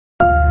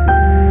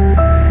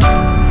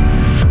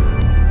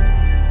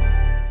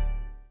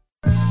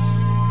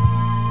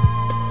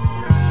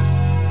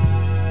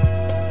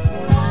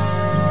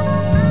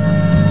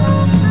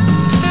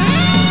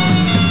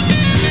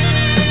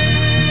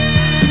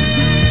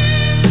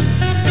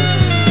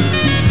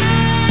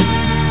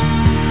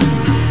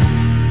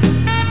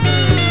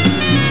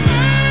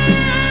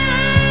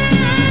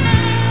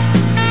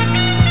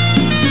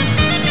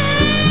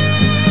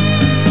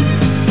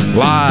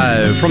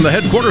Live from the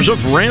headquarters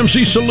of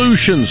Ramsey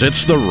Solutions,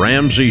 it's The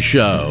Ramsey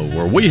Show,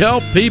 where we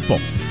help people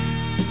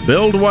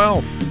build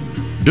wealth,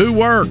 do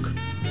work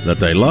that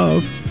they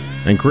love,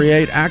 and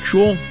create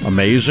actual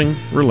amazing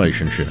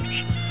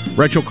relationships.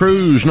 Rachel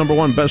Cruz,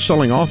 #1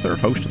 best-selling author,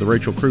 host of The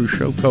Rachel Cruz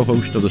Show,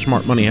 co-host of the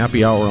Smart Money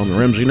Happy Hour on the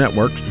Ramsey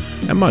Networks,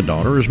 and my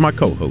daughter is my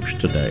co-host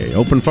today.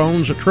 Open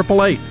phones at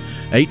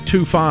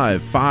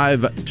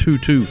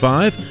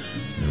 888-825-5225,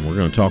 and we're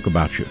going to talk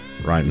about you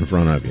right in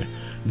front of you.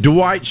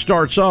 Dwight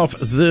starts off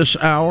this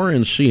hour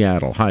in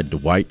Seattle. Hi,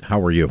 Dwight. How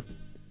are you?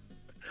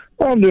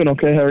 Well, I'm doing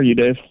okay. How are you,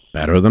 Dave?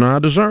 Better than I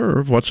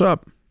deserve. What's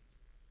up?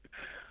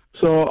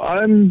 So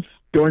I'm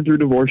going through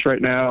divorce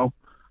right now.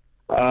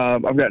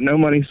 I've got no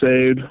money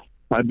saved.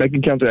 My bank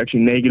accounts are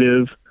actually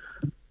negative.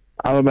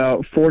 I'm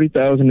about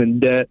 $40,000 in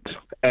debt,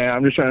 and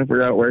I'm just trying to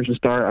figure out where to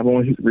start. I've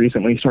only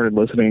recently started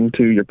listening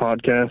to your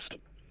podcast.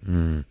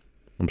 I'm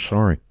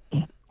sorry.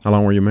 How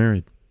long were you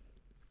married?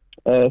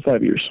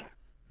 5 years.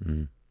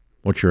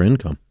 What's your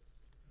income?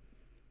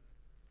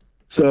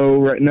 So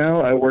right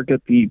now I work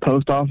at the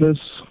post office.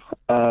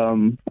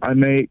 And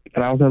I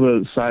also have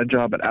a side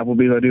job at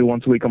Applebee's I do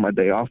once a week on my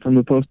day off from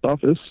the post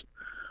office.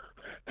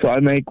 So I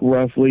make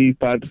roughly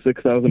 $5,000 to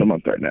 $6,000 a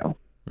month right now.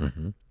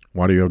 Mm-hmm.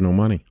 Why do you have no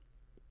money?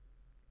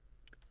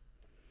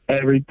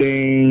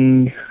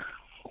 Everything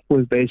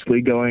was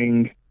basically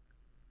going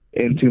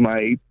into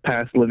my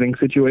past living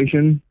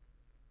situation.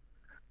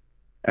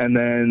 And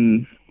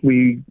then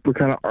we were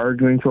kind of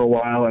arguing for a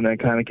while, and it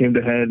kind of came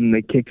to head, and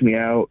they kicked me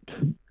out.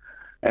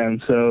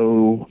 And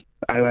so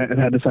I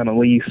had to sign a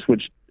lease,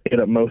 which ate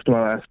up most of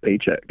my last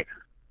paycheck.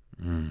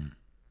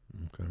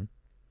 Okay.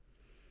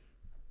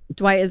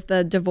 Dwight, is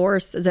the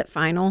divorce, is it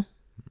final?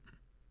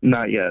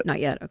 Not yet.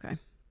 Not yet, okay.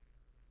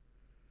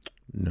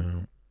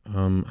 No.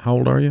 How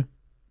old are you?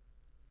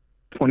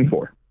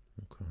 24.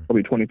 Okay. I'll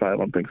be 25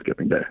 on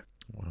Thanksgiving Day.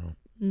 Wow.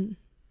 Mm.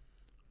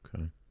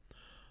 Okay.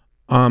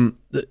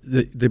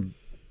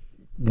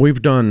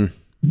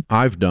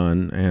 I've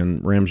done,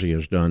 and Ramsey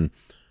has done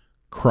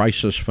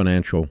crisis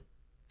financial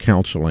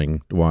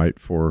counseling, Dwight,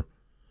 for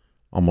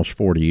almost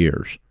 40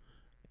 years.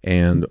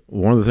 And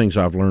one of the things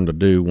I've learned to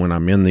do when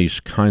I'm in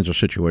these kinds of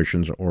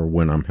situations, or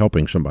when I'm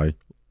helping somebody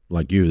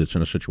like you that's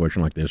in a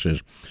situation like this,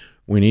 is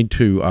we need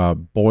to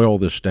boil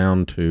this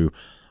down to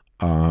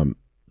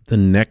the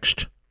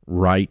next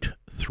right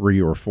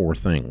 3 or 4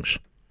 things,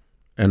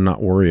 and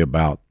not worry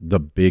about the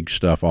big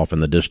stuff off in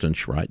the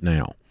distance right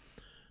now.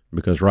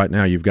 Because right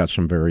now you've got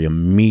some very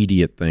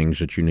immediate things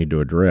that you need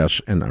to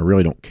address, and I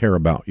really don't care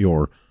about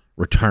your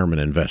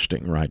retirement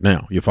investing right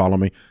now. You follow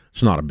me?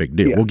 It's not a big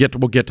deal. Yeah.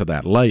 We'll get to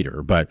that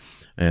later, but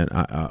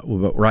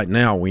right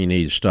now we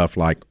need stuff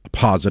like a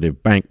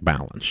positive bank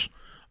balance,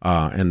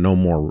 and no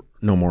more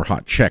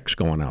hot checks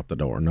going out the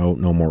door. No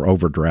more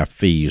overdraft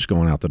fees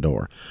going out the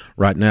door.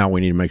 Right now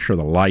we need to make sure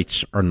the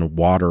lights and the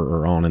water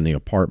are on in the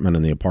apartment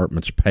and the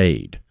apartment's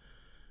paid.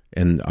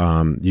 And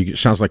it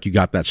sounds like you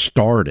got that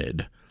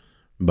started.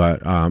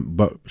 But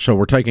so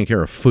we're taking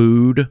care of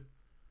food,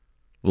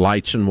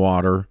 lights and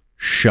water,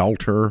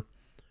 shelter,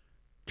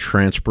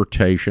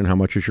 transportation. How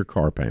much is your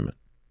car payment?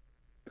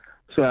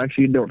 So I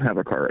actually don't have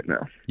a car right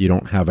now. You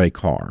don't have a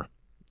car.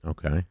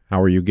 Okay. How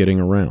are you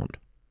getting around?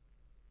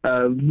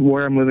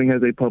 Where I'm living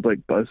has a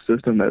public bus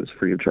system that is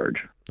free of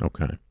charge.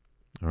 Okay.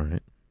 All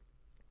right.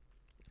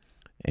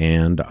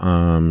 And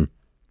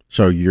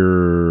so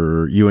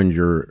you and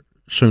your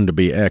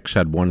soon-to-be ex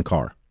had one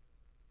car.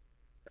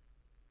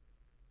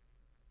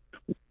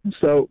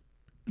 So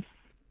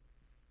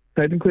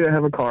technically I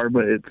have a car,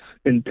 but it's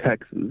in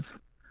Texas,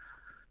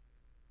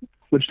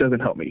 which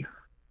doesn't help me.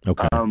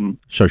 Okay.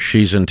 So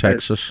she's in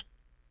Texas?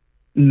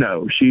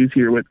 No, she's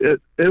here with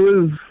it. It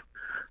was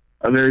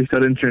a very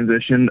sudden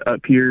transition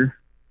up here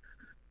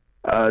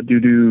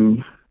due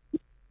to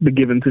the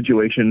given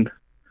situation.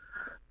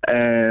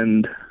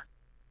 And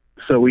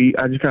so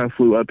I just kind of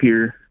flew up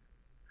here.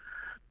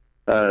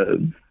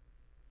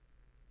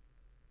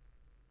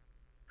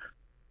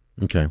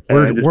 Okay.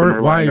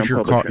 Why is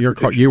your car?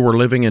 You were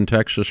living in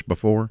Texas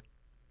before?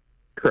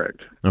 Correct.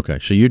 Okay.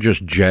 So you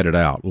just jetted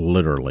out,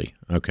 literally.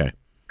 Okay.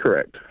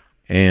 Correct.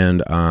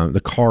 And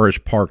the car is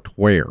parked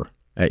where?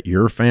 At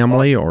your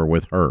family or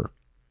with her?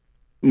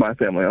 My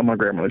family, on my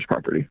grandmother's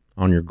property.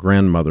 On your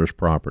grandmother's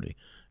property.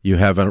 You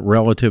have a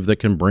relative that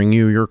can bring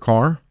you your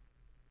car?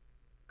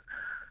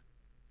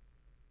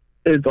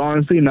 It's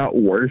honestly not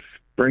worth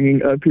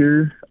bringing up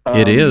here.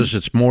 It is.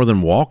 It's more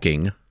than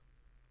walking.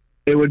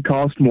 It would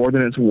cost more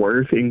than it's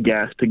worth in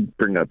gas to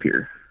bring up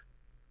here.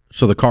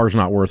 So the car's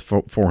not worth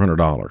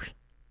 $400?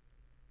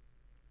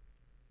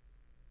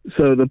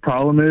 So the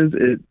problem is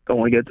it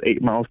only gets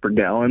 8 miles per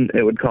gallon.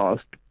 It would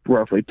cost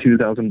roughly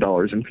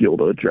 $2,000 in fuel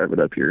to drive it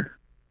up here.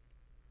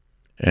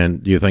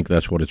 And do you think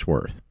that's what it's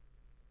worth?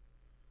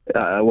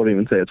 I wouldn't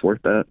even say it's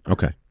worth that.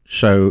 Okay.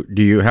 So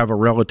do you have a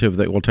relative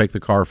that will take the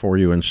car for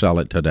you and sell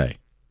it today?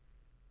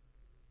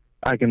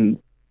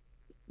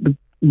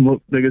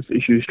 The biggest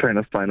issue is trying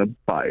to find a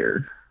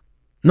buyer.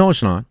 No,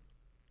 it's not.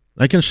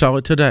 They can sell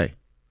it today.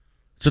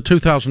 It's a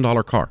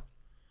 $2,000 car.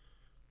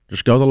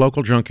 Just go to the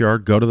local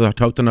junkyard, go to the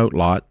tote the note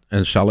lot,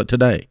 and sell it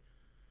today.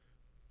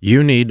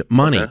 You need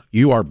money. Okay.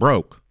 You are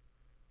broke.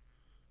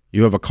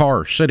 You have a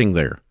car sitting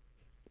there.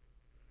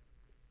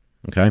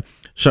 Okay?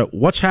 So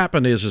what's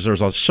happened is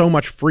there's so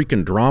much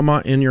freaking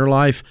drama in your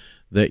life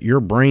that your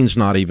brain's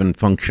not even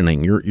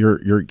functioning.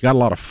 You're got a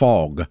lot of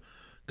fog,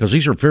 because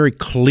these are very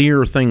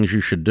clear things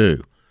you should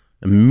do.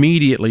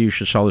 Immediately you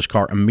should sell this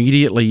car.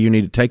 Immediately you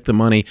need to take the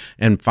money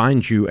and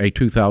find you a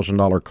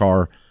 $2,000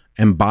 car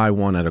and buy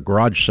one at a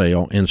garage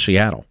sale in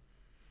Seattle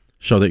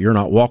so that you're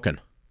not walking.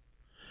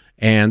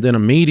 And then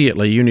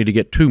immediately you need to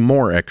get 2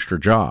 more extra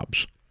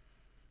jobs.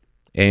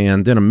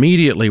 And then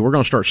immediately we're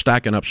going to start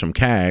stacking up some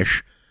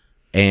cash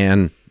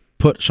and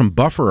put some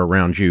buffer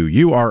around you.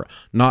 You are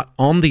not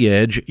on the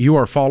edge. You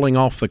are falling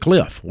off the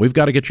cliff. We've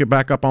got to get you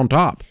back up on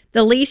top.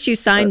 The lease you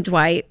signed,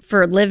 Dwight,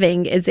 for a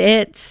living, is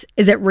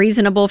it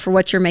reasonable for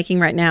what you're making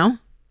right now?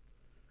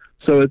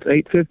 So it's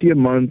 $850 a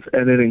month,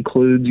 and it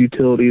includes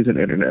utilities and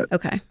internet.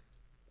 Okay.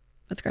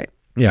 That's great.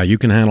 Yeah, you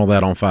can handle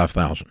that on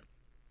 $5,000.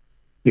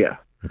 Yeah.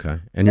 Okay.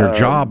 And your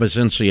job is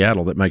in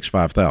Seattle that makes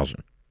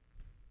 $5,000.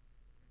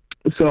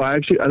 So I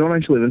don't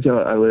actually live in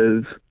Seattle. I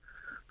live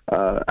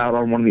out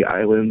on one of the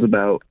islands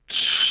about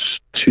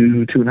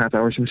 2.5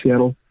 hours from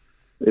Seattle.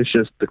 It's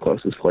just the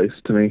closest place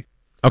to me.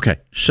 Okay.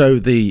 So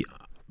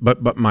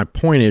but my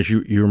point is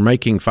you're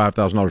making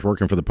 $5,000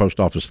 working for the post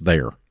office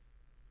there.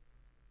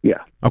 Yeah.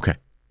 Okay.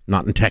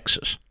 Not in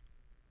Texas.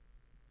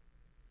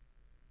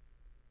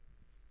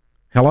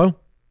 Hello?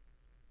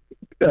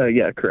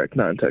 Yeah, correct.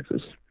 Not in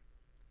Texas.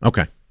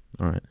 Okay.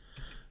 All right.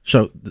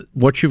 So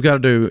what you've got to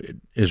do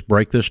is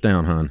break this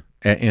down, hon,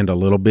 into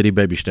little bitty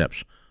baby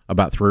steps.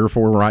 About 3 or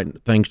 4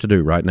 right things to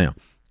do right now.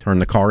 Turn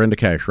the car into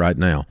cash right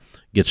now.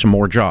 Get some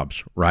more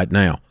jobs right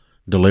now.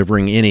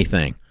 Delivering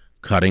anything.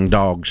 Cutting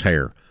dogs'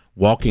 hair.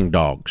 Walking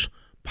dogs.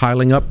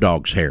 Piling up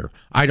dogs' hair.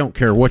 I don't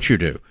care what you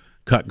do.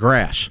 Cut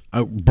grass.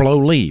 Blow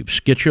leaves.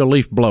 Get you a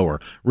leaf blower.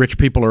 Rich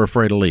people are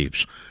afraid of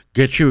leaves.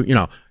 Get you,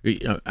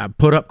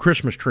 put up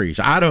Christmas trees.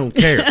 I don't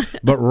care.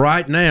 But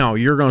right now,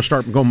 you're going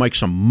to make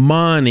some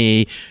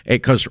money,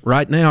 because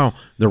right now,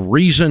 the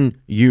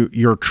reason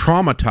you're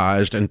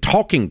traumatized and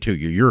talking to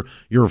you,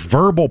 your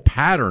verbal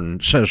pattern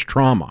says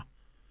trauma.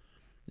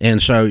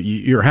 And so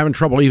you're having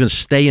trouble even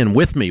staying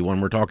with me when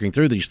we're talking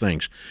through these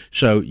things.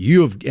 So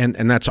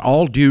and that's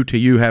all due to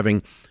you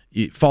having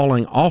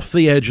falling off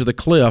the edge of the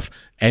cliff,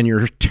 and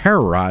you're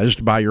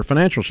terrorized by your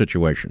financial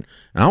situation.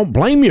 And I don't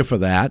blame you for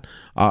that,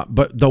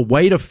 but the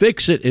way to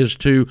fix it is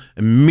to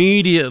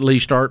immediately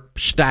start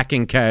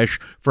stacking cash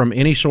from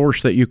any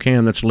source that you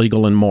can that's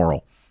legal and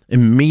moral.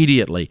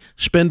 Immediately.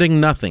 Spending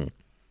nothing,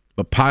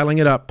 but piling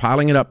it up,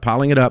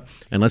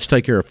 and let's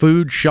take care of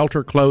food,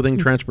 shelter, clothing,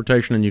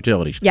 transportation, and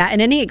utilities. Yeah, and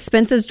any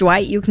expenses,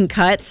 Dwight, you can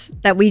cut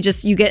that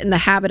you get in the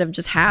habit of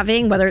just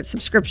having, whether it's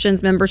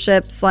subscriptions,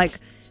 memberships, like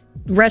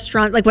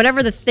restaurant, like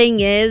whatever the thing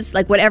is,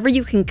 like whatever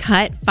you can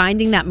cut,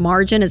 finding that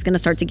margin is going to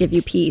start to give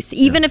you peace.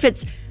 Even if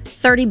it's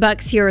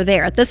 $30 here or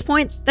there. At this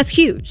point, that's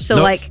huge. So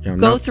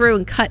go through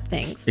and cut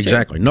things.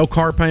 Exactly. Too. No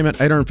car payment,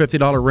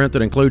 $850 rent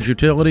that includes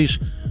utilities.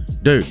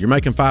 Dude, you're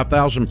making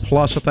 $5,000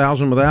 plus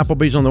 $1,000 with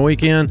Applebee's on the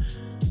weekend.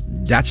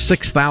 That's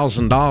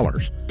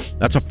 $6,000.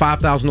 That's a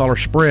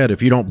 $5,000 spread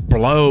if you don't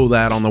blow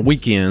that on the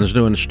weekends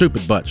doing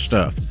stupid butt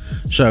stuff.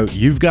 So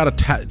you've got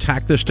to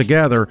tack this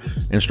together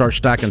and start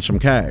stacking some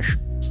cash.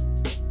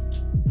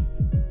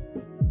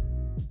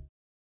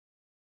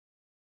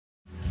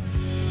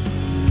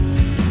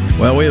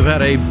 Well, we have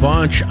had a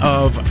bunch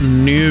of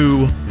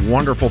new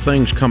wonderful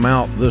things come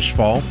out this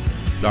fall.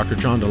 Dr.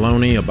 John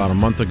Deloney, about a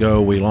month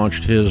ago, we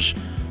launched his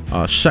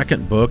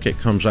second book. It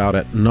comes out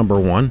at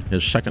 #1,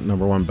 his second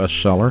 #1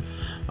 bestseller,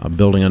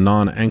 Building a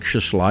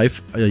Non-Anxious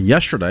Life.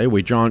 Yesterday,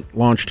 we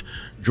launched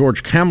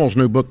George Kamel's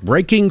new book,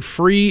 Breaking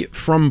Free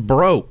from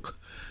Broke.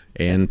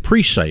 And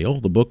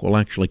pre-sale, the book will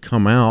actually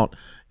come out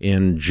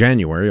in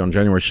January, on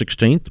January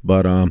 16th,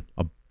 but a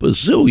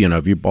bazillion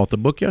of you bought the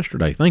book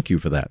yesterday. Thank you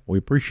for that. We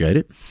appreciate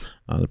it.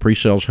 The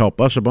pre-sales help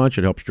us a bunch.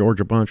 It helps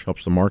George a bunch,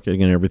 helps the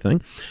marketing and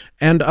everything.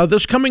 And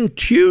this coming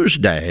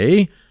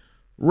Tuesday,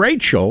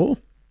 Rachel,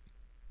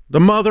 the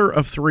mother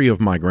of 3 of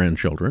my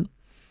grandchildren,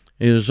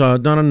 has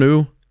done a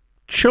new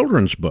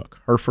children's book,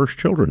 her first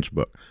children's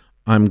book.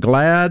 I'm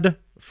glad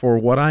for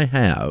what I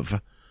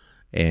have.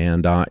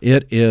 And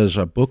it is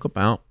a book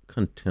about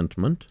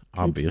contentment,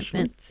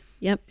 obviously.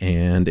 Yep.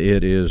 And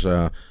it is...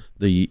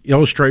 the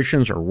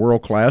illustrations are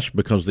world-class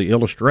because the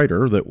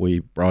illustrator that we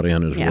brought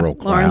in is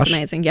world-class. Lauren's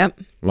amazing, yep.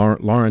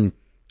 Lauren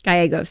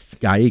Gallegos,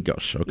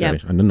 okay.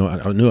 Yep. I knew I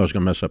was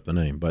going to mess up the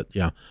name, but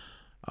yeah.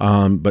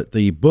 But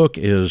the book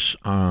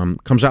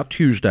comes out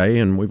Tuesday,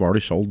 and we've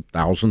already sold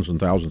thousands and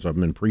thousands of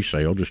them in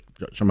pre-sale. Just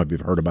some of you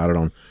have heard about it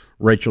on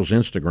Rachel's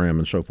Instagram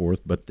and so forth.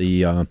 But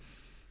the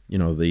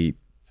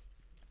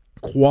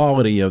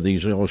quality of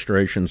these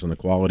illustrations and the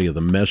quality of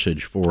the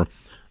message for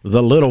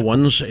the little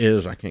ones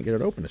is, I can't get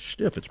it open. It's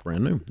stiff. It's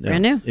brand new.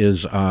 Brand new.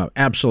 Is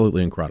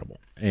absolutely incredible.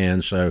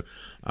 And so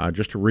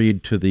just to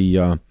read to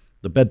the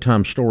the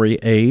bedtime story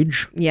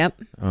age.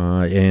 Yep.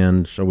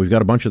 And so we've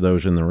got a bunch of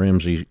those in the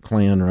Ramsey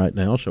clan right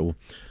now. So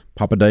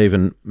Papa Dave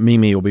and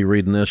Mimi will be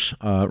reading this,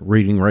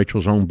 reading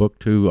Rachel's own book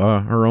to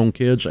her own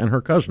kids and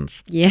her cousins.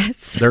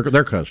 Yes. They're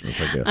cousins,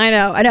 I guess. I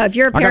know. If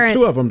you're a parent. I got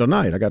two of them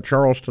tonight. I got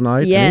Charles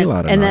tonight yes, and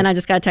Eli tonight. And then I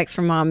just got a text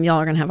from Mom. Y'all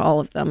are going to have all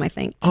of them, I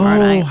think, tomorrow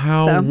night. Oh,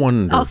 how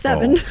wonderful. All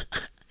 7.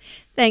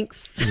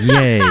 Thanks.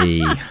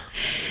 Yay.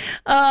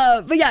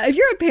 But yeah, if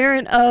you're a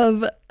parent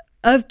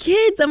of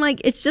kids, I'm like,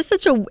 it's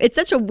such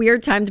a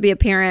weird time to be a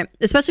parent,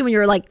 especially when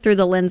you're like through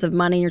the lens of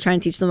money. You're trying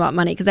to teach them about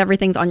money because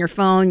everything's on your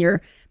phone.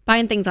 You're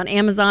buying things on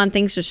Amazon.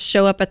 Things just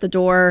show up at the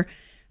door.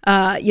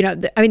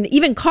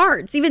 Even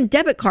cards, even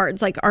debit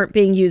cards, like aren't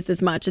being used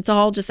as much. It's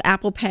all just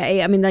Apple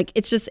Pay. I mean, like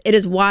it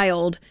is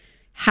wild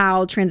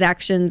how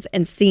transactions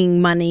and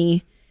seeing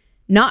money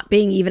not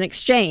being even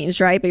exchanged,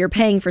 right? But you're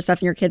paying for stuff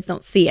and your kids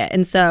don't see it,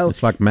 and so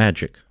it's like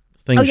magic.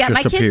 Things just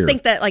my appear. kids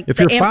think that like if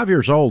you're 5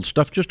 years old,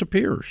 stuff just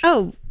appears.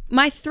 Oh,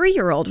 my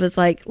 3-year-old was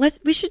like,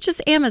 we should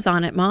just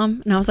Amazon it,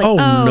 Mom. And I was like,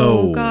 oh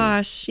no.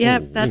 Gosh.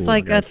 Yep. That's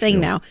like a thing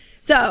now.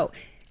 So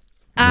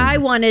I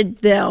wanted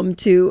them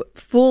to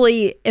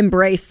fully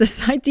embrace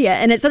this idea.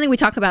 And it's something we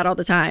talk about all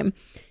the time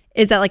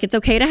is that like, it's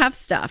okay to have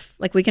stuff.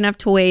 Like we can have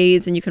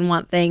toys and you can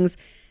want things,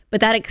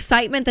 but that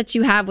excitement that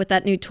you have with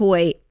that new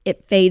toy,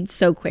 it fades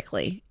so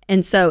quickly.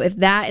 And so if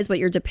that is what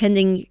you're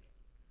depending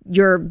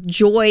your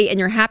joy and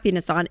your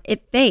happiness on,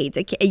 it fades.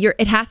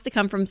 It has to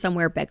come from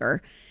somewhere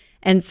bigger.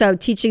 And so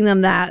teaching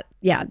them that,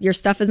 your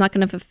stuff is not going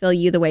to fulfill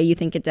you the way you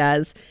think it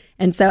does.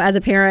 And so as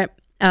a parent,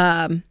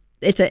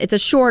 it's a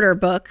shorter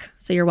book.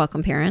 So you're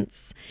welcome,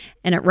 parents.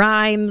 And it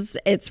rhymes.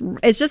 It's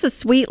just a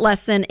sweet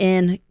lesson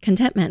in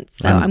contentment.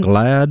 So I'm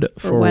glad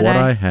for what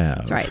I have.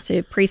 That's right.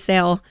 So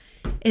pre-sale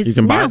is you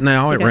can buy it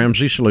now so at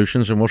Ramsey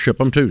Solutions, and we'll ship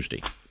them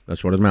Tuesday.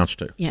 That's what it amounts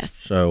to. Yes.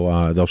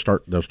 So they'll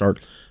start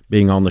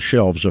being on the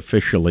shelves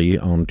officially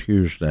on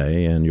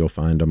Tuesday, and you'll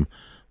find them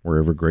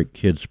wherever great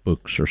kids'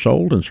 books are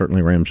sold, and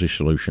certainly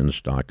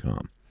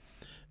RamseySolutions.com.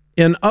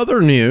 In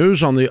other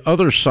news, on the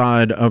other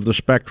side of the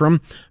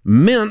spectrum,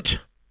 Mint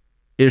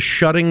is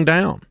shutting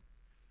down.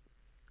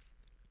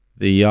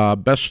 The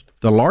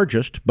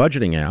largest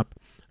budgeting app.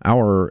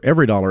 Our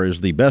EveryDollar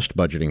is the best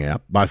budgeting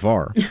app by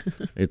far.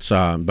 It's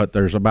but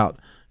there's about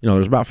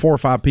 4 or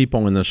 5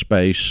 people in this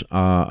space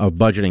of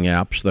budgeting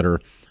apps that are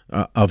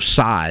of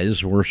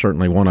size. We're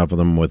certainly one of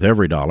them with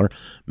EveryDollar.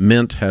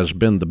 Mint has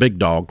been the big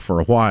dog for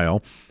a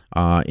while.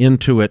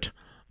 Intuit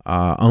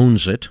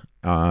owns it.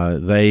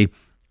 They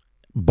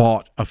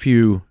bought a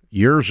few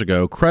years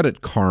ago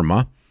Credit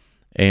Karma,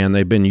 and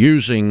they've been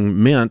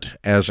using Mint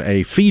as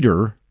a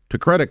feeder to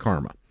Credit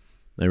Karma.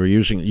 They were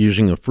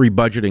using a free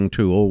budgeting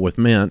tool with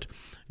Mint,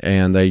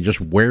 and they just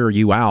wear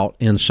you out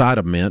inside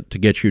of Mint to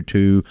get you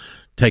to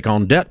take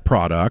on debt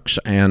products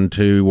and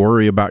to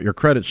worry about your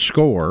credit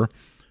score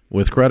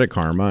with Credit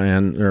Karma,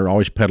 and they're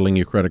always peddling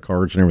you credit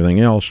cards and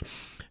everything else.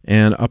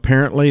 And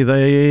apparently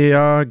they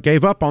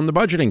gave up on the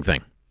budgeting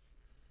thing.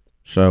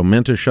 So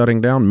Mint is shutting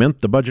down.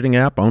 Mint, the budgeting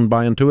app owned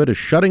by Intuit, is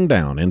shutting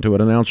down.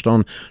 Intuit announced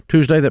on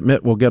Tuesday that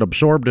Mint will get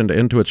absorbed into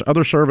Intuit's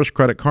other service,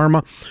 Credit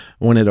Karma,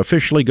 when it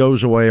officially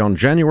goes away on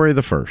January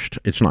the 1st.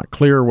 It's not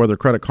clear whether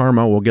Credit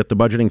Karma will get the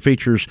budgeting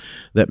features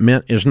that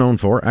Mint is known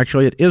for.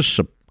 Actually, it is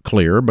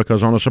clear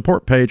because on a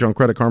support page on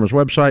Credit Karma's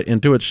website,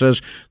 Intuit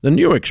says the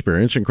new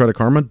experience in Credit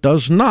Karma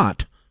does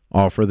not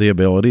offer the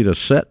ability to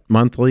set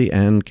monthly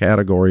and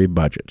category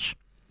budgets.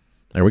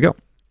 There we go.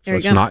 So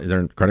it's not,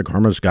 Credit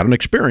Karma's got an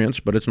experience,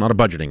 but it's not a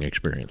budgeting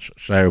experience.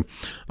 So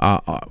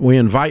we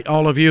invite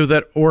all of you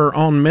that were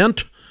on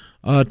Mint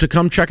to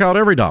come check out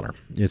EveryDollar.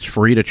 It's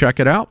free to check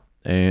it out.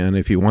 And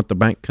if you want the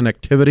bank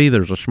connectivity,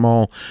 there's a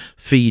small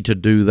fee to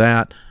do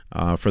that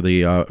for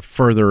the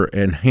further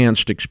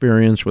enhanced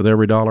experience with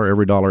EveryDollar.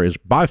 EveryDollar is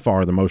by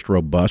far the most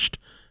robust,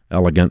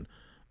 elegant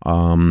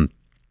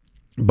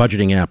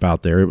budgeting app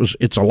out there.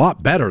 It's a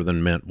lot better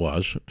than Mint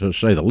was, to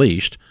say the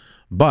least.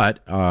 But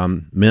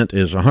Mint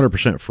is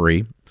 100%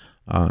 free.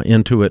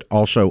 Intuit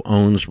also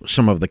owns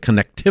some of the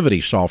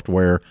connectivity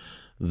software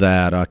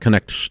that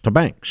connects to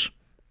banks.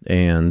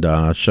 And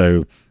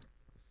so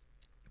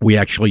we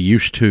actually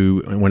used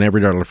to, when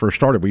EveryDollar first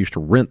started, we used to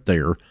rent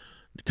their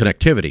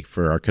connectivity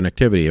for our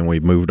connectivity, and we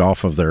moved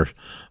off of their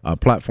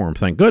platform,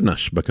 thank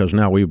goodness, because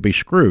now we'd be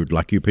screwed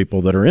like you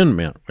people that are in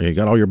Mint. You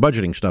got all your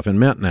budgeting stuff in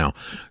Mint now.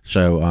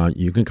 So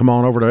you can come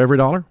on over to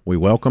EveryDollar. We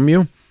welcome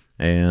you.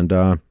 And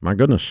my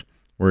goodness.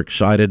 We're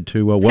excited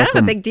to welcome. It's kind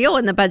of a big deal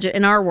in the budget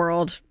in our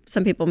world.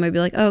 Some people may be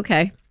like, oh,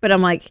 okay. But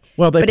I'm like,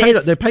 well, they paid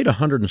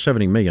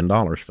 $170 million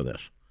for this.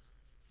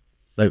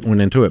 They went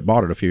into it,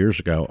 bought it a few years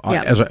ago,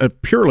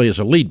 purely as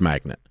a lead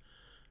magnet.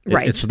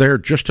 Right. It's there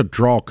just to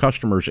draw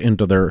customers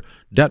into their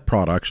debt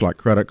products like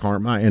Credit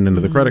Karma and into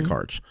the credit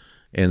cards.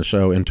 And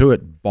so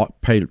Intuit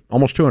paid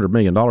almost $200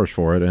 million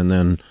for it. And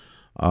then,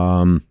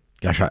 I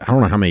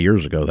don't know how many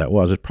years ago that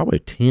was. It's probably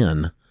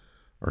 10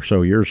 or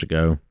so years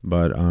ago.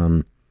 But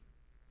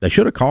they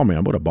should have called me.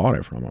 I would have bought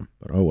it from them.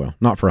 But oh well,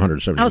 not for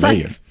 $170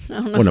 million.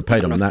 Wouldn't have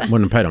paid them that.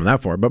 Wouldn't have paid them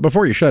that for it. But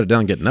before you shut it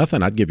down and get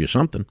nothing, I'd give you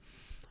something.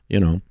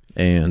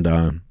 And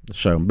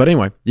but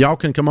anyway, y'all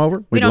can come over.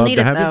 We We'd don't love need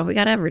to it, have though. you. We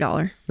got every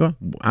dollar. Well,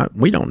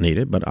 we don't need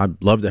it, but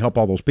I'd love to help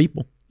all those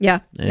people.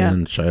 Yeah.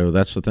 And so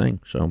that's the thing.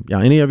 So,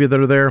 yeah, any of you that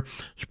are there,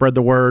 spread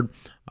the word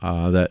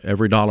that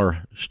Every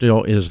Dollar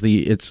still is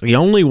it's the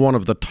only one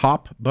of the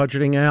top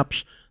budgeting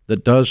apps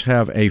that does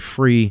have a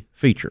free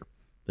feature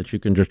that you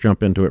can just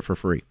jump into it for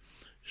free.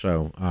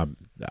 So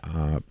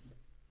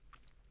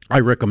I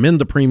recommend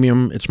the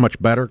premium. It's much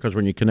better because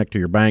when you connect to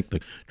your bank, the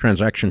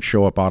transactions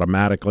show up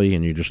automatically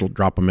and you just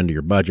drop them into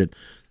your budget.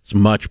 It's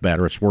much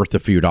better. It's worth a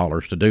few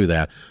dollars to do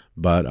that.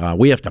 But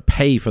we have to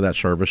pay for that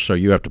service, so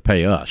you have to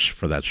pay us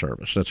for that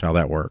service. That's how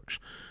that works.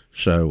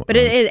 So, but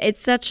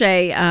it's such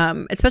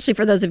a, especially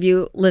for those of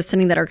you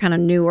listening that are kind of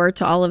newer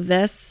to all of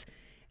this,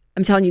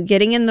 I'm telling you,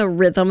 getting in the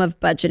rhythm of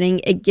budgeting,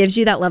 it gives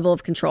you that level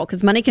of control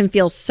because money can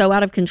feel so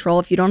out of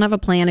control if you don't have a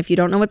plan, if you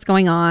don't know what's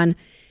going on.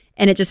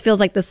 And it just feels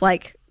like this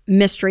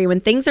mystery. When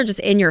things are just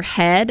in your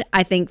head,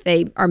 I think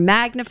they are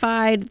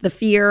magnified, the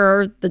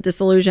fear, the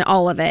disillusion,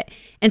 all of it.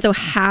 And so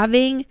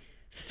having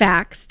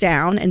facts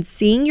down and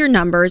seeing your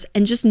numbers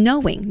and just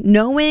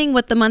knowing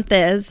what the month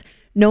is,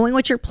 knowing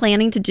what you're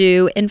planning to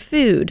do in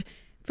food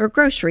for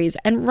groceries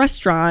and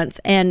restaurants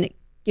and,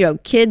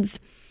 kids,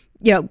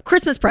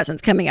 Christmas presents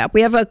coming up.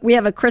 We have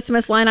a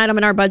Christmas line item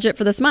in our budget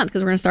for this month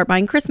because we're going to start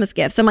buying Christmas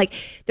gifts. I'm like,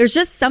 there's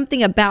just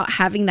something about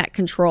having that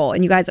control.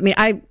 And you guys,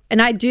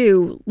 I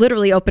do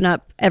literally open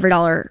up Every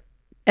Dollar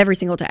every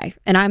single day.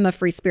 And I'm a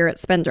free spirit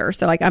spender.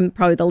 So I'm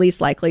probably the least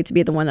likely to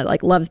be the one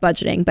that loves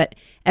budgeting. But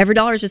Every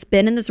Dollar has just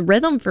been in this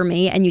rhythm for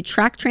me. And you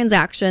track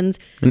transactions,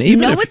 and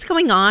even what's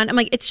going on. I'm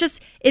like, it's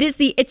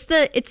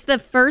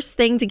the first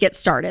thing to get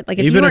started. Like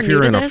if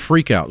you're in a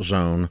freak out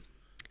zone,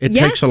 it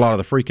takes a lot of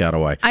the freak out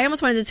away. I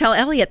almost wanted to tell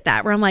Elliot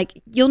that, where I'm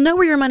like, you'll know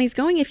where your money's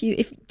going if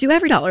you do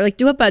Every Dollar,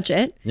 do a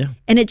budget. Yeah.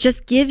 And it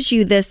just gives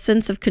you this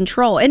sense of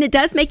control. And it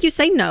does make you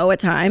say no at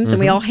times,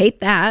 and we all hate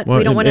that. Well,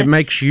 we don't want to. It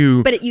makes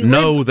you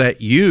know that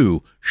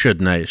you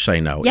should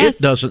say no. Yes.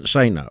 It doesn't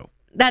say no.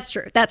 That's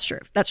true.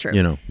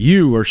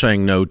 You are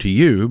saying no to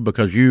you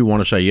because you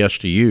want to say yes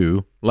to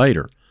you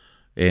later.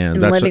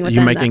 And that's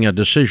you're making a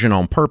decision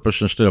on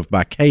purpose instead of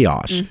by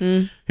chaos.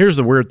 Mm-hmm. Here's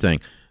the weird thing.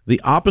 The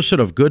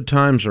opposite of good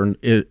times,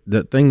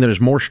 the thing that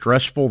is more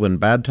stressful than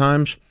bad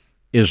times,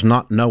 is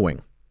not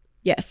knowing.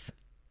 Yes.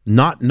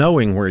 Not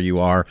knowing where you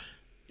are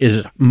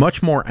is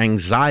much more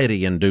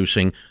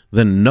anxiety-inducing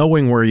than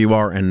knowing where you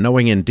are and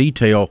knowing in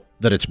detail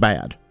that it's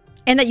bad.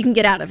 And that you can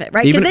get out of it,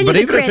 right? Even if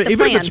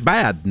it's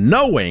bad,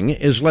 knowing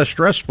is less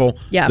stressful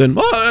than,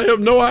 I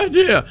have no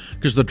idea.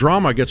 Because the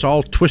drama gets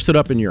all twisted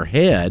up in your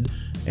head,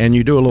 and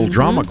you do a little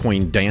drama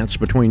queen dance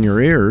between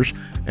your ears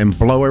and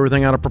blow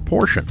everything out of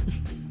proportion.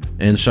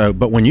 And so,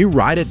 but when you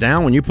write it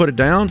down, when you put it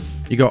down,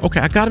 you go,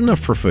 okay, I got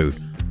enough for food.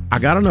 I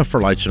got enough for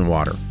lights and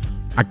water.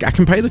 I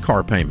can pay the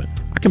car payment.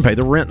 I can pay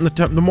the rent and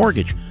the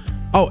mortgage.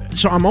 Oh,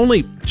 so I'm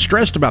only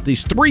stressed about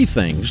these 3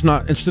 things,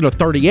 instead of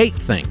 38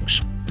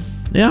 things.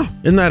 Yeah,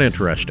 isn't that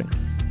interesting?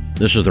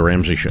 This is The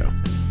Ramsey Show.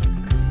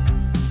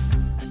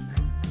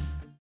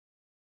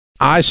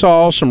 I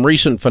saw some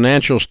recent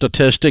financial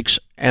statistics,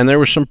 and there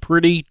was some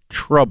pretty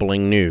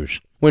troubling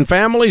news. When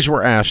families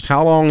were asked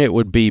how long it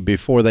would be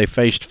before they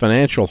faced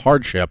financial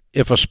hardship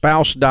if a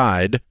spouse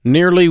died,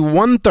 nearly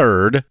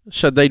 1/3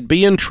 said they'd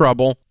be in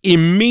trouble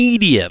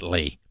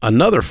immediately.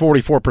 Another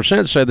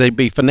 44% said they'd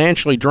be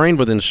financially drained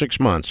within 6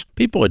 months.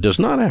 People, it does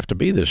not have to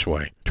be this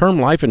way. Term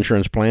life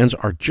insurance plans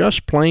are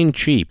just plain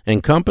cheap,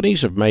 and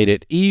companies have made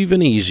it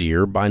even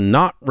easier by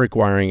not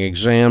requiring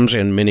exams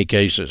in many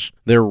cases.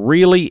 There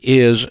really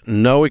is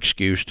no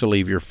excuse to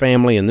leave your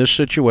family in this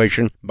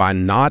situation by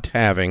not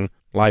having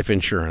life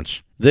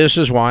insurance. This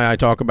is why I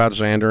talk about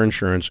Zander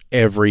Insurance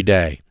every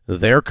day.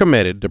 They're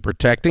committed to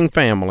protecting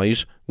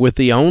families with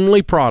the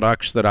only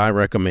products that I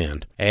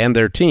recommend, and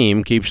their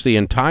team keeps the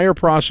entire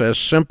process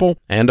simple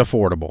and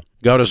affordable.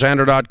 Go to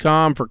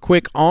Zander.com for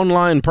quick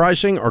online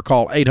pricing or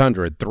call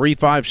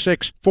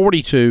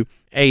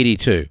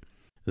 800-356-4282.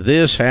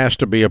 This has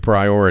to be a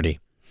priority.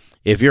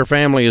 If your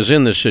family is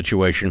in this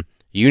situation,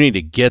 you need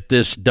to get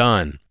this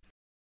done.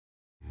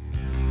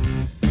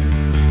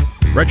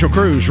 Rachel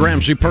Cruz,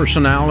 Ramsey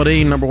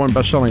personality, #1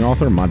 best-selling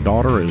author. My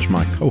daughter is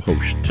my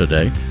co-host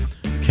today.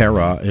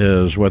 Kara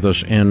is with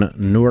us in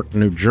Newark,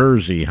 New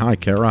Jersey. Hi,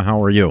 Kara. How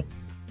are you?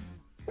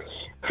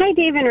 Hi,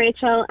 Dave and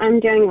Rachel. I'm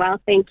doing well.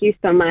 Thank you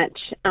so much.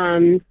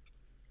 Sorry,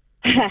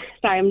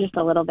 I'm just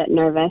a little bit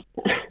nervous.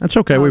 That's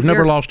okay. We've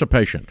never lost a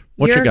patient.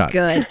 What you got?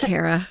 You're good,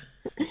 Kara.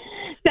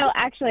 So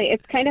actually,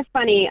 it's kind of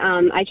funny.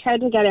 I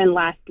tried to get in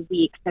last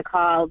week to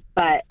call,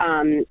 but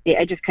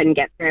I just couldn't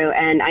get through.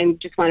 And I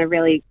just want to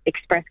really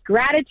express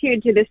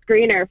gratitude to the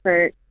screener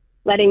for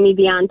letting me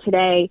be on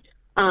today.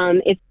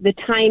 The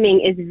timing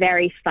is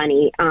very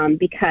funny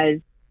because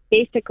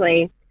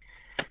basically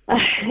 8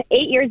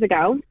 years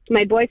ago,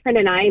 my boyfriend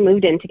and I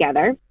moved in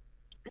together.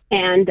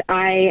 And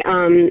I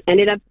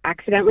ended up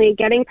accidentally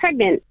getting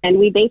pregnant. And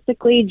we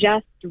basically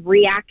just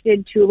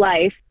reacted to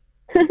life.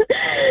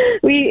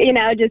 We,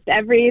 just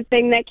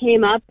everything that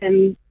came up,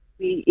 and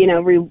we,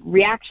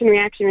 reaction,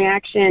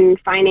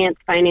 finance.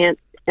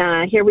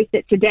 here we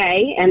sit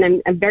today,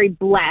 and I'm very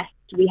blessed.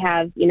 We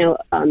have,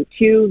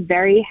 two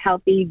very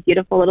healthy,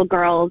 beautiful little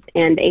girls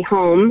and a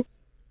home.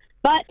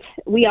 But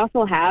we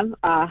also have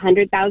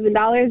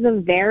 $100,000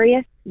 of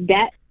various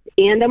debts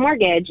and a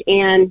mortgage.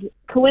 And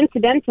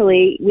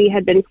coincidentally, we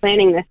had been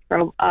planning this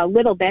for a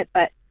little bit,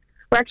 but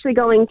we're actually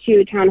going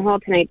to town hall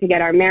tonight to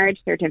get our marriage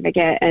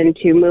certificate and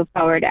to move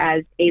forward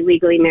as a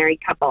legally married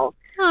couple.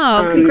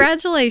 Oh,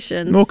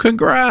 congratulations. Well,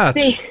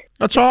 congrats.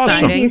 That's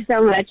awesome. Thank you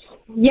so much.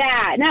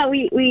 Yeah, no,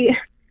 we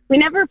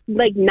never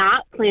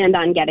not planned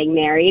on getting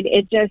married.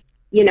 It just,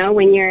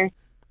 when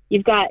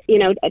you've got,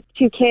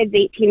 two kids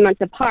 18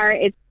 months apart,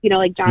 it's,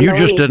 like John You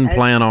Delaney just didn't says,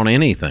 plan on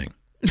anything.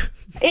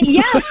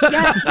 Yes, we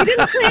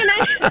didn't plan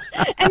on.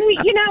 And we,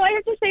 I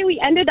have to say we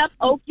ended up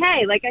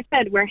okay. Like I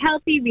said, we're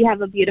healthy. We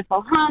have a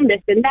beautiful home,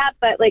 this and that,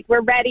 but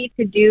we're ready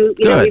to do,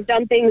 we've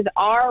done things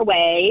our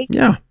way.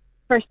 Yeah.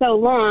 For so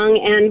long,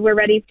 and we're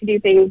ready to do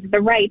things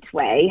the right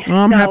way. Well,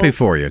 I'm happy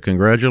for you.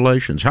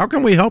 Congratulations. How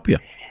can we help you?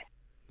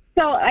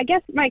 So I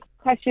guess my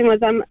question was,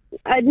 I'm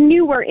a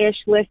newer-ish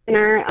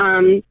listener,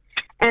 and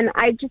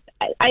I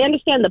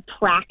understand the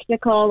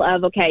practical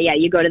of, okay, yeah,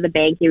 you go to the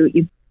bank,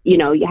 you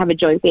have a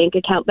joint bank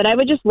account, but I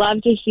would just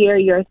love to hear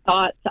your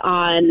thoughts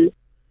on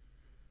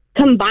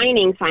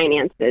combining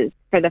finances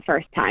for the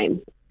first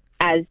time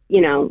as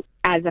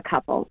a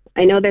couple.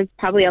 I know there's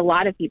probably a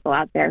lot of people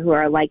out there who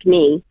are like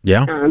me,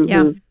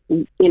 who've,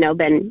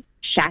 been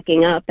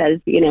shacking up, as,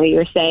 you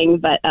were saying,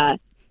 but,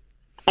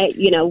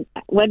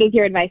 what is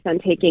your advice on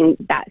taking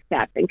that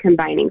step and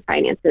combining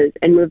finances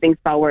and moving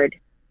forward?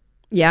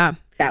 Yeah.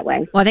 That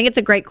way. Well, I think it's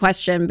a great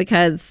question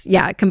because,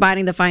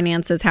 combining the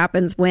finances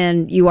happens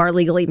when you are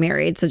legally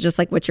married. So just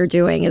like what you're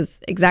doing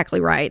is exactly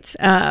right.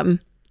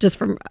 Just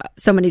from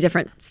so many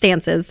different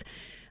stances.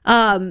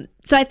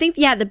 So I think,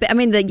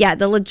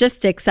 the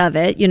logistics of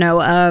it,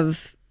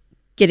 of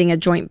getting a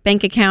joint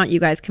bank account, you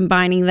guys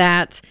combining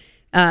that,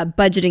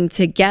 budgeting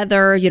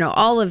together,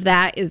 all of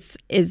that is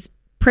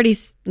pretty,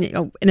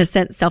 in a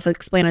sense,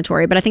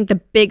 self-explanatory. But I think the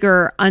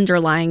bigger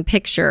underlying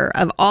picture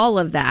of all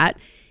of that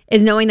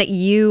is knowing that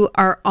you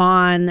are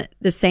on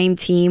the same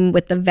team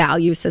with the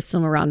value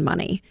system around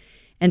money.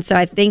 And so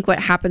I think what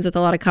happens with a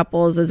lot of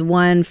couples is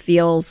one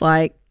feels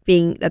like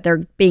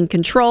they're being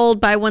controlled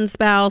by one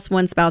spouse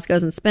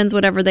goes and spends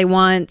whatever they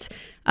want.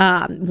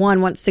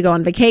 One wants to go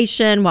on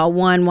vacation while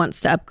one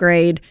wants to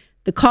upgrade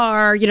the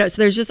car, so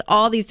there's just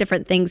all these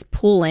different things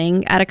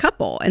pulling at a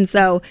couple. And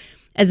so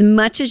as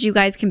much as you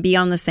guys can be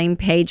on the same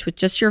page with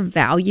just your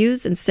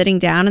values and sitting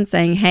down and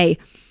saying, hey,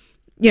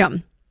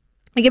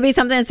 it could be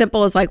something as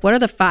simple as what are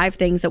the 5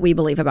 things that we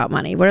believe about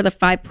money? What are the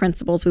 5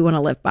 principles we want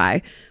to live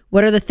by?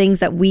 What are the things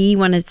that we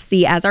want to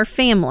see as our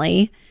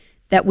family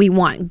that we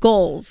want?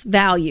 Goals,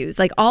 values,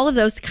 all of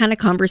those kind of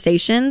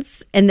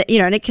conversations. And,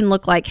 and it can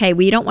look like, hey,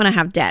 we don't want to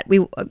have debt.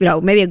 We,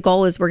 maybe a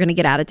goal is we're going to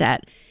get out of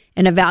debt.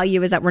 And a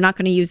value is that we're not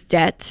going to use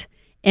debt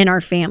in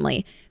our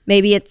family.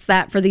 Maybe it's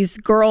that for these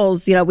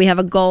girls, we have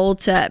a goal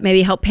to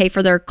maybe help pay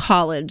for their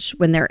college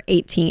when they're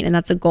 18. And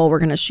that's a goal we're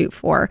going to shoot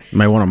for. You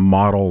may want to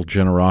model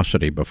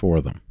generosity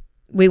before them.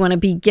 We want to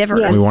be givers.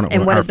 Yeah.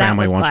 And what does that look like?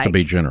 Our family wants to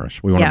be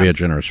generous. We want to be a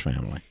generous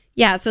family.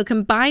 Yeah. So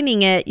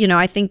combining it,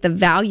 I think the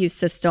value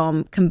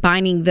system,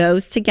 combining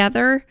those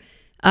together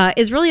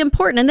is really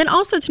important. And then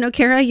also to know,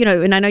 Kara,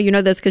 and I know you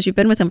know this because you've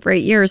been with him for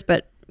 8 years,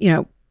 but,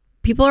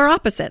 people are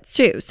opposites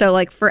too.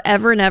 So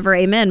forever and ever,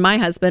 amen. My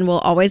husband will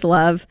always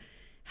love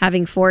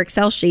having 4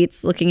 Excel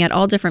sheets looking at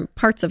all different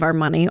parts of our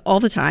money all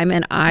the time.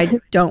 And I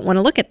don't want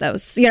to look at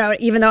those,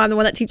 even though I'm the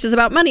one that teaches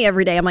about money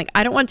every day. I'm like,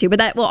 I don't want to, but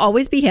that will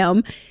always be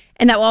him.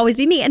 And that will always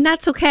be me. And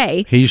that's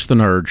okay. He's the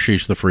nerd.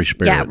 She's the free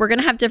spirit. Yeah, we're going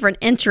to have different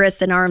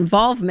interests in our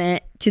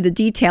involvement to the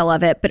detail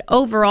of it. But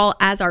overall,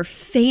 as our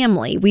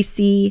family, we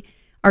see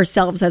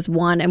ourselves as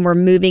one and we're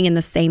moving in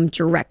the same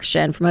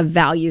direction from a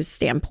values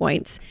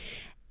standpoint.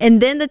 And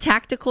then the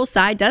tactical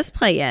side does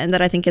play in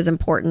that I think is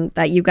important,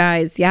 that you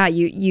guys,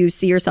 you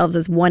see yourselves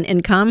as one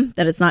income,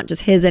 that it's not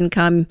just his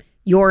income,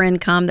 your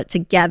income, that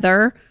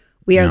together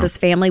we are this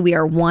family. We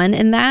are one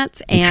in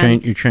that.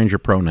 And you change your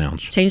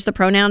pronouns. Change the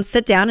pronouns.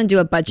 Sit down and do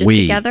a budget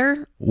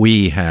together.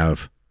 We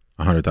have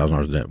 $100,000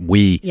 of debt.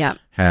 We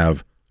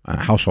have a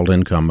household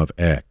income of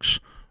X.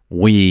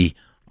 We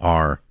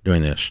are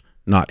doing this.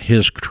 Not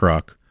his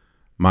truck,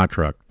 my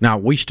truck. Now,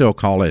 we still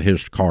call it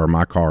his car,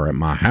 my car at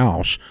my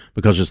house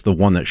because it's the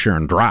one that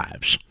Sharon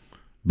drives.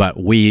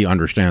 But we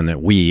understand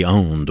that we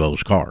own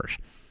those cars.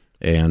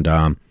 And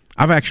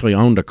I've actually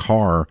owned a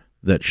car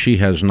that she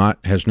has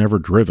never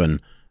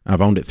driven.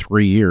 I've owned it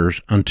 3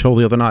 years until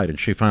the other night, and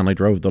she finally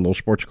drove the little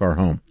sports car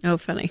home. Oh,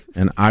 funny.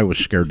 And I was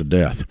scared to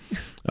death.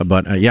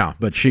 But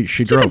she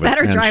She's drove it. She's a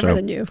better driver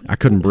than you. I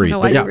couldn't breathe.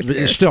 But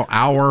it's still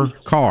our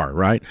car,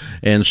 right?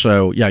 And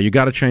so, you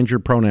got to change your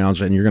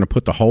pronouns, and you're going to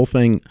put the whole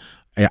thing,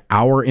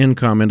 our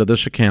income, into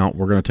this account.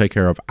 We're going to take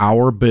care of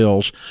our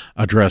bills,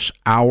 address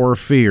our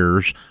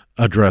fears,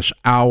 address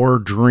our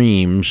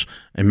dreams,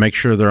 and make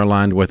sure they're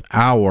aligned with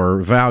our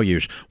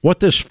values.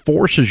 What this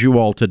forces you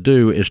all to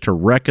do is to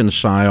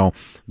reconcile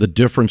the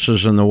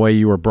differences in the way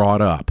you were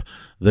brought up,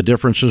 the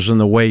differences in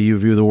the way you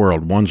view the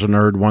world. One's a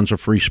nerd, one's a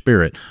free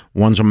spirit.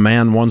 One's a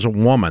man, one's a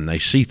woman. They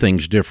see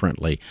things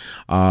differently.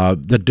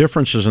 The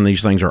differences in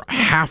these things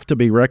have to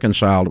be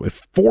reconciled. It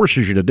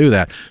forces you to do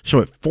that. So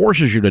it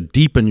forces you to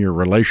deepen your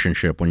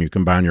relationship when you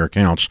combine your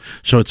accounts.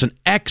 So it's an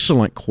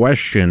excellent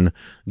question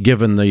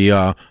given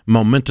the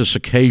momentous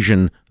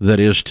occasion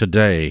that is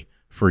today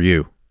for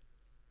you.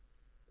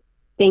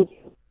 Thank you.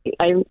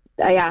 I'm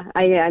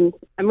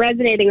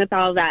resonating with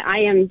all of that. I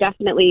am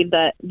definitely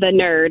the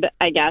nerd,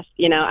 I guess.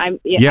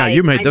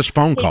 You made this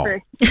phone call.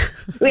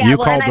 You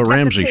called the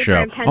Ramsey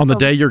Show on the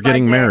day you're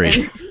getting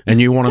married, and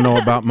you want to know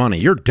about money.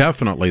 You're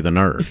definitely the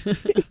nerd.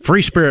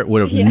 Free Spirit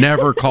would have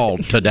never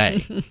called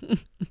today.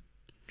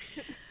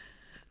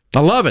 I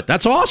love it.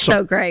 That's awesome.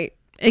 So great.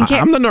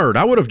 I'm the nerd.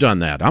 I would have done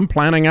that. I'm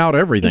planning out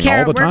everything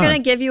all the time. We're going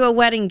to give you a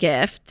wedding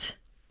gift.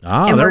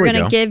 And we're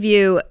going to give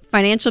you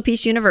Financial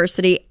Peace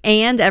University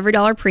and Every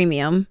Dollar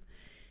Premium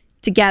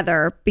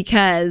together,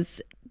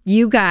 because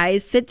you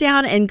guys sit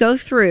down and go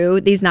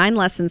through these 9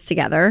 lessons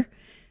together.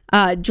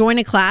 Join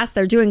a class.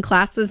 They're doing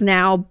classes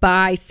now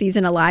by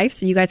season of life,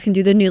 so you guys can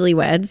do the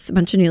newlyweds, a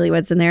bunch of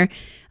newlyweds in there.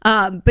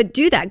 But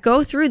do that.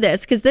 Go through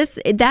this, because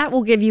that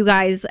will give you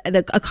guys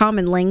a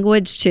common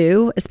language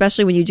too,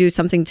 especially when you do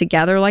something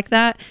together like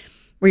that,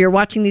 where you're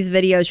watching these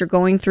videos, you're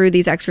going through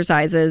these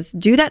exercises.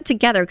 Do that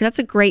together, because that's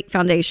a great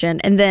foundation.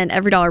 And then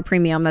Every Dollar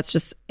Premium,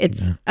 it's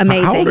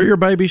amazing. How old are your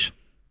babies?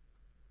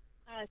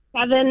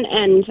 7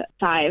 and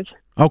 5.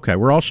 Okay,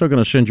 we're also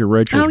going to send you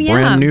Rachel's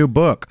brand new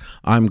book,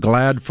 I'm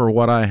Glad for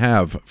What I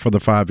Have, for the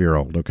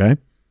 5-year-old, okay?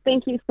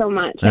 Thank you so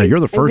much.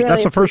 You're the first.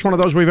 That's the first one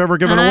of those we've ever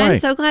given away. I'm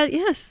so glad,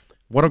 yes.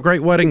 What a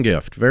great wedding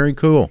gift. Very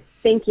cool.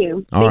 Thank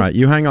you. All right,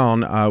 you hang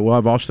on. We'll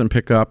have Austin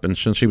pick up, and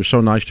since he was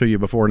so nice to you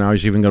before, now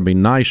he's even going to be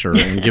nicer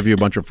and give you a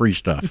bunch of free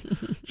stuff.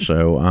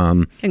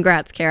 So,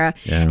 congrats, Kara.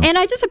 Yeah. And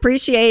I just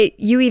appreciate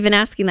you even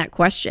asking that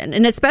question,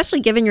 and especially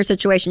given your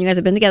situation. You guys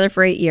have been together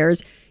for 8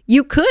 years.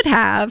 You could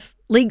have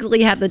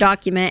legally had the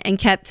document and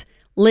kept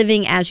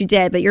living as you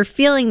did, but you're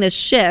feeling this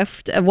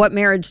shift of what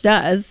marriage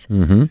does,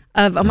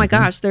 of, oh my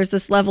gosh, there's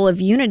this level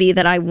of unity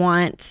that I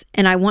want,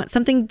 and I want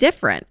something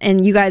different.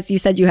 And you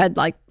said you had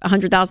like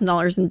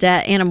 $100,000 in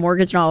debt and a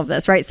mortgage and all of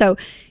this, right? So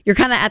you're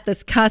kind of at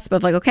this cusp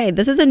of like, okay,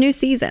 this is a new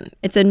season.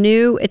 It's a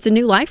new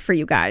life for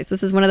you guys.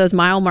 This is one of those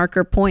mile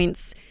marker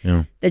points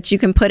that you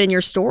can put in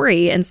your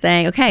story and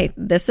say, okay,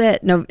 this is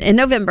it. No, in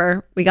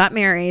November, we got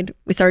married.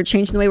 We started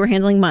changing the way we're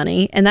handling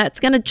money, and that's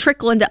going to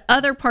trickle into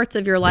other parts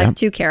of your life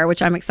too, Kara,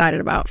 which I'm excited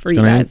about for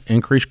you guys.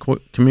 Increase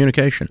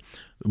communication.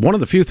 One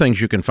of the few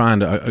things you can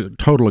find a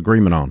total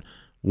agreement on.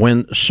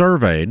 When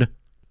surveyed,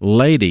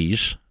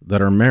 ladies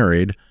that are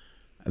married,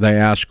 they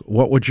ask,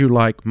 what would you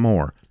like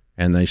more?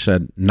 And they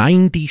said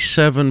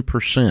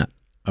 97%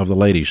 of the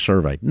ladies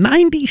surveyed.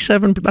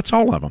 97%, that's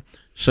all of them.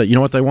 So you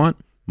know what they want?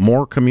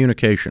 More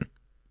communication.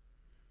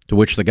 To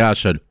which the guy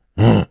said,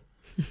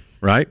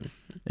 right?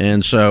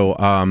 And so,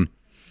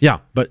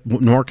 but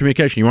more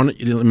communication.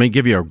 Let me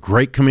give you a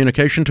great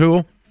communication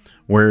tool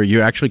where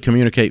you actually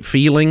communicate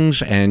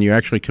feelings and you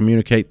actually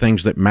communicate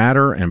things that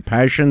matter and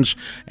passions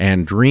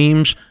and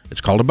dreams.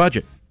 It's called a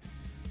budget.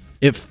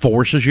 It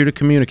forces you to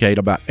communicate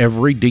about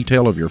every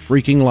detail of your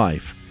freaking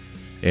life.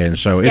 And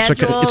so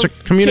schedules,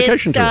 it's a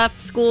communication kid stuff,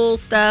 tool. School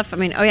stuff. I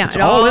mean,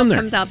 it all in there.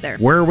 Comes out there.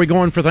 Where are we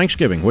going for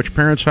Thanksgiving? Which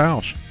parent's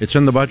house? It's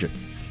in the budget.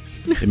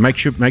 It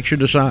makes you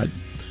decide.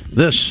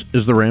 This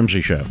is The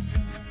Ramsey Show.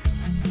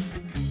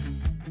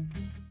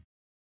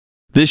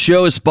 This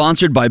show is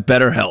sponsored by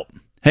BetterHelp.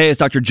 Hey, it's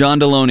Dr. John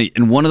Deloney,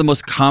 and one of the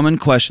most common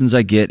questions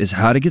I get is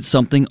how to get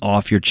something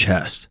off your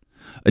chest.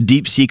 A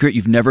deep secret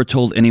you've never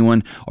told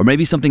anyone, or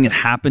maybe something that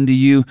happened to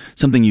you,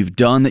 something you've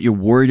done that you're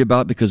worried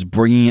about because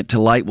bringing it to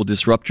light will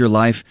disrupt your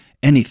life,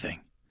 anything.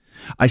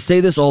 I say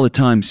this all the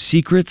time,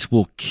 secrets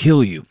will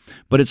kill you,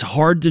 but it's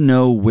hard to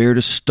know where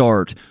to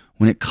start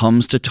when it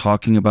comes to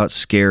talking about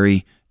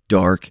scary,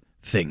 dark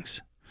things.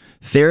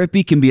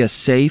 Therapy can be a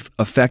safe,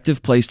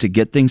 effective place to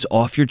get things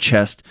off your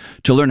chest,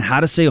 to learn how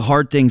to say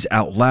hard things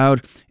out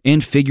loud,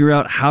 and figure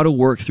out how to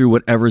work through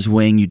whatever's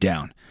weighing you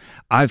down.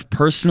 I've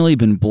personally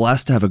been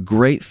blessed to have a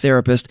great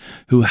therapist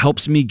who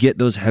helps me get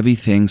those heavy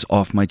things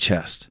off my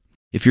chest.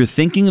 If you're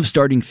thinking of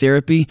starting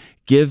therapy,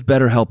 give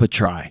BetterHelp a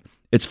try.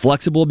 It's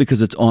flexible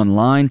because it's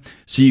online,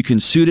 so you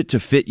can suit it to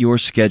fit your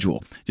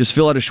schedule. Just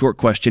fill out a short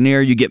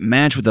questionnaire, you get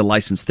matched with a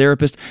licensed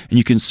therapist, and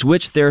you can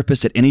switch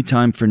therapists at any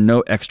time for no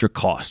extra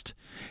cost.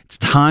 It's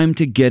time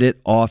to get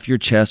it off your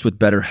chest with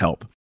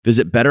BetterHelp.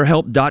 Visit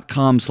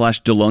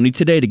BetterHelp.com/Deloney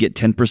today to get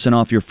 10%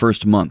 off your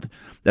first month.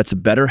 That's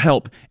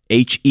BetterHelp,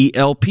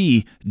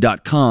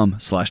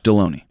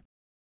 HELP.com/Deloney.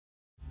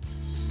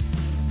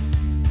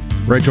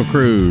 Rachel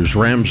Cruz,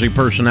 Ramsey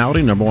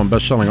personality, #1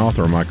 best-selling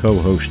author, my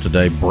co-host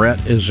today.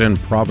 Brett is in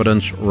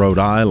Providence, Rhode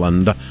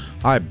Island.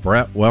 Hi,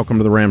 Brett. Welcome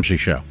to The Ramsey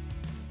Show.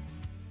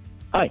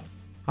 Hi.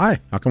 Hi.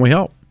 How can we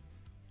help?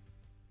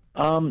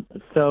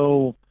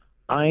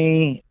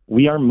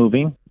 We are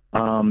moving,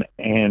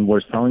 and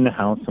we're selling the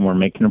house, and we're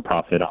making a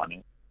profit on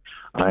it.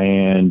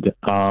 And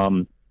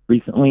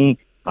recently,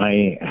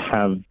 I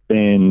have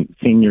been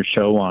seeing your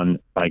show on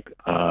like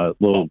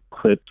little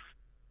clips,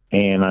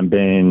 and I've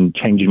been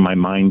changing my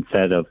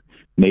mindset of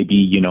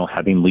maybe,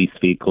 having leased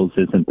vehicles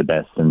isn't the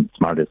best and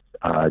smartest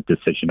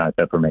decision I've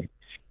ever made.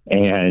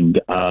 And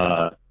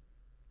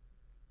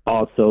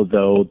also,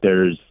 though,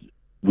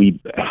 we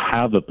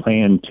have a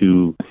plan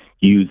to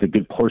use a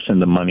good portion of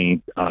the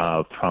money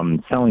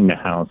from selling the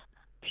house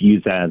to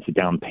use that as a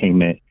down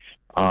payment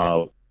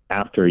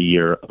after a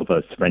year of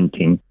us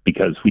renting,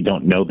 because we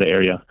don't know the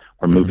area.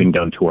 We're moving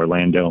down to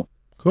Orlando.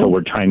 Cool. So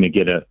we're trying to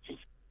get it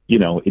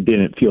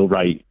didn't feel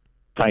right,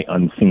 sight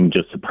unseen,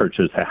 just to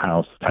purchase a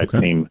house type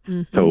thing.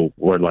 Mm-hmm. So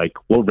we're like,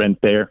 we'll rent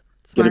there,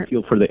 Smart. get a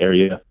feel for the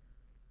area,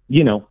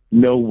 know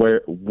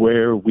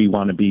where we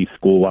want to be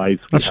school-wise.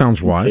 That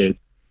sounds wise.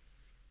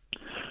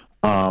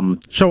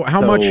 So how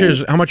much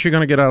are you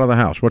going to get out of the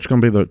house? What's going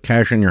to be the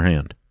cash in your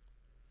hand?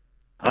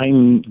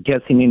 I'm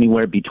guessing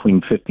anywhere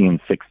between 50 and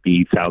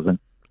 60,000.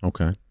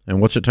 Okay.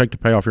 And what's it take to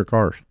pay off your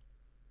cars?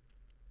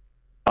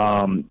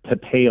 To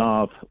pay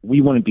off,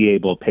 we wouldn't be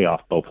able to pay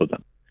off both of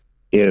them.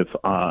 If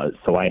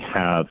so, I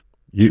have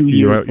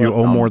you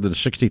owe more than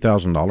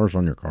 $60,000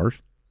 on your cars.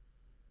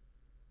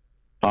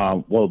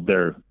 Well,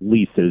 they're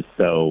leases,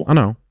 so I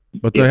know,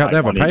 but they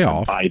have a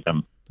payoff. Buy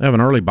them. They have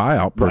an early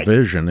buyout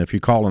provision. Right. If you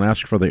call and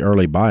ask for the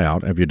early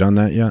buyout, have you done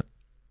that yet?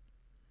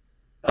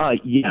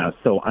 Yeah.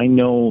 So I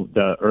know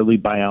the early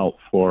buyout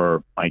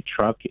for my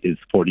truck is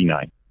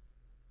 $49,000,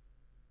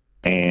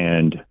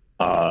 and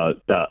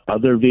the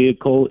other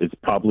vehicle is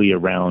probably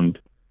around,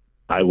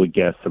 I would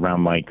guess,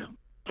 around like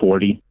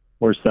 40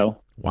 or so.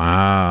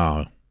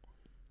 Wow,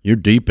 you're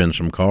deep in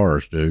some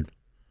cars, dude.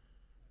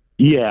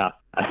 Yeah.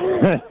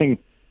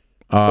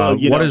 Well,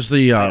 what's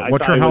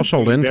your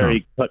household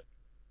income?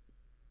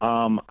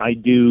 I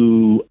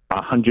do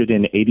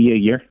 $180 a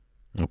year.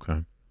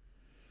 Okay.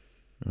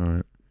 All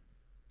right.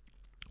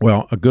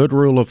 Well, a good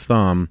rule of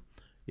thumb,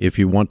 if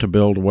you want to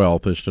build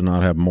wealth, is to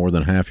not have more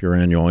than half your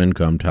annual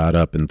income tied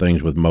up in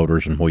things with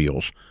motors and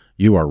wheels.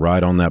 You are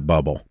right on that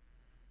bubble.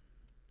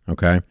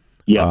 Okay?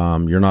 Yeah.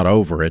 You're not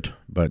over it,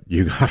 but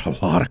you got a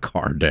lot of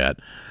car debt.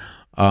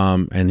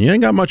 And you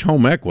ain't got much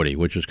home equity,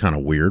 which is kind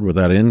of weird with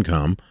that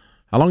income.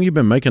 How long you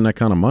been making that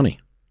kind of money?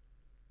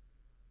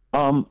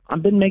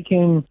 I've been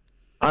making,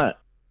 I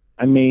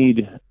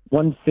made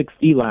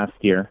 $160 last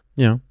year.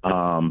 Yeah.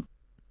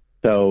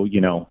 So,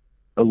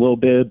 a little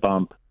bit of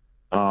bump.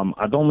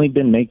 I've only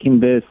been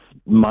making this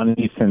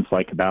money since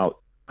like about,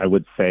 I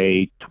would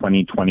say,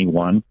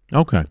 2021.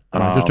 Okay.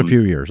 Just a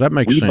few years. That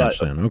makes sense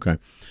then. Okay.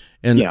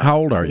 And how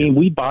old are you? I mean,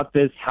 we bought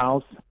this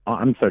house.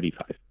 I'm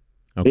 35.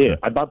 Okay. Yeah,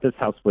 I bought this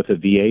house with a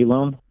VA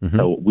loan,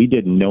 so we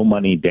did no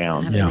money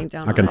down. Yeah,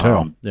 I can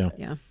tell.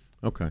 Yeah.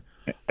 Okay.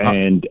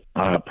 And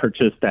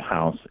purchased the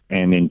house,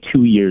 and in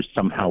 2 years,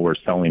 somehow we're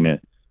selling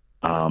it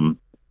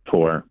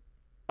for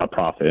a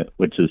profit,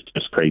 which is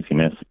just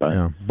craziness. But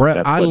yeah.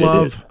 Brett, I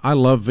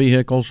love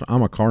vehicles.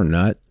 I'm a car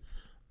nut.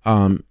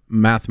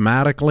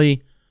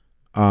 Mathematically,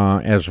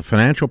 as a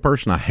financial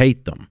person, I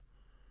hate them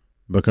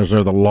because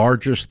they're the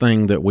largest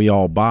thing that we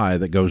all buy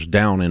that goes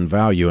down in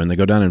value, and they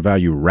go down in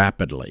value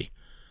rapidly.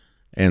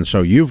 And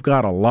so you've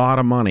got a lot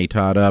of money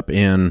tied up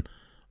in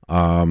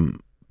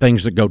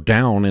things that go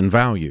down in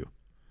value.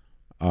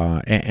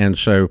 And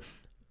so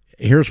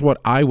here's what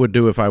I would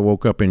do if I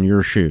woke up in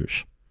your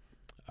shoes.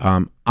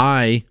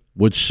 I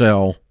would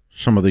sell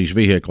some of these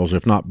vehicles,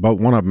 if not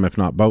one of them, if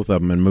not both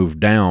of them, and move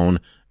down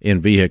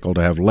in vehicle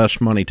to have less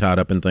money tied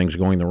up in things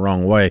going the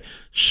wrong way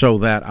so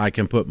that I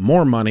can put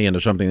more money into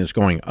something that's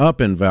going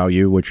up in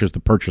value, which is the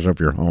purchase of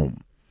your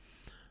home.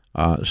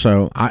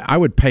 So I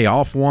would pay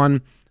off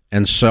one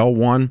and sell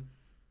one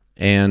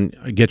and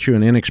get you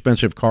an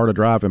inexpensive car to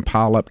drive and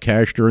pile up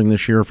cash during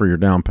this year for your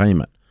down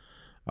payment.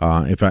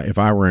 If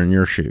I were in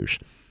your shoes.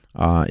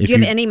 Do you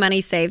have any money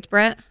saved,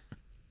 Brett?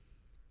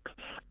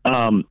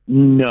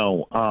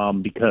 No,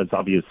 because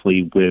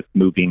obviously with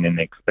moving and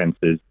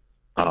expenses,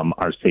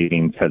 our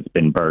savings has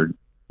been burned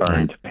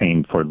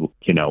paying for,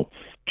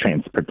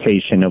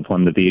 transportation of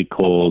one of the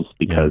vehicles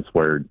because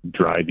we're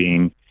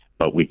driving,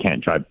 but we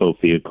can't drive both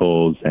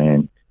vehicles,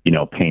 and,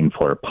 paying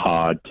for a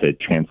pod to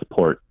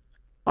transport.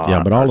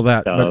 But all of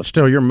that, but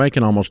still, you're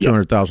making almost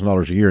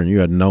 $200,000 a year, and you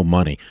had no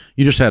money.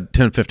 You just had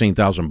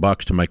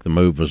 $15,000 to make the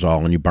move, was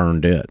all, and you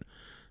burned it.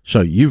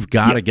 So you've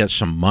got to get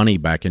some money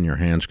back in your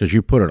hands because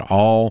you put it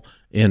all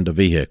into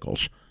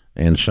vehicles.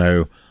 And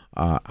so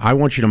I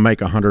want you to make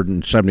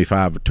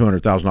 $175,000,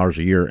 $200,000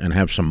 a year and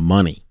have some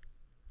money,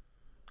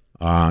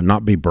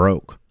 not be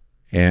broke.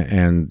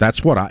 And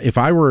that's what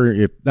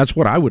that's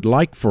what I would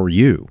like for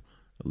you.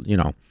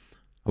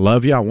 I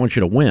love you. I want you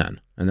to win.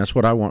 And that's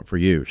what I want for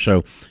you.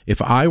 So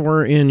if I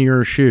were in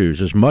your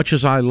shoes, as much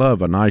as I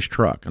love a nice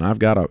truck, and I've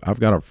got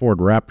a Ford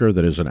Raptor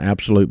that is an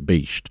absolute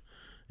beast.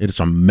 It's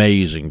an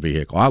amazing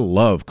vehicle. I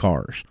love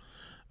cars.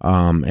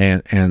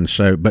 And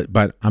so,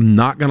 but I'm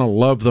not going to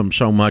love them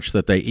so much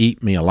that they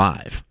eat me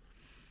alive.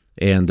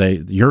 And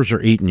yours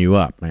are eating you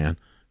up, man.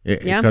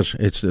 Because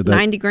it's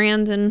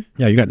 $90,000 and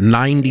you got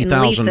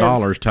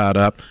 $90,000 tied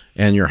up,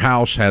 and your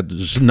house had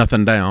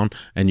nothing down,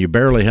 and you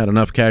barely had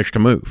enough cash to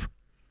move,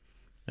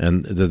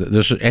 and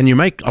and you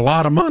make a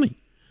lot of money.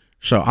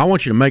 So I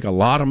want you to make a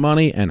lot of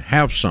money and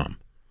have some,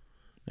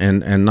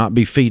 and not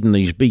be feeding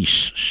these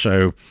beasts.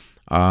 So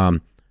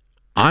I'm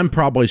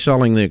probably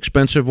selling the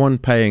expensive one,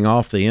 paying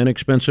off the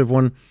inexpensive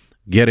one,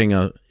 getting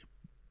a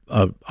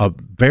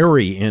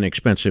very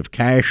inexpensive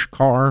cash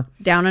car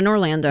down in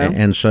Orlando.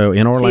 And so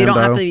in Orlando, so you don't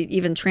have to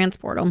even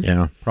transport them.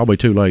 Yeah, probably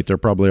too late. They're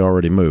probably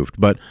already moved.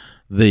 But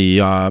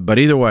but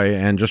either way,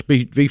 and just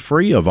be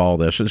free of all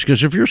this. It's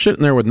because if you're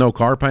sitting there with no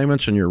car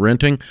payments and you're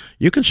renting,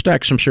 you can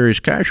stack some serious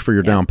cash for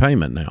your down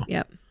payment now.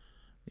 Yep.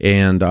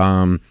 And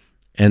then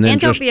don't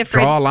just be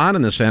afraid. Draw a line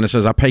in the sand that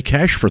says I pay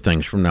cash for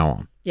things from now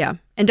on. Yeah.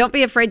 And don't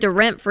be afraid to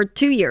rent for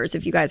 2 years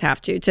if you guys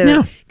have to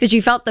because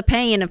you felt the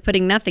pain of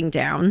putting nothing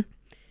down.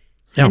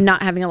 Yeah. And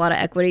not having a lot of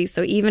equity.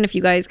 So even if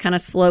you guys kind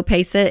of slow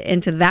pace it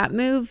into that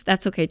move,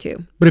 that's okay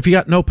too. But if you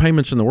got no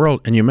payments in the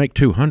world and you make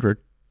 200,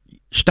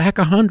 stack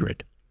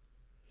 100.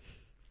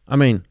 I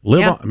mean,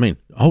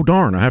 oh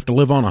darn, I have to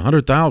live on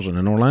 100,000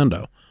 in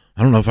Orlando.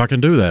 I don't know if I can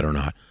do that or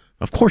not.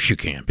 Of course you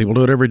can. People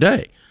do it every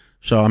day.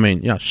 So I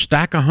mean,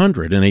 stack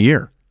 100 in a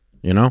year.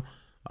 And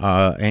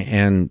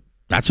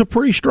that's a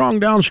pretty strong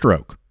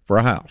downstroke for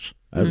a house.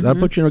 That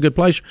puts you in a good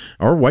place.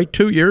 Or wait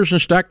 2 years and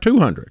stack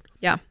 200.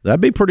 Yeah. That'd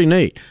be pretty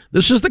neat.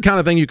 This is the kind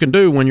of thing you can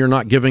do when you're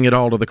not giving it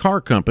all to the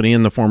car company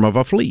in the form of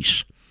a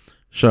fleece.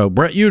 So,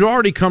 Brett, you'd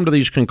already come to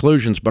these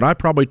conclusions, but I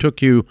probably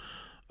took you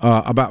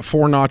about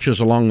 4 notches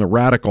along the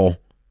radical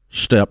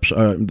steps.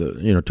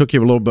 Took you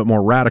a little bit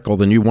more radical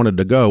than you wanted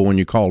to go when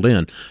you called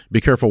in. Be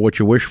careful what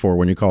you wish for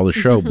when you call the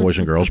show, boys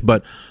and girls.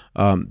 But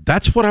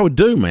that's what I would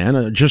do,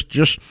 man. Just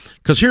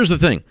because here's the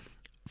thing.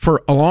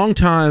 For a long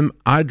time,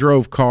 I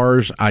drove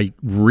cars I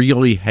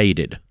really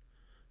hated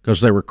because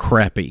they were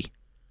crappy.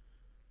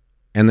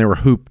 And they were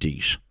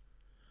hoopties.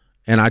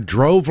 And I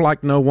drove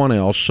like no one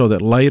else so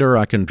that later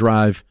I can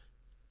drive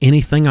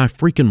anything I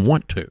freaking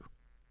want to.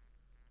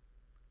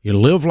 You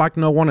live like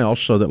no one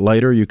else so that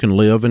later you can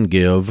live and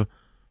give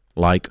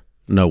like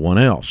no one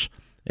else.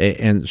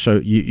 And so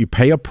you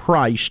pay a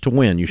price to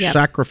win. You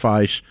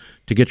sacrifice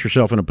to get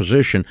yourself in a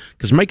position.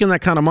 Because making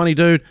that kind of money,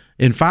 dude,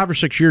 in 5 or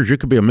 6 years, you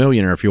could be a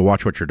millionaire if you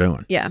watch what you're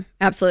doing. Yeah,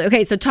 absolutely.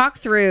 Okay, so talk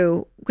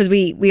through, because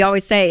we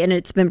always say, and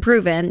it's been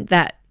proven,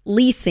 that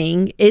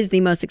leasing is the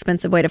most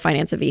expensive way to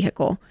finance a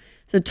vehicle.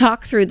 So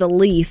talk through the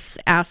lease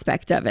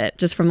aspect of it,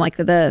 just from like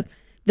the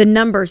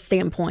number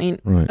standpoint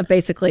of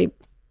basically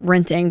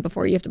renting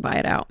before you have to buy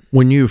it out.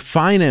 When you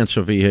finance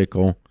a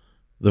vehicle,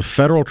 the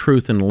Federal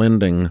Truth in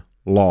Lending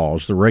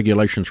laws, the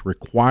regulations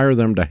require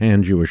them to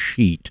hand you a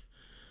sheet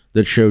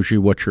that shows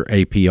you what your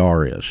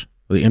APR is,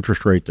 the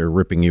interest rate they're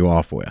ripping you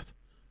off with.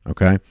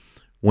 Okay?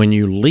 When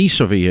you lease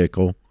a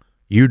vehicle,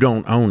 you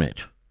don't own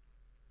it.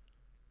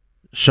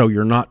 So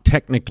you're not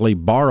technically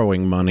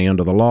borrowing money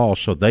under the law,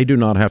 so they do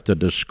not have to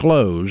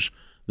disclose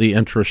the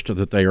interest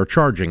that they are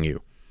charging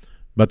you.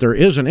 But there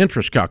is an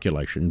interest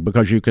calculation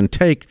because you can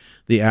take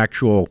the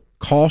actual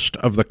cost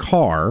of the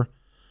car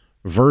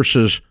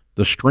versus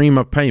the stream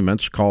of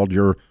payments called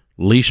your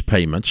lease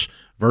payments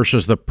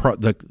versus the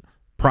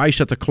price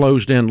at the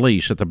closed-end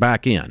lease at the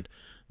back end.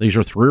 These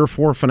are 3 or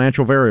 4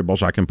 financial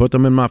variables. I can put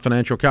them in my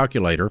financial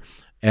calculator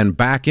and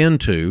back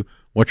into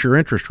what your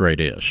interest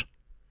rate is.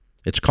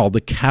 It's called the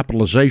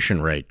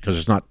capitalization rate because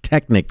it's not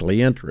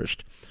technically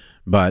interest.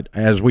 But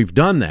as we've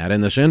done that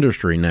in this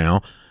industry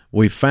now,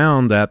 we've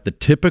found that the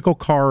typical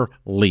car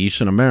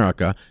lease in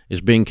America is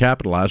being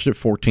capitalized at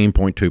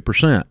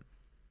 14.2%.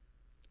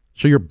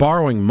 So you're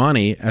borrowing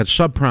money at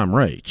subprime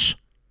rates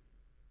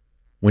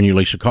when you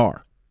lease a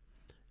car.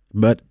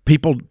 But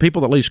people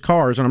that lease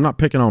cars, and I'm not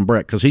picking on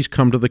Brett because he's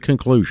come to the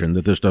conclusion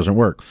that this doesn't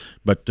work.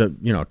 But, to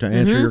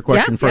answer your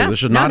question further,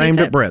 this is not aimed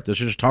at Brett. This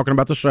is just talking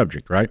about the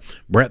subject, right?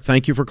 Brett,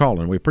 thank you for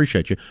calling. We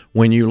appreciate you.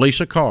 When you lease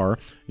a car,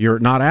 you're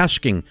not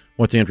asking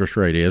what the interest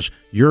rate is.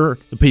 You're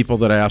the people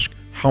that ask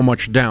how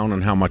much down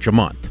and how much a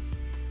month.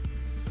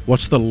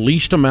 What's the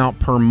least amount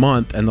per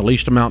month and the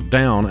least amount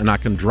down, and I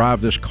can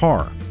drive this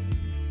car?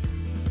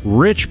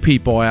 Rich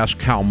people ask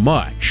how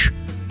much.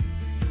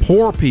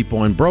 Poor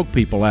people and broke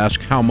people ask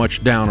how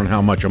much down and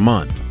how much a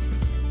month.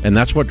 And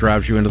that's what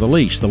drives you into the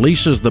lease. The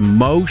lease is the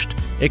most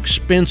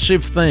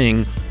expensive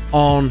thing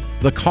on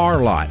the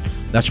car lot.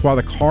 That's why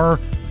the car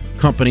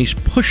companies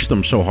push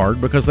them so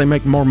hard, because they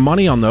make more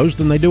money on those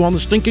than they do on the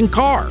stinking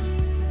car.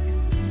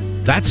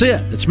 That's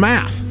it. It's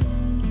math.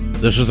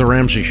 This is The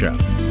Ramsey Show.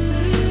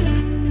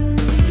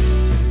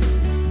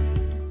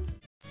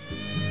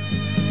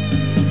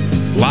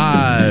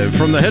 Live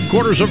from the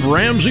headquarters of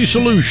Ramsey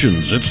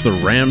Solutions, it's The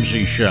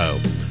Ramsey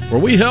Show, where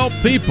we help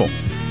people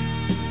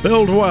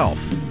build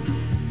wealth,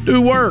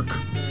 do work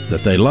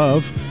that they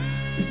love,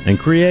 and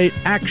create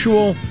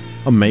actual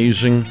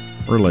amazing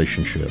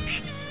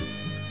relationships.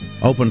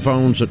 Open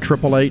phones at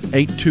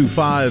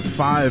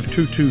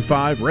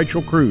 888-825-5225.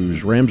 Rachel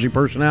Cruz, Ramsey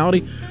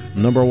personality,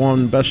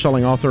 #1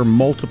 best-selling author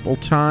multiple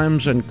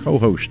times and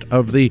co-host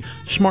of the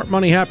Smart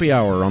Money Happy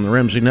Hour on the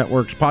Ramsey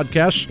Network's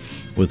podcast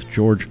with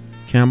George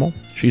Kamel.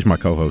 She's my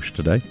co-host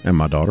today, and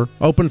my daughter.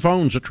 Open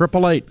phones at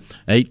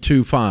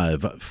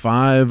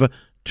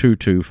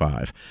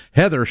 888-825-5225.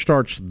 Heather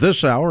starts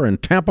this hour in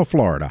Tampa,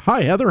 Florida.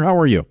 Hi, Heather. How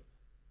are you?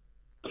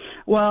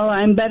 Well,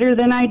 I'm better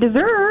than I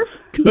deserve.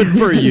 Good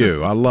for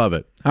you. I love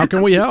it. How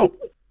can we help?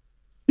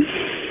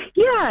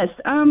 Yes.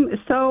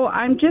 So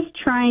I'm just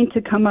trying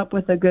to come up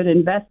with a good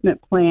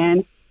investment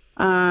plan.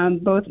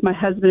 Both my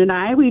husband and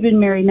I, we've been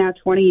married now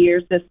 20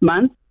 years this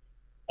month.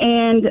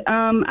 And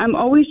I'm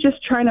always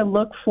just trying to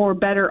look for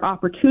better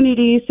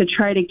opportunities to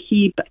try to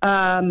keep,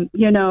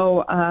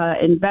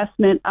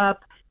 investment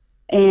up.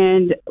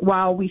 And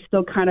while we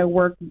still kind of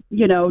work,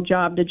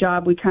 job to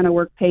job, we kind of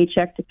work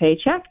paycheck to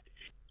paycheck.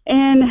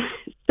 And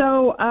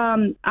so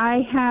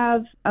I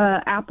have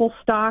Apple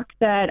stock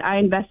that I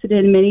invested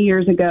in many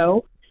years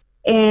ago.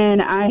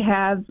 And I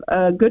have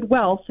good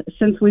wealth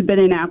since we've been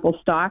in Apple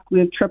stock.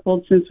 We've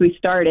tripled since we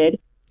started.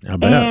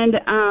 And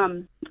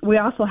we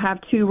also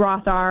have 2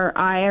 Roth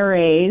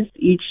IRAs,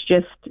 each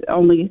just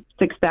only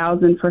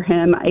 $6,000 for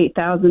him,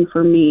 $8,000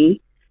 for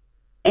me.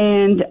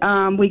 And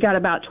we got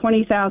about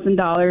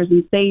 $20,000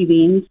 in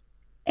savings.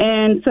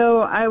 And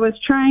so I was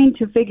trying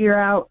to figure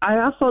out, I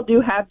also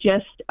do have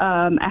just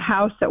a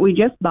house that we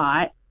just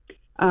bought.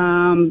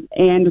 And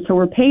so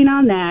we're paying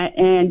on that,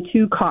 and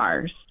 2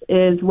 cars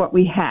is what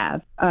we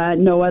have.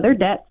 No other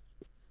debts,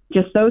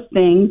 just those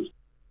things.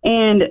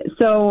 And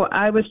so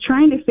I was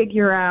trying to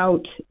figure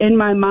out in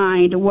my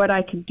mind what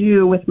I could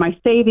do with my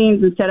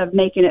savings instead of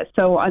making it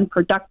so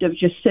unproductive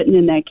just sitting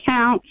in the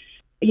account.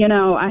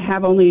 I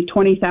have only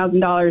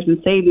 $20,000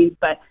 in savings,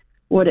 but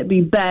would it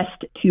be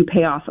best to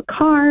pay off a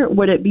car?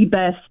 Would it be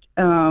best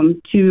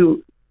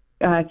to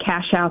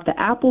cash out the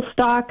Apple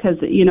stock?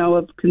 Because,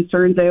 of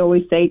concerns, they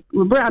always say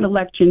around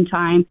election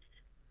time,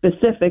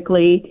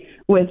 specifically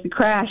with the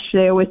crash,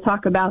 they always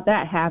talk about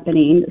that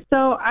happening.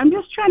 So I'm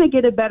just trying to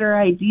get a better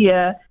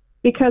idea,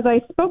 because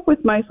I spoke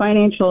with my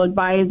financial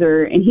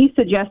advisor and he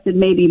suggested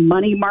maybe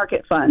money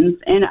market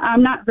funds, and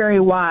I'm not very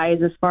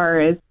wise as far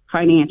as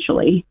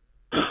financially.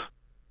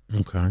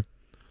 Okay.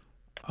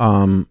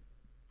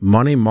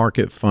 Money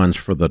market funds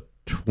for the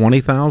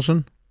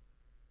 20,000?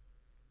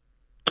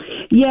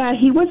 Yeah,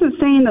 he wasn't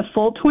saying the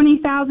full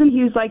 20,000.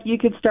 He was like, you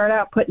could start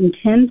out putting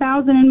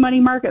 10,000 in money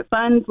market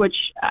funds, which,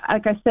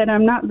 like I said,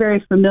 I'm not very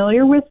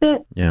familiar with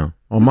it. Yeah.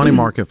 Well, money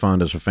market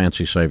fund is a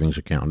fancy savings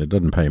account. It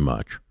doesn't pay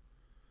much.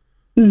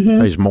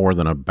 It pays more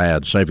than a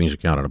bad savings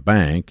account at a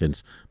bank.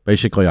 It's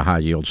basically a high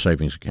yield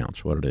savings account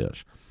is what it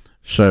is.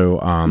 So,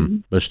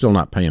 but it's still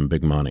not paying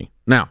big money.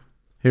 Now,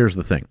 here's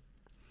the thing.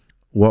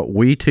 What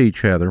we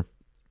teach, Heather,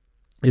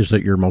 is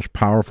that your most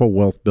powerful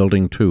wealth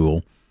building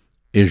tool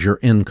is your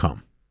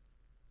income.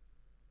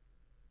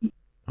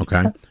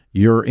 Okay?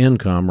 Your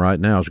income right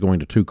now is going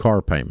to 2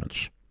 car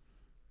payments.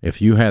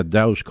 If you had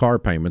those car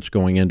payments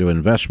going into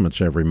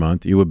investments every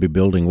month, you would be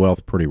building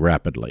wealth pretty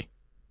rapidly.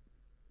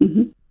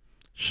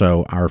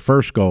 So our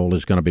first goal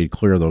is going to be to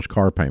clear those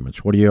car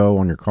payments. What do you owe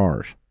on your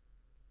cars?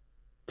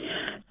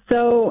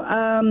 So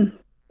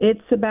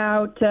it's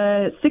about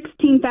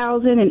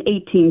 $16,000 and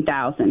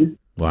 $18,000.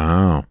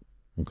 Wow.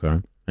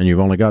 Okay. And you've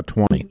only got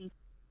 20.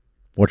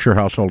 What's your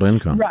household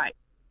income? Right.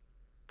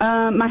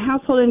 My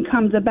household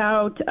income's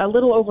about a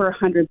little over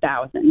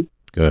 $100,000.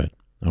 Good.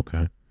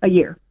 Okay. A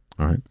year.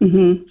 All right.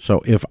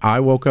 So if I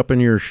woke up in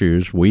your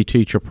shoes, we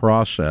teach a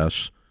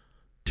process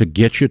to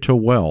get you to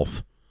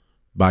wealth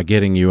by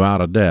getting you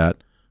out of debt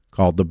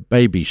called the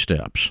baby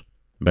steps.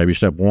 Baby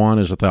step 1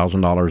 is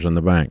 $1,000 in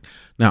the bank.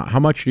 Now, how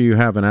much do you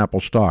have in Apple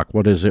stock?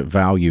 What is it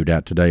valued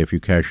at today if you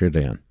cash it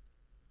in?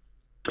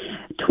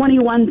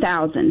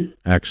 $21,000.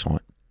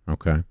 Excellent.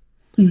 Okay.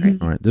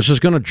 All right. This is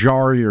going to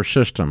jar your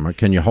system.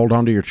 Can you hold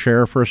on to your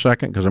chair for a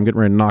second? Because I'm getting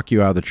ready to knock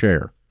you out of the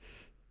chair.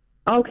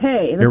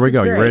 Okay. Here we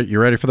go. You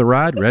ready for the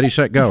ride? Ready,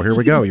 set, go. Here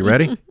we go. You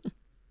ready?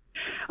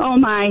 Oh,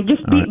 my.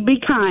 Just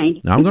be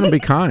kind. I'm going to be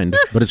kind,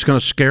 but it's going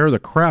to scare the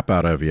crap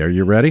out of you. Are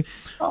you ready?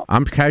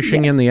 I'm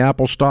cashing in the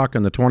Apple stock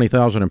and the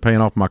 $20,000 and paying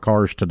off my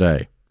cars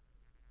today.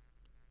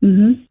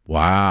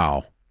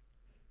 Wow.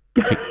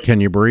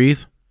 Can you breathe?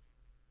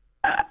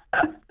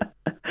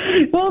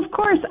 Well, of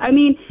course. I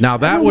mean, now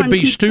that would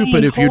be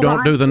stupid if you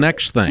don't do the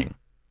next thing.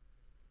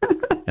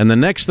 And the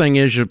next thing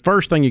is, the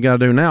first thing you got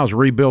to do now is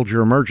rebuild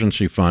your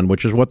emergency fund,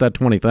 which is what that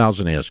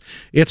 $20,000 is.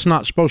 It's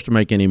not supposed to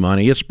make any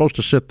money. It's supposed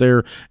to sit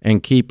there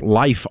and keep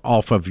life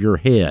off of your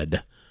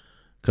head,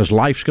 because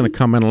life's going to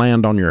come and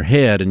land on your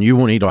head, and you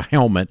will need a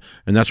helmet,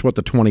 and that's what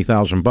the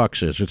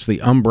 $20,000 is. It's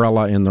the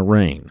umbrella in the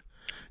rain,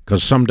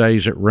 because some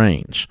days it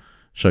rains.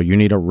 So you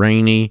need a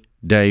rainy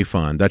day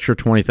fund. That's your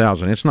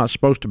 $20,000. It's not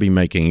supposed to be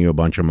making you a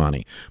bunch of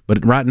money,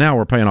 but right now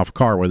we're paying off a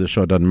car with it,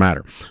 so it doesn't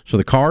matter. So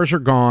the cars are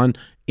gone.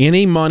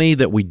 Any money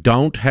that we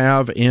don't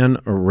have in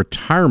a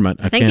retirement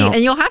account,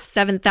 and you'll have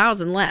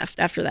 $7,000 left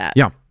after that.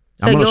 Yeah.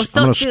 So you'll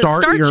still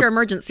start your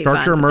emergency fund.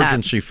 Start your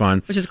emergency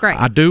fund, which is great.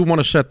 I do want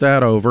to set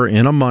that over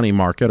in a money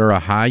market or a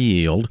high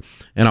yield,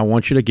 and I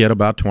want you to get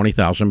about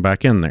 $20,000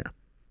 back in there.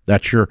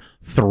 That's your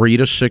 3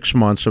 to 6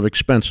 months of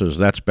expenses.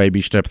 That's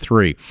baby step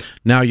 3.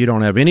 Now you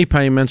don't have any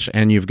payments,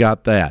 and you've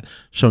got that.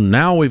 So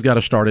now we've got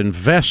to start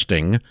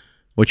investing,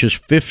 which is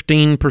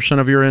 15%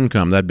 of your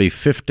income. That'd be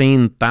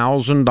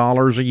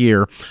 $15,000 a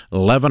year,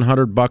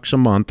 $1,100 a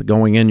month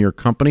going in your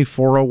company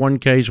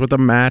 401ks with a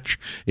match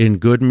in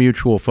good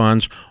mutual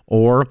funds,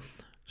 or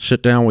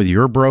sit down with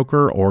your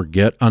broker or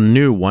get a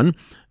new one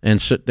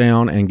and sit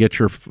down and get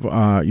your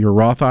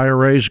Roth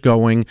IRAs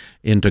going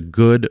into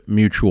good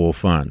mutual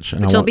funds.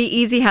 And Which will be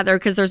easy, Heather,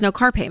 because there's no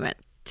car payment.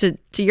 To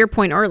your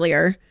point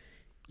earlier.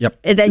 Yep.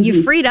 And then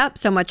you freed up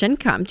so much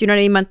income. Do you know what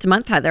I mean? Month to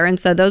month, Heather. And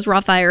so those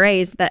Roth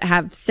IRAs that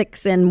have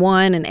 6 in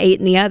one and 8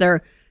 in the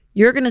other,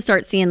 you're going to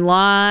start seeing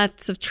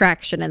lots of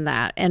traction in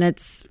that. And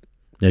it's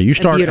you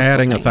start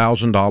adding thing.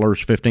 $1,000,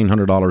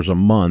 $1,500 a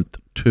month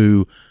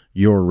to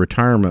your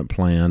retirement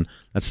plan.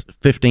 That's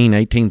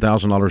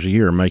 $18,000 a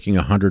year, making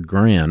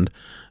 $100,000.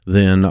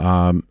 Then,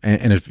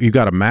 and if you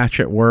got a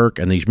match at work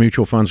and these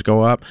mutual funds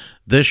go up,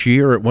 this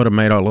year it would have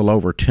made a little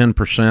over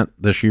 10%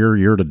 this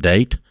year to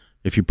date.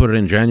 If you put it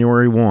in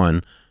January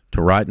 1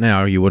 to right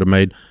now, you would have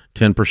made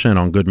 10%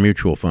 on good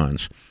mutual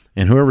funds.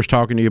 And whoever's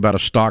talking to you about a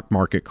stock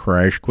market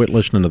crash, quit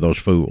listening to those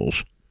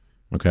fools.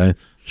 Okay?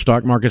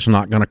 Stock market's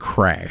not going to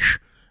crash.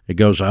 It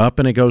goes up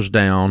and it goes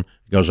down.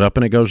 It goes up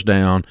and it goes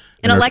down.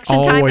 In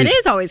election time, it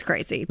is always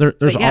crazy.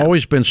 There's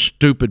always been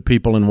stupid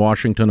people in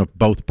Washington of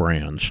both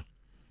brands.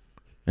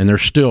 And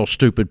there's still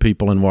stupid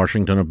people in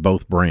Washington of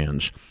both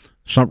brands.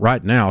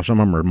 Right now, some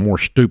of them are more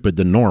stupid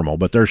than normal,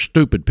 but there's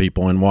stupid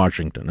people in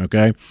Washington,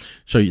 okay?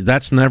 So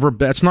that's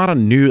not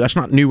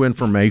new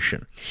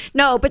information.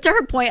 No, but to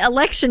her point,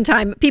 election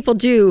time, people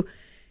do,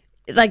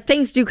 like,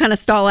 things do kind of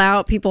stall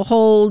out. People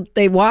hold,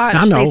 they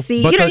watch, they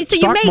see. But the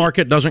stock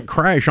market doesn't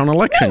crash on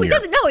election year.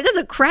 It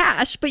doesn't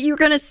crash, but you're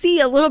going to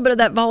see a little bit of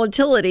that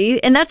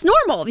volatility, and that's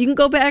normal. You can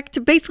go back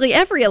to basically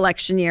every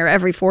election year,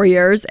 every 4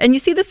 years, and you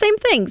see the same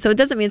thing. So it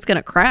doesn't mean it's going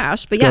to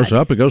crash, but it goes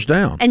up, it goes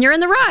down. And you're in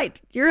the ride.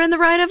 You're in the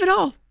ride of it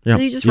all. Yeah.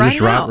 So you just ride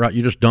it out. Right,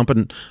 you just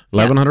dumping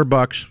 $1,100,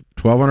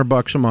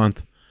 $1,200 a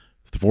month,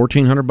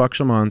 $1,400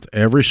 a month,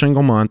 every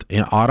single month,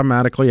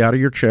 automatically out of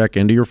your check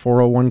into your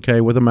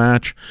 401k with a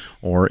match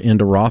or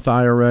into Roth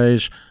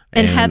IRAs.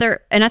 And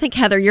Heather, I think,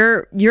 Heather,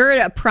 you're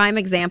a prime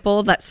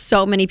example that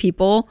so many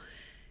people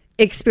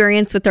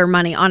experience with their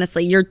money.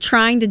 Honestly, you're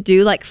trying to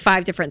do like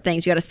 5 different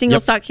things. You got a single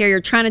stock here. You're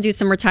trying to do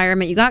some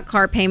retirement. You got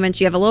car payments.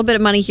 You have a little bit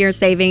of money here,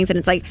 savings. And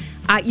it's like,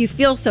 you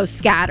feel so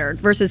scattered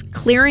versus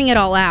clearing it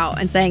all out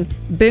and saying,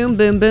 boom,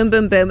 boom, boom,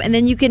 boom, boom. And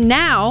then you can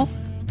now,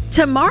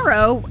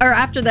 tomorrow, or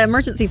after the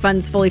emergency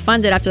fund's fully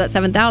funded, after that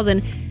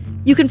 $7,000,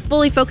 you can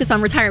fully focus on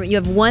retirement. You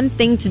have one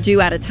thing to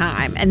do at a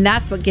time. And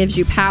that's what gives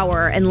you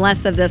power and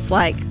less of this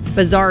like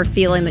bizarre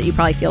feeling that you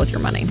probably feel with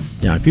your money.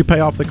 Yeah, if you pay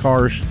off the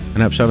cars and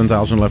have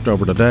 $7,000 left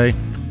over today,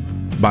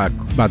 by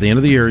the end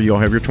of the year, you'll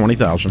have your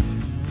 $20,000.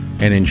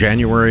 And in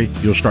January,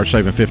 you'll start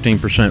saving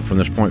 15% from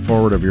this point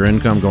forward of your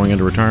income going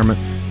into retirement.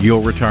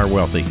 You'll retire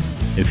wealthy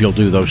if you'll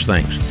do those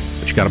things.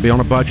 But you got to be on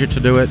a budget to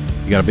do it.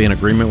 You got to be in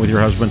agreement with your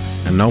husband,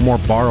 and no more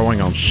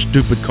borrowing on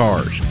stupid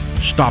cars.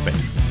 Stop it.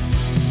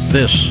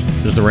 This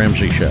is The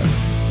Ramsey Show.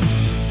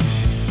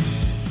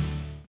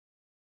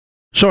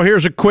 So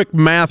here's a quick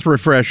math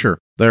refresher.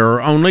 There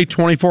are only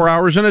 24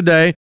 hours in a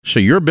day,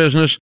 so your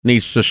business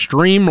needs to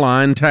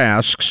streamline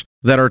tasks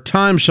that are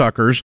time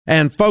suckers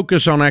and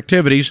focus on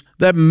activities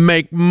that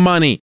make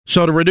money.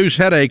 So to reduce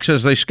headaches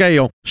as they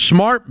scale,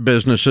 smart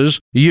businesses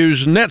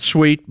use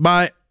NetSuite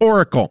by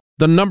Oracle,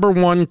 the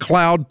 #1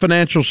 cloud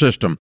financial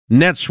system.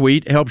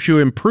 NetSuite helps you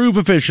improve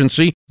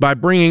efficiency by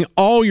bringing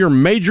all your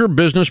major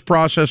business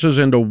processes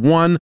into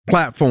one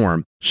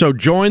platform. So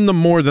join the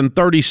more than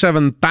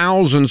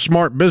 37,000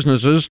 smart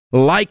businesses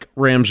like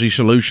Ramsey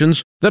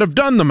Solutions that have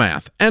done the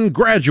math and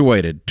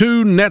graduated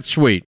to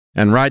NetSuite.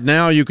 And right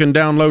now you can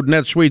download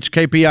NetSuite's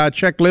KPI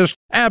checklist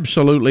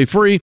absolutely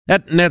free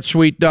at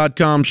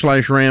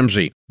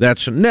netsuite.com/Ramsey.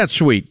 That's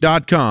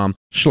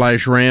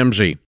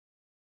netsuite.com/Ramsey.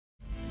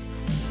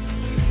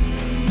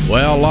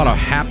 Well, a lot of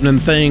happening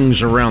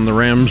things around the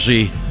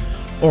Ramsey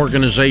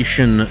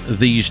organization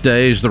these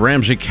days. The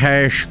Ramsey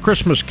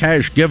Christmas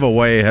Cash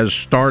giveaway has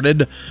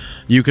started.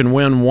 You can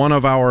win one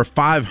of our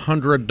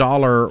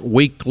 $500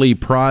 weekly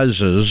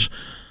prizes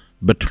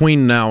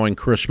between now and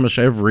Christmas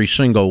every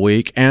single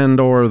week, and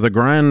or the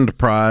grand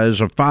prize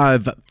of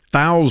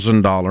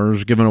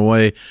 $5,000 given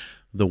away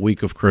the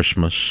week of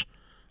Christmas.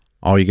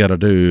 All you got to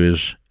do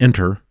is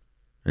enter.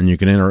 And you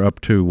can enter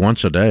up to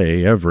once a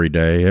day, every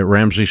day, at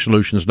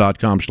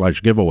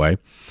RamseySolutions.com/giveaway.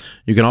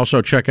 You can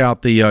also check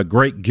out the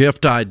great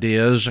gift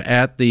ideas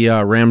at the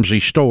Ramsey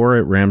store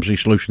at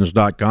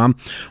RamseySolutions.com.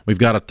 We've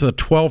got the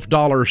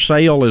 $12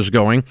 sale is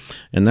going,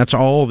 and that's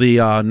all the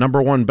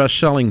 #1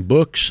 best-selling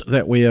books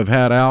that we have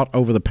had out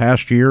over the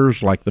past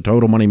years, like The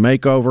Total Money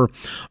Makeover,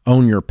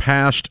 Own Your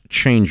Past,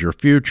 Change Your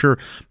Future,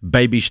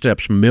 Baby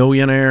Steps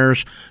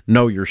Millionaires,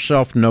 Know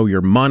Yourself, Know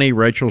Your Money,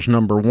 Rachel's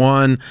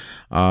 #1,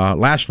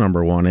 last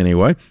 #1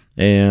 anyway,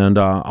 And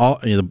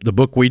the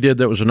book we did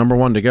that was a number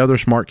one together,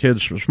 Smart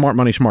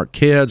Money, Smart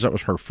Kids. That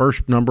was her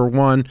first number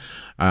one.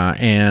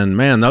 And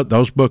man,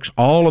 those books,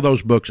 all of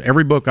those books,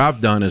 every book I've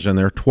done is in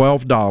there,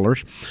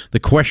 $12. The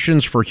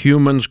Questions for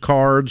Humans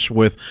cards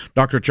with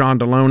Dr. John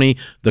Deloney,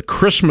 the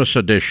Christmas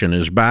edition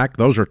is back.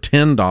 Those are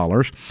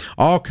 $10.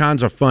 All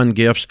kinds of fun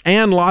gifts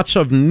and lots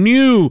of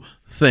new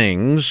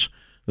things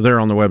there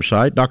on the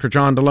website. Dr.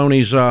 John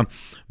Deloney's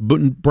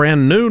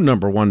brand new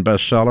number one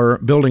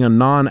bestseller, Building a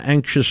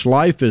Non-Anxious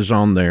Life, is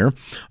on there.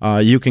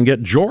 You can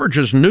get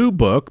George's new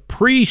book,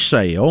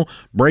 pre-sale,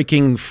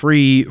 Breaking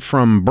Free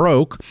from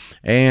Broke,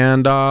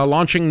 and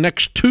launching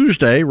next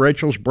Tuesday,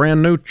 Rachel's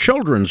brand new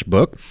children's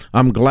book,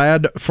 I'm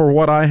Glad for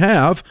What I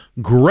Have.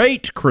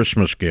 Great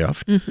Christmas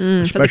gift,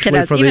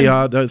 especially for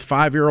the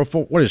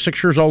 5-year-old,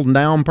 6 years old and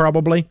down,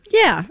 probably.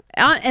 Yeah,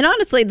 and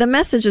honestly, the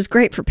message is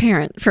great for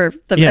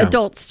the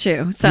adults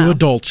too. So you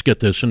adults get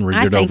this and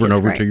read it over and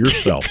over to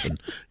yourself and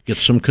get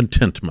some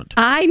contentment.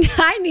 I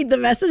need the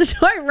message, so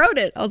I wrote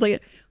it. I was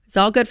like, it's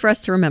all good for us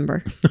to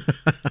remember.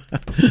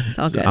 It's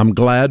all good. I'm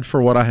Glad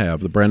for What I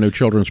Have. The brand new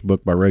children's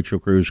book by Rachel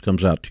Cruz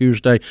comes out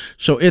Tuesday,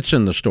 so it's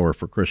in the store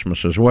for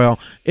Christmas as well.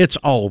 It's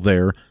all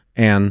there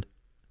and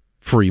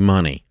free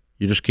money.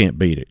 You just can't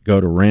beat it.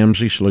 Go to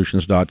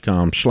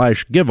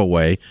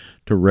RamseySolutions.com/giveaway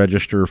to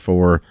register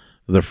for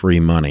the free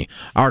money.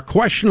 Our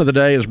question of the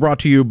day is brought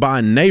to you by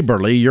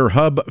Neighborly, your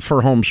hub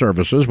for home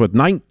services with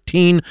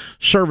 19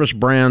 service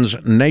brands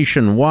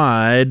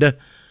nationwide.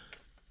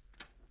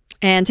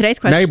 And today's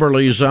question.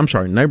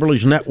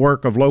 Neighborly's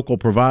network of local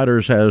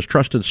providers has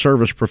trusted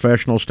service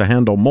professionals to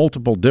handle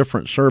multiple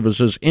different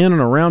services in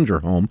and around your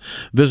home.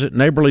 Visit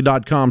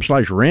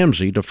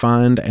neighborly.com/Ramsey to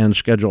find and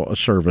schedule a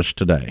service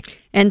today.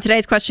 And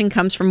today's question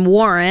comes from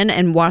Warren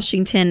in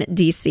Washington,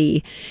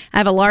 D.C. I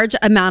have a large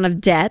amount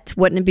of debt.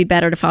 Wouldn't it be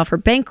better to file for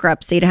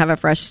bankruptcy to have a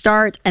fresh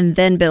start and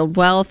then build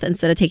wealth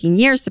instead of taking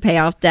years to pay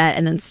off debt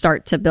and then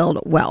start to build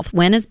wealth?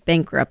 When is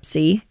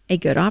bankruptcy a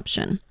good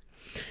option?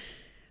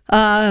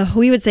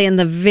 We would say in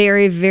the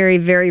very, very,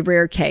 very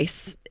rare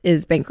case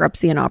is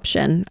bankruptcy an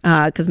option,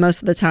 because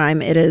most of the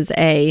time it is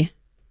a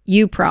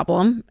you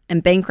problem,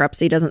 and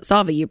bankruptcy doesn't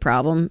solve a you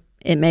problem.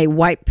 It may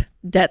wipe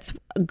debts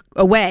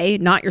away,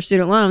 not your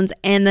student loans,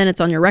 and then it's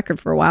on your record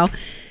for a while.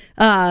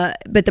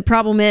 But the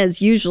problem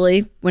is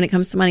usually when it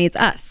comes to money, it's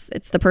us.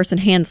 It's the person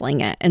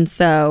handling it. And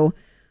so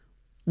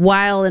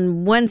while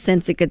in one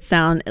sense it could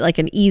sound like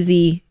an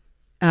easy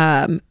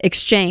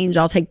exchange,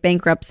 I'll take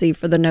bankruptcy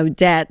for the no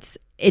debts,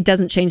 it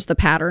doesn't change the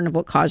pattern of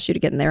what caused you to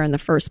get in there in the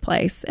first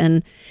place.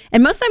 And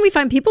most of the time we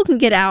find people can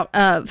get out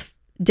of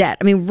debt.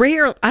 I mean,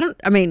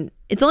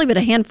 it's only been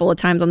a handful of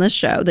times on this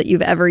show that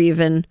you've ever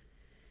even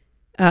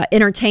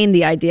entertained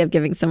the idea of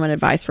giving someone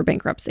advice for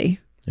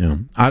bankruptcy. Yeah.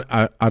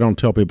 I don't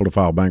tell people to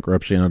file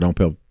bankruptcy, and I don't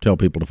tell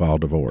people to file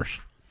divorce,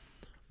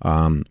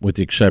 with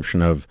the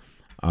exception of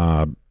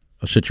a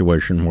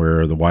situation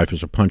where the wife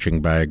is a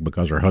punching bag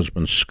because her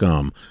husband's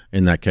scum.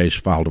 In that case,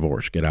 file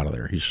divorce. Get out of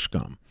there. He's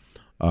scum.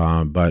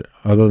 But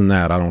other than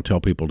that, I don't tell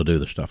people to do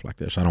the stuff like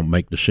this. I don't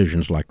make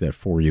decisions like that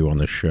for you on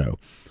this show.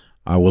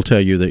 I will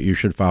tell you that you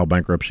should file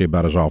bankruptcy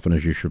about as often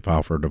as you should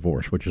file for a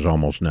divorce, which is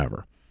almost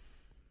never.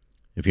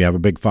 If you have a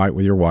big fight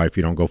with your wife,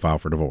 you don't go file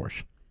for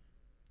divorce.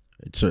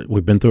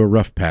 We've been through a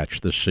rough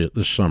patch this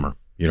summer.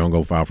 You don't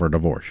go file for a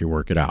divorce. You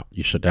work it out.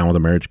 You sit down with a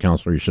marriage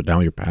counselor. You sit down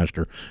with your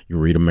pastor. You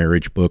read a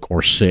marriage book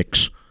or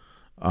 6,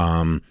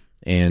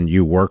 and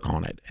you work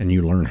on it, and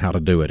you learn how to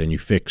do it, and you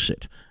fix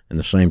it. And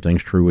the same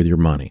thing's true with your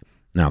money.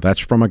 Now, that's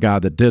from a guy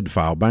that did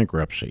file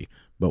bankruptcy,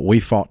 but we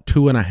fought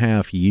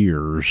 2.5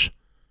 years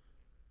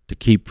to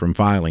keep from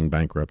filing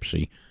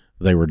bankruptcy.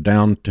 They were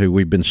down to,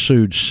 we've been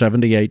sued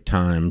 78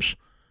 times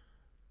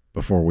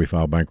before we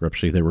filed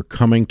bankruptcy. They were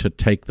coming to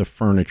take the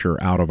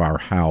furniture out of our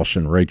house,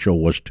 and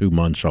Rachel was 2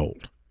 months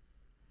old.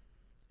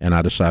 And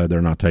I decided they're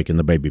not taking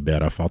the baby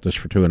bed. I fought this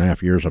for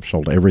 2.5 years. I've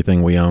sold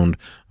everything we owned.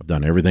 I've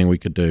done everything we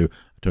could do.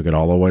 I took it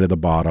all the way to the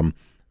bottom,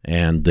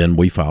 and then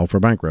we filed for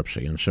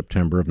bankruptcy in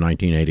September of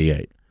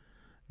 1988.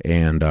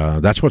 And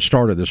that's what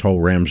started this whole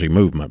Ramsey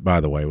movement,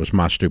 by the way, was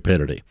my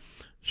stupidity.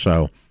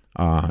 So,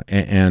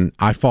 and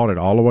I fought it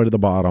all the way to the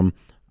bottom.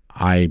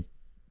 I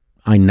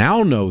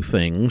now know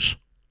things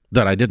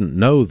that I didn't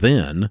know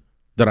then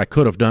that I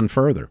could have done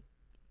further.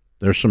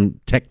 There's some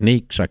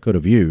techniques I could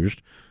have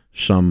used,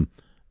 some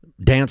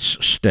dance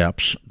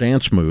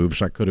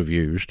moves I could have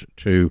used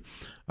to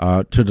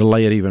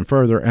delay it even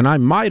further, and I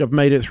might have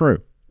made it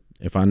through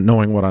if I'm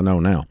knowing what I know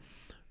now.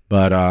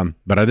 But I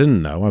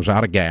didn't know. I was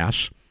out of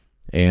gas.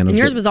 And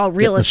yours was all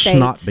real estate.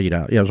 Snot beat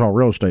out. Yeah, it was all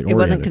real estate. It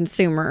wasn't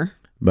consumer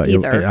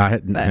either. I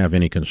didn't have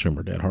any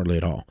consumer debt, hardly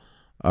at all.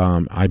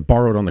 I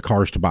borrowed on the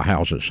cars to buy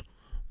houses,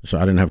 so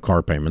I didn't have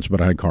car payments, but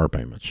I had car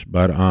payments.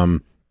 But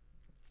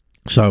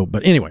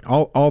anyway,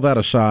 all that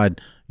aside,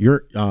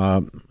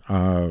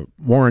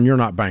 Warren, you're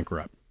not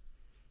bankrupt.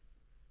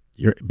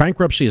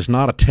 Bankruptcy is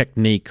not a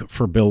technique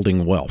for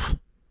building wealth.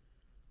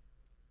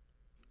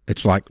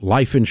 It's like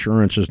life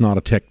insurance is not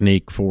a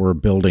technique for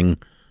building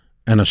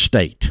an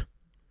estate.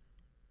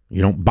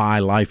 You don't buy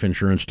life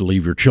insurance to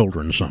leave your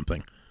children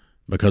something.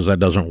 because that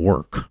doesn't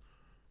work.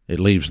 It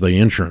leaves the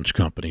insurance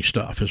company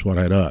stuff is what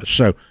it does.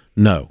 So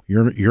no,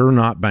 you're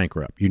not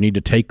bankrupt. You need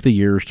to take the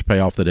years to pay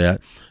off the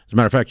debt. As a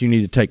matter of fact, you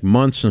need to take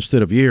months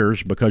instead of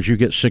years because you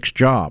get 6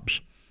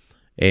 jobs.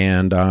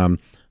 And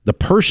the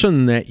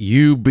person that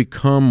you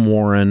become,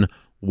 Warren,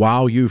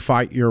 while you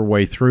fight your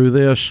way through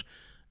this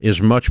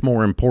is much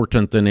more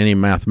important than any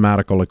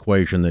mathematical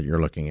equation that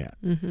you're looking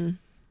at. Mm-hmm.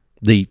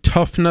 The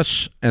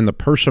toughness and the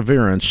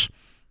perseverance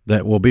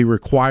that will be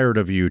required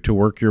of you to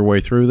work your way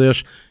through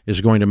this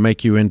is going to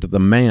make you into the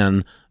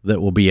man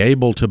that will be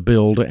able to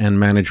build and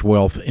manage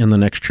wealth in the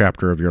next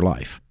chapter of your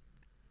life.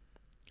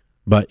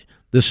 But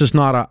this is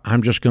not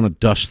I'm just going to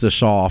dust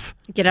this off.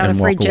 Get out of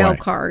free jail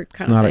card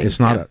kind of thing. It's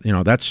not,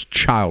 that's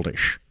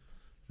childish.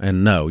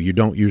 And no, you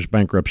don't use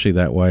bankruptcy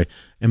that way.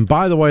 And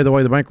by the way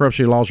the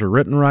bankruptcy laws are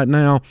written right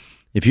now,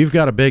 if you've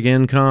got a big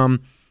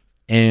income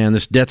and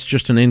this debt's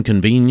just an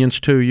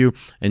inconvenience to you,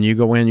 and you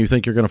go in, you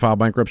think you're going to file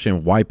bankruptcy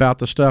and wipe out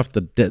the stuff,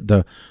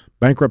 the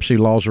bankruptcy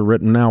laws are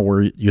written now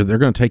where they're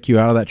going to take you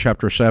out of that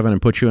Chapter 7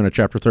 and put you in a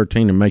Chapter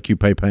 13 and make you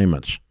pay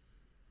payments.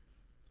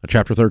 A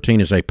Chapter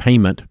 13 is a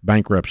payment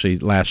bankruptcy,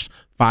 lasts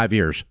 5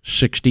 years,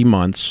 60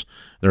 months.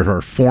 There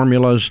are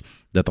formulas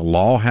that the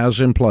law has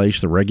in place,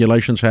 the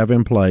regulations have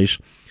in place,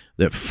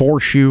 that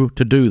force you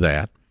to do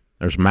that.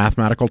 There's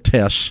mathematical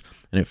tests,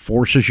 and it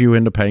forces you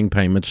into paying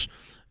payments.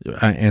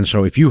 And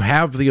so if you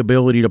have the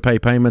ability to pay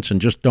payments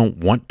and just don't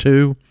want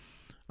to,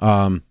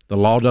 the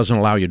law doesn't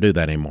allow you to do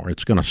that anymore.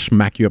 It's going to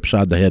smack you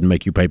upside the head and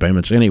make you pay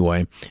payments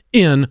anyway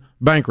in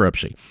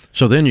bankruptcy.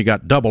 So then you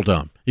got double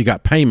dump. You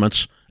got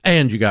payments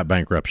and you got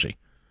bankruptcy.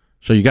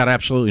 So you got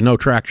absolutely no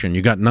traction.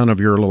 You got none of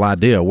your little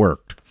idea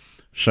worked.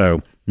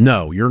 So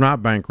no, you're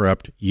not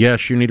bankrupt.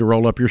 Yes, you need to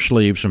roll up your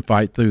sleeves and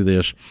fight through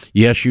this.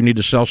 Yes, you need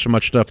to sell so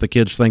much stuff the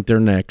kids think they're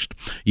next.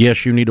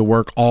 Yes, you need to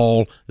work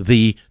all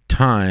the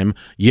time.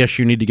 Yes,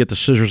 you need to get the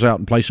scissors out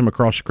and place them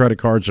across the credit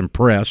cards and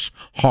press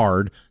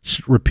hard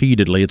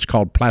repeatedly. It's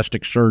called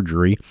plastic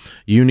surgery.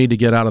 You need to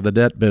get out of the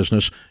debt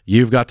business.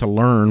 You've got to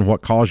learn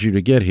what caused you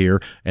to get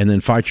here and then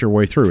fight your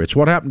way through. It's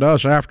what happened to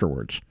us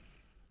afterwards.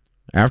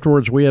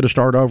 Afterwards, we had to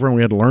start over and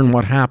we had to learn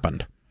what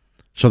happened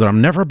so that I'm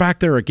never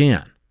back there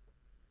again.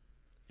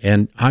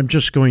 And I'm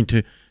just going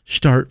to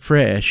start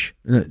fresh.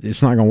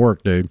 It's not going to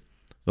work, dude.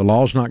 The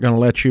law's not going to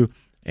let you,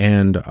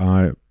 and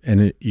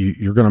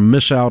you're going to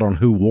miss out on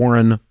who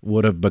Warren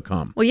would have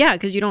become. Well, yeah,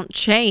 because you don't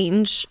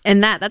change,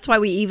 and that's why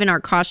we even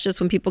are cautious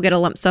when people get a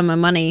lump sum of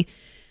money,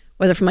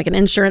 whether from like an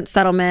insurance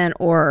settlement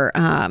or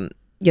from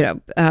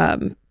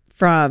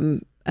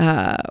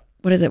what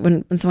is it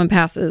when someone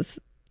passes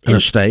an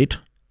estate?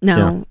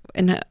 No,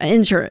 yeah.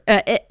 Insurance,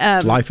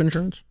 life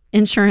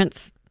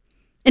insurance,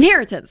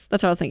 inheritance.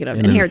 That's what I was thinking of.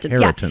 Inheritance.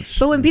 Yeah.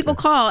 But when people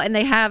call and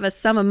they have a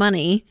sum of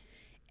money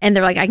and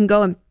they're like, I can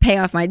go and pay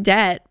off my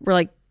debt, we're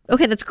like,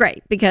 okay, that's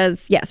great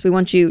because yes, we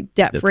want you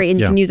debt free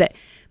and you can use it.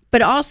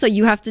 But also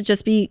you have to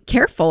just be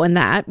careful in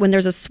that when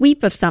there's a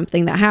sweep of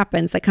something that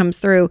happens that comes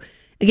through.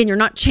 Again, you're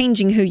not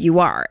changing who you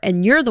are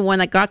and you're the one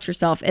that got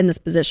yourself in this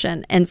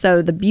position. And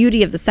so the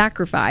beauty of the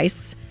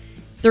sacrifice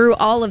through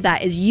all of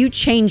that is you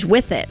change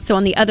with it. So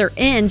on the other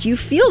end, you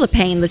feel the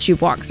pain that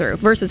you've walked through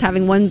versus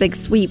having one big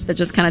sweep that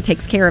just kind of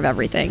takes care of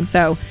everything.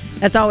 So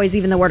that's always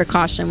even the word of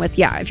caution with,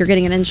 if you're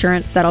getting an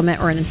insurance settlement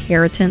or an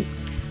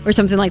inheritance or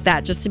something like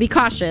that, just to be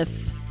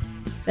cautious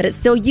that it's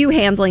still you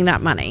handling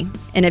that money.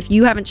 And if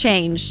you haven't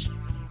changed,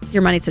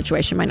 your money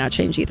situation might not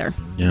change either.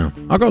 Yeah.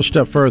 I'll go a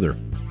step further.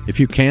 If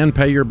you can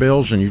pay your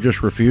bills and you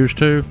just refuse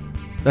to,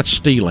 that's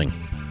stealing.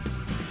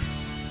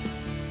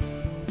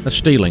 That's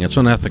stealing. It's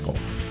unethical.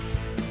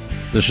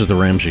 This is The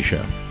Ramsey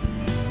Show.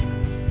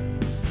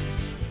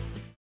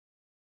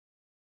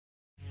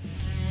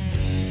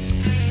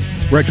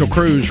 Rachel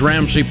Cruz,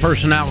 Ramsey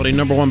personality,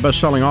 #1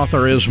 best-selling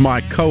author, is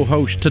my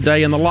co-host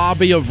today in the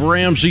lobby of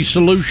Ramsey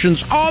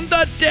Solutions on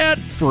the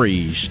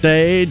debt-free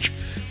stage.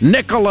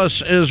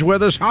 Nicholas is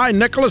with us. Hi,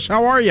 Nicholas.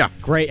 How are you?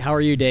 Great. How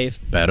are you, Dave?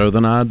 Better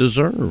than I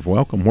deserve.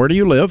 Welcome. Where do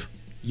you live?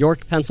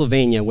 York,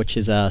 Pennsylvania, which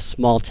is a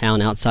small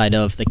town outside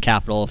of the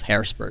capital of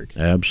Harrisburg.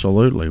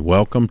 Absolutely.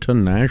 Welcome to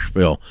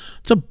Nashville.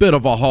 It's a bit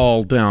of a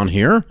haul down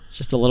here.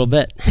 Just a little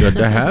bit. Good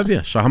to have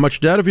you. So how much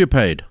debt have you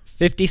paid?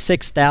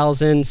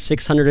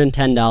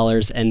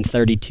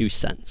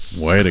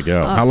 $56,610.32. Way to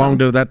go. Awesome. How long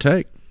did that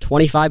take?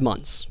 25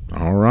 months.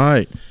 All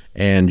right.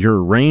 And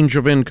your range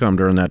of income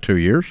during that 2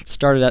 years?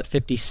 Started at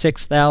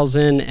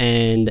 $56,000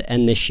 and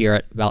end this year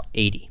at about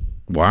 $80,000.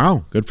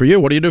 Wow. Good for you.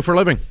 What do you do for a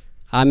living?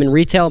 I'm in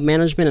retail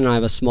management, and I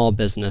have a small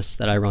business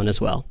that I run as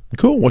well.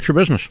 Cool. What's your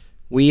business?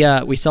 We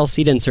sell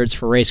seat inserts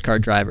for race car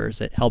drivers.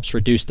 It helps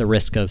reduce the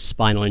risk of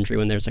spinal injury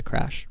when there's a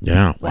crash.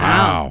 Yeah.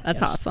 Wow.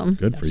 That's awesome.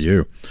 Good for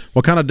you.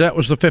 What kind of debt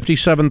was the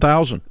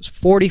 $57,000? It was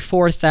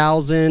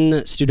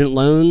 $44,000 student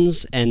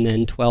loans and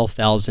then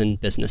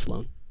 $12,000 business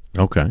loan.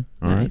 Okay.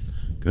 All right.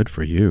 Good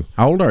for you.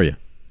 How old are you?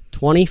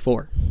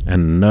 24.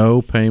 And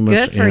no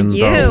payments in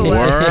the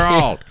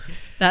world.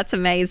 That's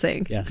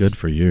amazing. Yes. Good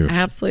for you.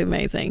 Absolutely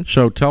amazing.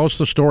 So tell us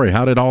the story.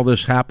 How did all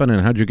this happen,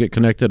 and how'd you get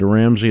connected to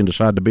Ramsey and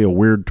decide to be a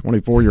weird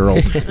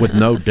 24-year-old with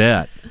no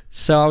debt?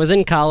 So I was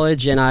in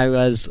college, and I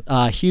was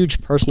a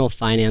huge personal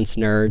finance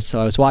nerd, so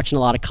I was watching a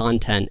lot of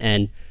content.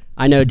 And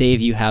I know,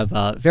 Dave, you have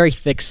very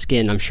thick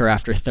skin, I'm sure,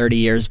 after 30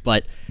 years,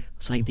 but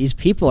it's like, these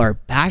people are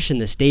bashing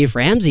this Dave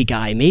Ramsey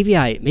guy. Maybe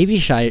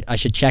I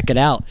should check it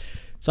out.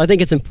 So I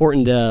think it's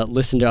important to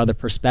listen to other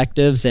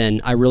perspectives,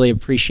 and I really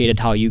appreciated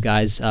how you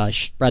guys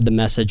spread the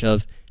message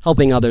of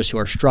helping others who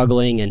are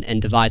struggling and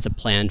devise a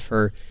plan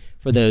for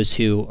those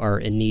who are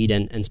in need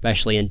and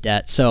especially in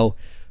debt. So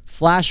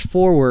flash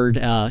forward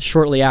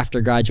shortly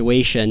after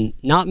graduation,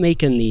 not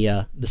making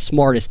the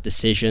smartest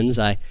decisions.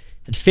 I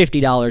had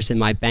 $50 in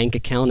my bank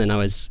account, and I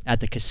was at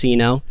the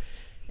casino.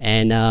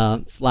 And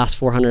last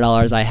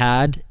 $400 I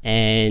had,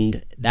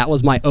 and that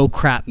was my oh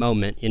crap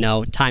moment,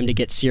 time to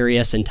get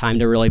serious and time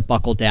to really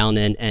buckle down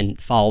and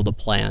follow the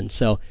plan.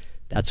 So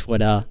that's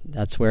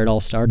where it all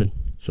started.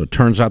 So it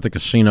turns out the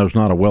casino's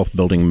not a wealth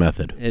building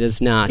method. It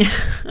is not.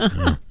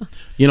 Yeah.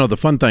 The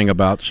fun thing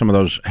about some of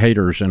those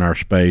haters in our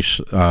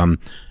space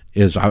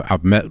is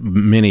I've met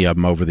many of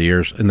them over the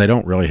years, and they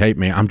don't really hate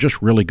me. I'm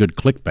just really good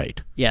clickbait.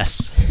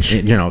 Yes.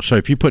 So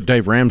if you put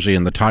Dave Ramsey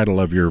in the title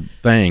of your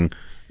thing,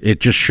 it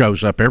just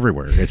shows up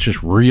everywhere. It's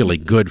just really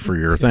good for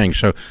your thing.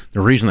 So the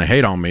reason they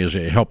hate on me is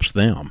it helps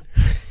them.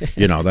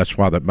 That's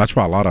why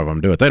a lot of them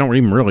do it. They don't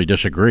even really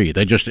disagree.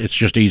 It's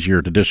just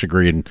easier to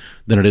disagree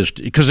than it is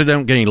because they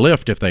don't get any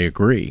lift if they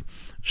agree.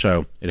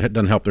 So it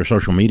doesn't help their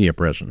social media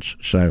presence.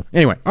 So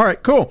anyway, all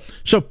right, cool.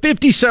 So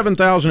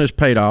 $57,000 is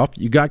paid off.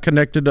 You got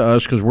connected to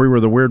us because we were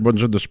the weird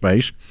ones in the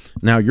space.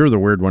 Now you're the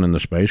weird one in the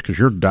space because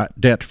you're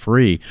debt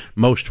free.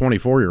 Most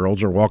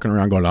 24-year-olds are walking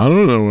around going, I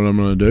don't know what I'm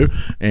going to do.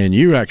 And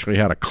you actually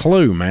had a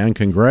clue, man.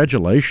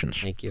 Congratulations.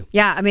 Thank you.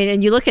 Yeah, I mean,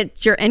 and you look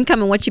at your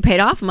income and what you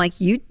paid off. I'm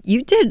like, you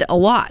did a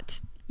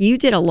lot. You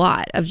did a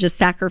lot of just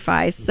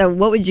sacrifice. So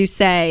what would you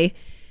say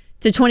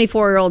to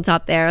 24-year-olds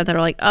out there that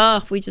are like,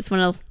 oh, we just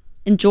want to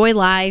enjoy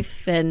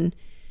life and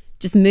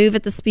just move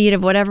at the speed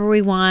of whatever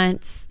we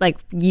want,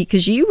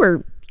 because you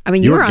were on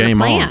a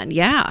plan.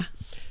 Yeah.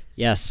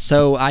 Yes.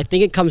 So I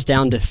think it comes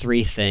down to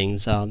three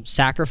things: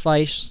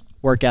 sacrifice,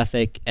 work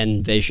ethic,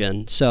 and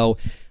vision. So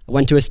I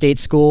went to a state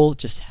school,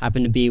 just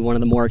happened to be one of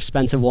the more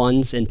expensive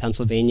ones in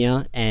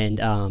Pennsylvania,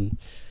 and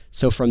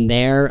so from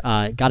there,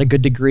 got a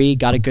good degree,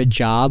 got a good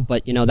job,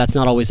 but that's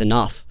not always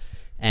enough.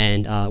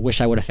 And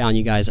wish I would have found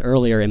you guys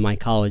earlier in my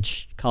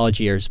college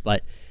years,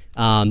 but.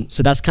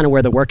 So that's kind of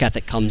where the work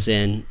ethic comes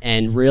in,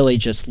 and really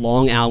just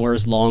long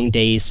hours, long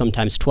days,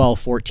 sometimes 12,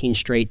 14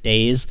 straight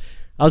days.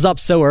 I was up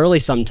so early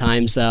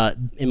sometimes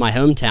in my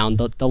hometown,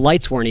 the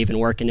lights weren't even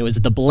working. It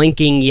was the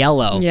blinking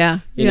yellow. Yeah.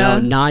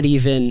 Not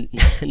even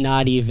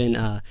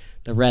the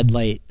red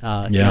light,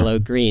 yellow,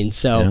 green.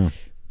 So,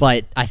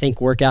 but I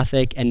think work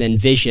ethic and then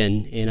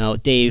vision,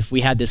 Dave, we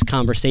had this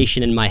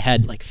conversation in my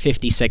head like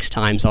 56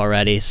 times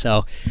already.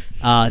 So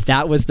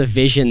that was the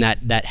vision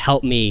that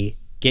helped me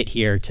get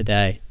here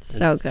today.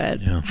 So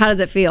good. Yeah. How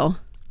does it feel?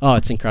 Oh,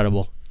 it's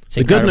incredible.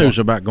 The good news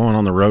about going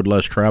on the road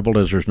less traveled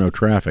is there's no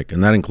traffic,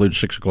 and that includes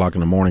 6 o'clock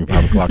in the morning,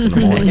 5 o'clock in the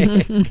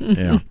morning.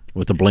 Yeah,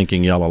 with the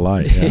blinking yellow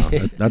light.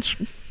 Yeah,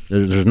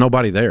 there's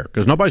nobody there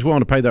because nobody's willing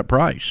to pay that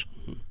price.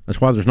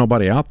 That's why there's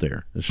nobody out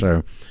there.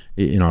 So,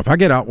 if I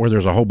get out where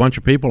there's a whole bunch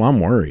of people,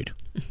 I'm worried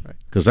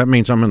because that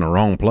means I'm in the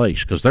wrong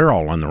place because they're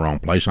all in the wrong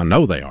place. I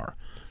know they are.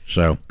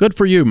 So good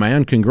for you,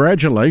 man.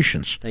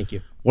 Congratulations. Thank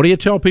you. What do you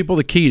tell people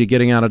the key to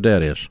getting out of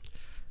debt is?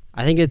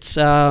 I think it's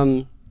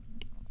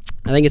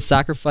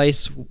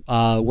sacrifice,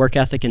 work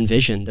ethic, and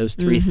vision. Those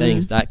three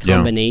things, that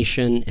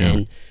combination,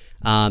 and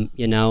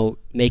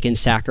making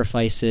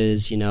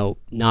sacrifices.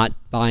 Not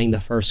buying the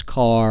first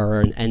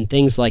car and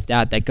things like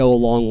that go a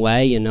long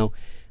way.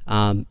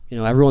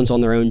 Everyone's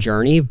on their own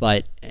journey,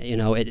 but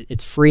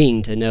it's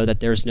freeing to know that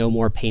there's no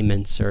more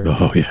payments or.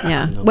 Oh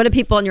yeah. What did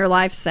people in your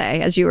life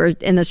say as you were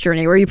in this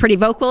journey? Were you pretty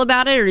vocal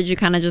about it, or did you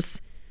kind of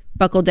just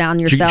buckle down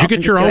yourself? Did you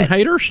get your own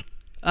haters?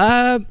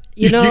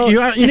 You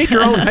need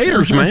your own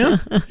haters,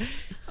 man.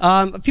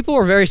 People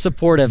were very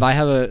supportive. I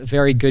have a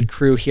very good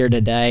crew here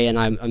today, and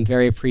I'm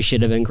very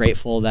appreciative and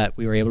grateful that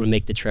we were able to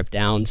make the trip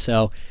down.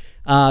 So,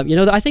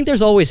 I think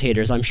there's always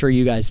haters. I'm sure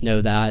you guys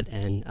know that,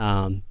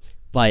 and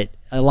but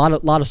a lot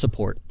of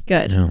support.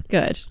 Good,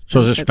 good.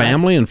 So is this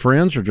family and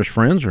friends, or just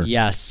friends, or?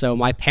 Yes. So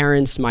my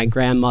parents, my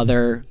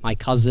grandmother, my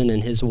cousin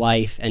and his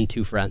wife, and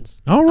 2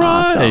 friends. All right,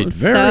 awesome.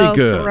 Very so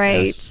good.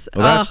 Great. Yes.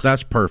 Well,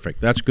 that's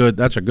perfect. That's good.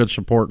 That's a good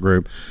support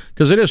group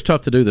because it is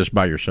tough to do this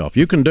by yourself.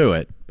 You can do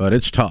it, but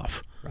it's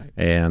tough. Right.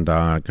 And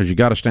because you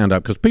got to stand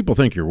up because people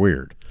think you're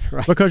weird.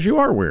 Right. Because you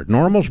are weird.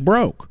 Normal's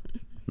broke.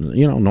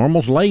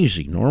 Normal's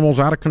lazy. Normal's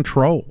out of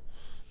control.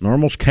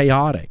 Normal's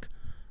chaotic.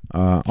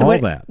 What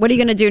are you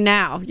going to do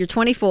now? You're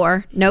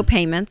 24, no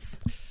payments.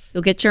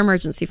 You'll get your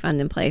emergency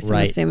fund in place, right.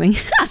 I'm assuming.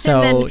 So,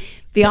 and then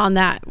beyond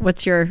that,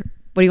 what's your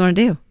What do you want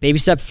to do? Baby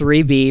step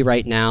 3B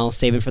right now,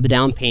 saving for the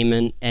down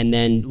payment, and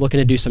then looking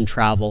to do some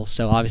travel.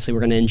 So obviously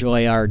we're going to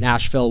enjoy our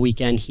Nashville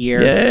weekend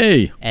here.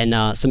 Yay!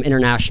 And some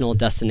international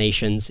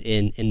destinations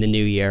in the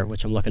new year,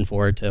 which I'm looking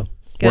forward to.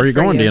 Where are you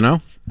going, do you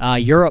know?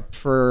 Europe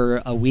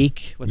for a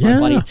week with my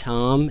buddy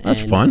Tom.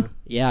 That's fun.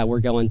 Yeah, we're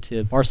going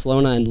to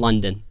Barcelona and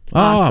London.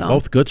 Awesome.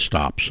 Both good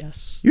stops.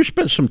 Yes. You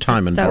spent some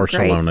time in So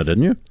Barcelona, great.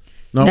 didn't you?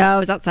 No, it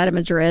was outside of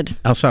Madrid.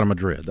 Outside of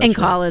Madrid. That's In right.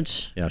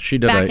 college. Yeah, she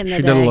did Back in the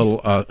she did a day.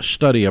 little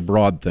study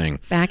abroad thing.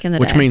 Back in the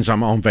which day. means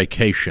I'm on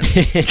vacation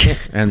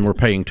and we're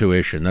paying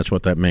tuition. That's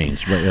what that means.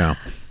 But yeah.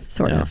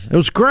 Sort of. It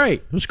was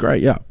great. It was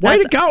great. Yeah.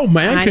 Way to go,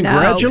 man. I know.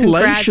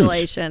 Congratulations.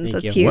 Congratulations.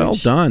 Thank That's you. huge. Well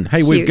done.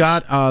 Hey, we've Huge.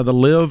 got the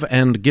Live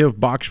and Give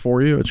box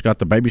for you. It's got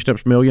the Baby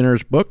Steps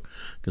Millionaires book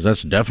because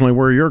that's definitely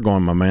where you're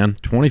going, my man.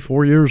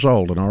 24 years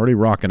old and already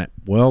rocking it.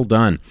 Well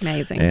done.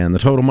 Amazing. And the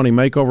Total Money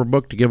Makeover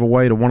book to give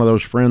away to one of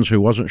those friends who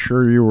wasn't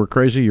sure you were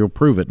crazy. You'll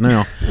prove it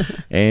now.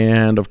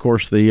 And, of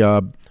course,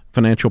 the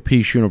Financial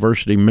Peace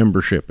University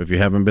membership. If you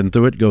haven't been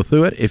through it, go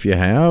through it. If you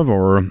have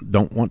or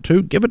don't want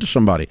to, give it to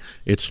somebody.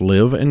 It's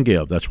Live and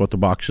Give. That's what the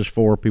box is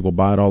for. People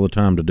buy it all the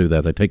time to do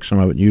that. They take some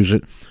of it and use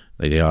it.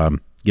 They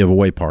give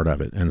away part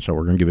of it. And so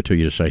we're going to give it to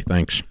you to say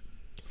thanks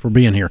for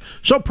being here.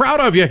 So proud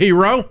of you,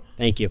 hero.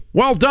 Thank you.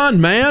 Well done,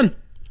 man.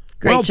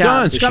 Great well job.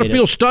 done. It's got to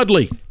Appreciate feel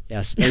studly.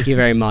 Yes, thank you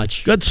very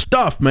much. Good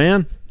stuff,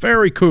 man.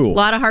 Very cool. A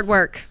lot of hard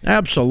work.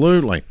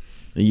 Absolutely.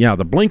 Yeah,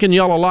 the blinking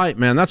yellow light,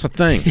 man, that's a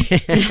thing.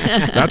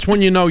 That's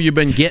when you know you've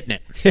been getting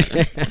it.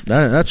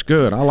 That's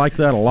good. I like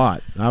that a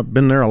lot. I've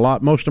been there a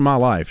lot most of my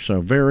life, so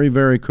very,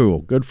 very cool.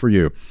 Good for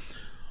you.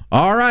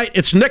 All right,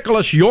 it's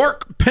Nicholas,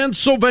 York,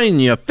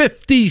 Pennsylvania.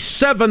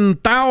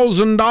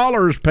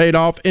 $57,000 paid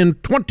off in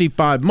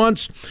 25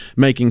 months,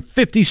 making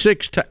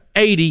 56 to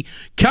 80.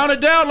 Count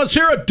it down. Let's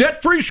hear a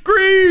debt-free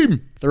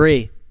scream.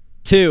 3,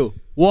 2,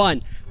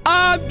 1.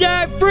 I'm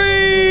debt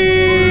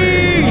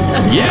free!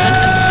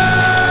 Yeah!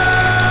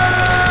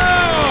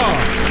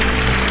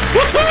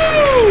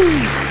 Woohoo!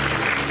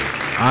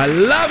 I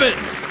love it.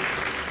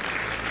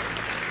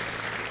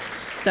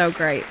 So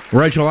great.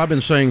 Rachel, I've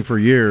been saying for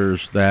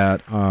years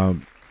that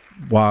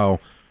while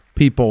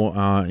people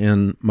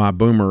in my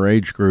boomer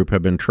age group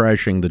have been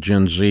trashing the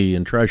Gen Z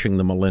and trashing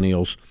the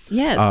millennials,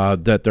 Yes.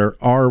 that there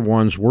are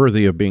ones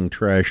worthy of being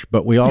trashed,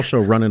 but we also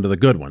run into the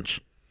good ones.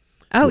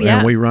 Oh, yeah.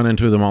 And we run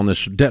into them on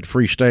this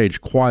debt-free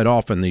stage quite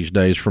often these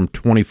days from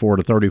 24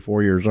 to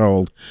 34 years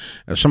old.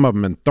 Some of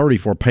them in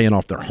 34 paying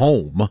off their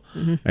home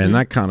and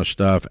that kind of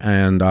stuff.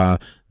 And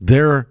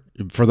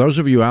for those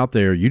of you out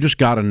there, you just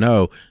got to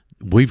know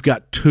we've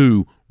got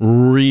two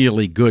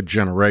really good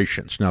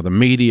generations. Now, the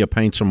media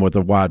paints them with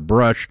a wide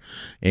brush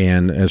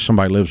and as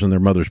somebody lives in their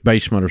mother's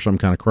basement or some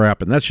kind of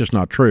crap, and that's just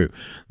not true.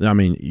 I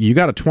mean, you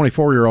got a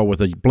 24-year-old with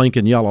a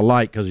blinking yellow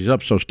light because he's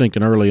up so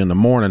stinking early in the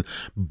morning,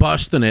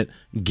 busting it,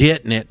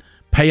 getting it,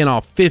 paying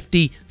off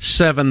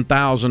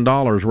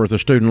 $57,000 worth of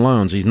student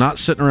loans. He's not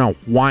sitting around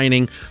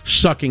whining,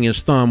 sucking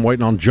his thumb,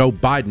 waiting on Joe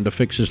Biden to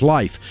fix his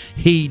life.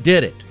 He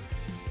did it.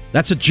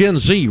 That's a Gen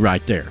Z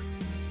right there.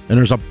 And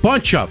there's a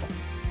bunch of them.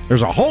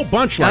 There's a whole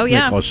bunch like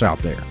Nicholas out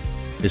there.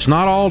 It's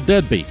not all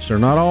deadbeats. They're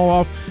not all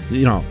off.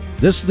 You know,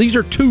 these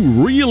are two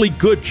really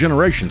good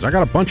generations. I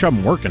got a bunch of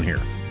them working here.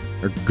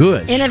 They're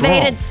good,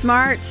 Innovative,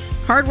 strong, smart,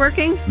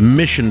 hardworking.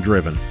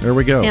 mission-driven. There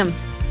we go. Him,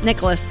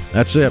 Nicholas.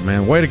 That's it,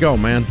 man. Way to go,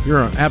 man.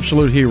 You're an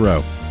absolute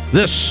hero.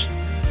 This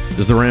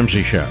is The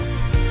Ramsey Show.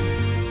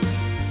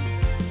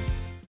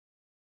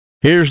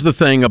 Here's the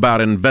thing about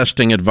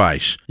investing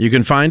advice. You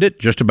can find it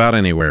just about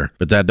anywhere,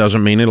 but that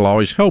doesn't mean it'll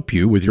always help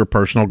you with your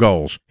personal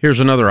goals. Here's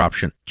another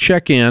option.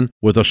 Check in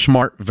with a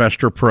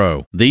SmartVestor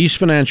Pro. These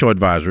financial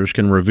advisors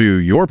can review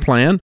your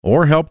plan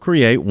or help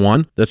create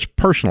one that's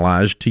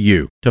personalized to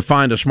you. To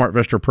find a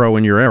SmartVestor Pro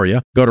in your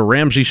area, go to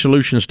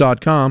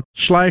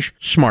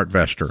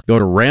RamseySolutions.com/SmartVestor. Go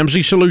to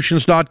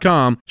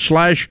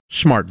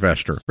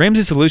RamseySolutions.com/SmartVestor.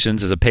 Ramsey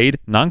Solutions is a paid,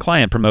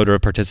 non-client promoter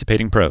of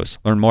participating pros.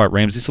 Learn more at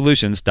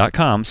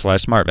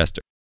RamseySolutions.com/SmartVestor.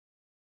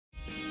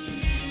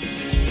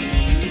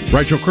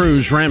 Rachel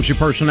Cruz, Ramsey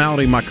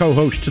personality, my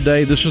co-host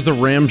today. This is The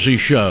Ramsey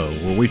Show,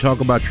 where we talk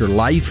about your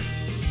life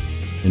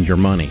and your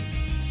money.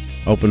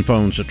 Open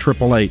phones at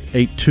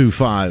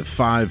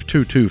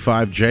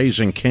 888-825-5225. Jay's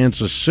in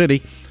Kansas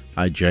City.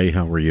 Hi, Jay.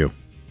 How are you?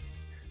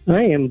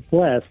 I am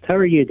blessed. How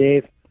are you,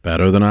 Dave?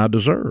 Better than I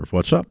deserve.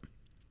 What's up?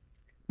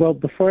 Well,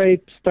 before I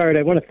start,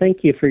 I want to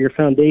thank you for your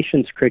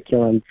foundations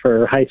curriculum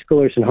for high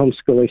schoolers and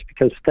homeschoolers,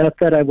 because without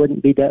that, I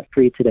wouldn't be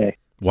debt-free today.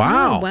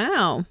 Wow. Oh,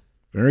 wow.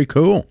 Very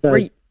cool. So,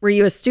 Were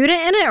you a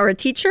student in it or a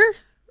teacher?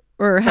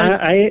 Or how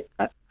did...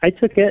 I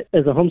took it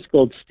as a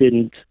homeschooled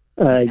student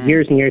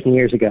years and years and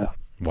years ago.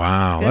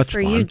 Wow, Good that's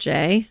for fun. you,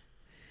 Jay.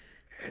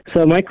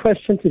 So my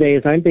question today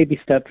is, I'm baby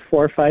step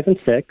 4, 5, and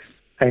 6.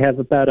 I have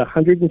about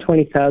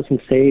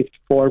 $120,000 saved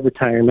for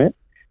retirement.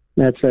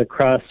 That's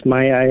across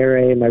my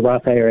IRA, my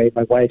Roth IRA,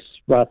 my wife's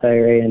Roth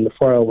IRA, and the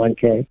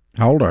 401k.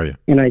 How old are you?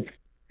 And I'm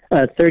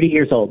 30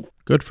 years old.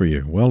 Good for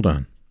you. Well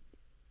done.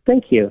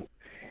 Thank you.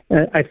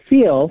 I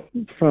feel,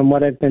 from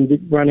what I've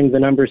been running the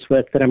numbers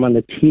with, that I'm on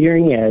the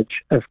teetering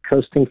edge of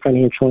coasting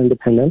financial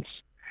independence,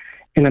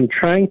 and I'm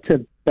trying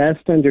to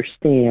best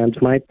understand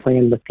my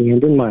plan with the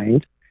end in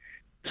mind.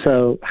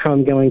 So how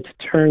I'm going to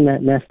turn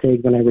that nest egg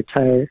when I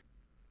retire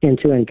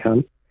into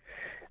income.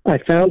 I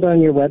found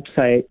on your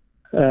website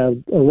a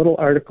little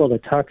article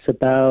that talks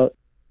about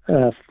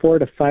 4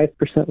 to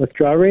 5%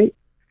 withdrawal rate,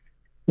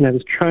 and I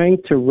was trying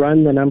to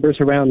run the numbers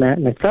around that,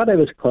 and I thought I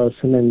was close.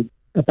 And then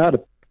about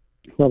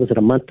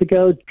a month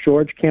ago,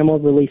 George Kamel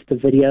released a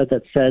video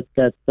that said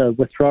that the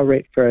withdrawal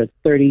rate for a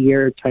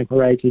 30-year time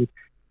horizon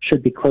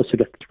should be closer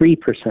to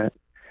 3%.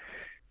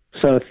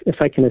 So if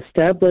I can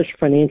establish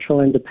financial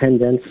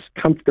independence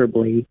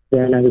comfortably,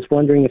 then I was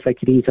wondering if I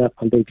could ease up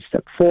on baby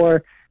step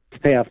 4 to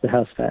pay off the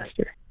house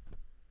faster.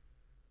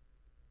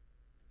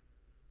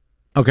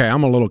 Okay,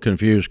 I'm a little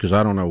confused because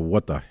I don't know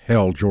what the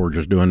hell George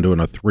is doing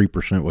a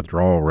 3%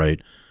 withdrawal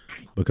rate,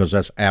 because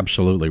that's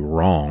absolutely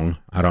wrong.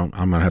 I'm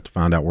going to have to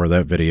find out where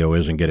that video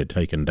is and get it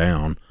taken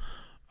down,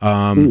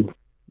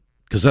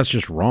 because that's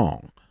just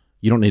wrong.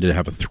 You don't need to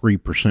have a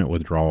 3%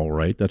 withdrawal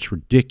rate. That's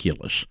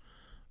ridiculous.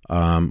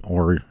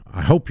 Or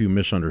I hope you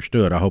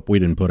misunderstood. I hope we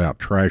didn't put out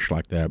trash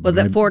like that. Was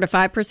it 4 to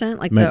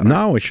 5%?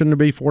 No, it shouldn't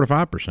be 4 to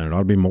 5%. It ought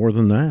to be more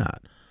than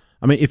that.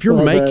 I mean, if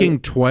you're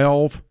making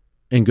 12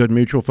 in good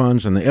mutual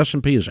funds and the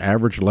S&P is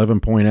average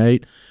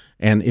 11.8,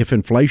 and if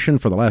inflation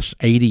for the last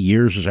 80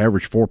 years is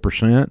average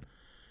 4%,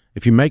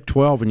 if you make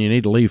 12 and you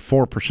need to leave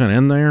 4%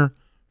 in there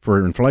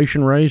for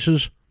inflation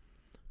raises,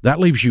 that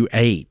leaves you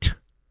 8.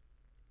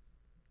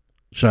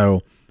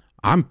 So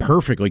I'm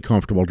perfectly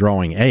comfortable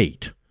drawing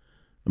 8.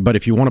 But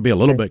if you want to be a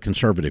little bit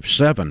conservative,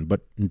 7,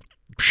 but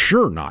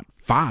sure not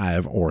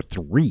 5 or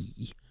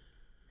 3.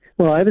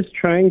 Well, I was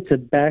trying to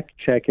back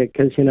check it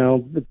because,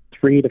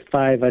 3 to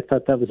 5, I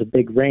thought that was a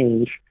big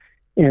range.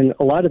 And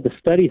a lot of the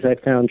studies I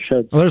found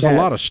showed... Well, there's a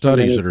lot of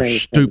studies that are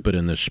stupid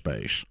in this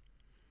space.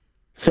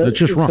 So it's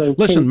just wrong. So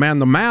listen, man,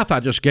 the math I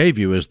just gave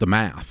you is the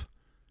math.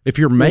 If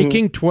you're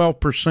making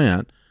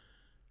 12%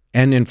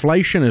 and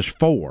inflation is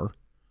 4,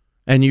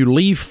 and you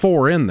leave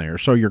 4 in there,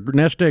 so your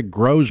nest egg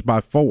grows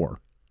by 4,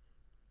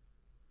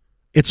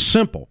 it's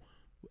simple.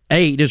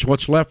 8 is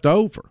what's left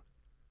over.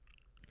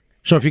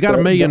 So if you got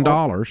 $1 million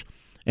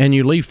and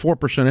you leave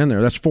 4% in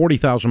there, that's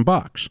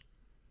 $40,000.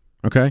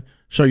 Okay,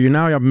 so you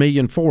now have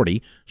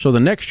 $1,040,000. So the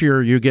next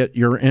year you get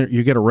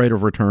a rate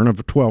of return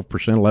of 12%,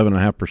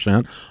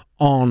 11.5%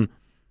 on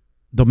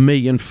the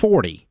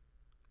 $1,040,000,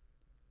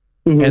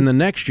 and the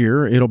next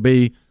year it'll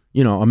be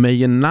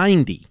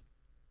 $1,090,000.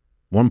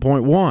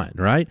 1.1,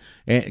 right?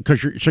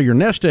 Because your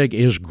nest egg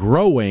is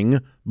growing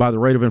by the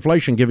rate of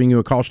inflation, giving you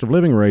a cost of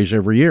living raise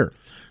every year.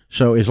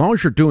 So as long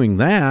as you're doing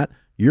that,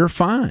 you're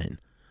fine.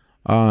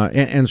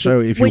 And so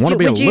if you want to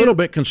be a little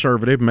bit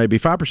conservative, maybe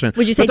 5%.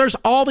 Would you say? But there's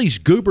all these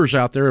goobers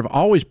out there who have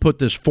always put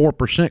this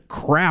 4%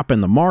 crap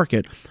in the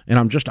market, and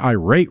I'm just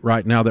irate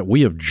right now that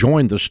we have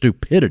joined the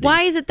stupidity.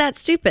 Why is it that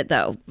stupid,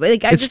 though?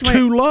 It's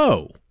too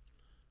low.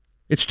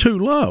 It's too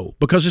low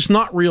because it's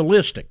not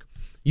realistic.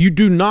 You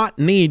do not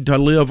need to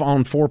live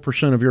on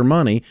 4% of your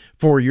money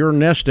for your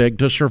nest egg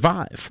to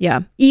survive.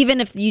 Yeah, even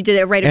if you did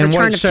a rate of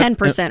return of 10%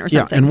 or something.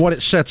 Yeah, and what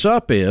it sets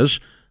up is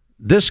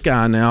this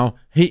guy now,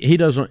 he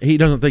doesn't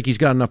think he's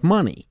got enough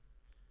money.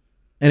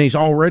 And he's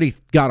already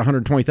got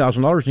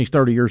 $120,000 and he's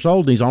 30 years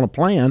old and he's on a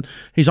plan.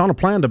 He's on a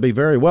plan to be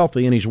very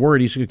wealthy and he's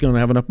worried he's going to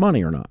have enough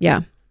money or not.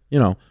 Yeah.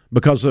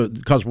 Because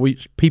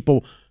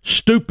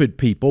stupid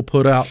people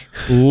put out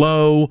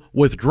low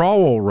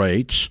withdrawal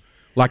rates.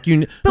 Like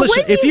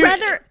if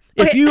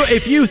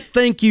you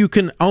think you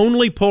can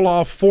only pull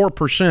off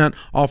 4%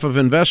 off of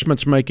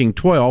investments making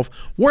 12,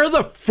 where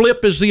the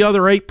flip is the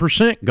other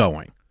 8%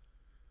 going?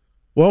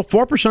 Well,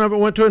 4% of it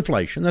went to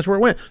inflation. That's where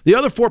it went. The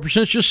other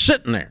 4% is just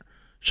sitting there.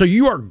 So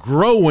you are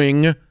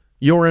growing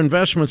your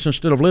investments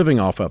instead of living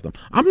off of them.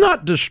 I'm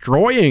not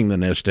destroying the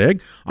nest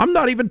egg. I'm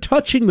not even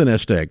touching the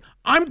nest egg.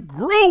 I'm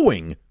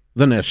growing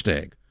the nest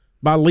egg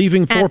by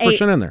leaving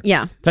 4% in there.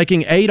 Yeah.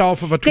 Taking 8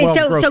 off of a 12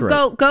 growth rate.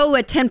 So go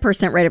a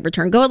 10% rate of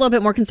return. Go a little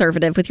bit more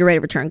conservative with your rate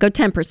of return. Go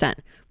 10%.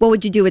 What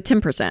would you do with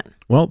 10%?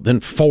 Well,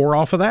 then 4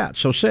 off of that,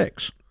 so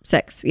 6.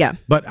 6, yeah.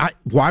 But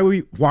why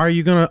are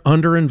you going to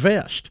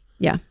underinvest?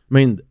 Yeah. I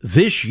mean,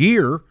 this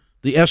year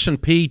the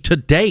S&P to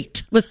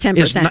date was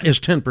 10%. Is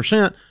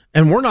 10%,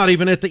 and we're not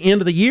even at the end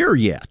of the year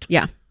yet.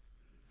 Yeah.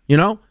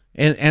 And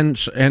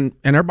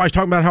everybody's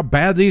talking about how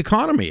bad the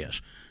economy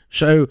is.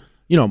 So,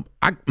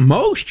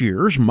 most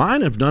years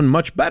mine have done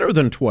much better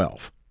than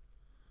 12.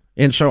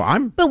 And so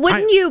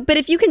But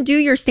if you can do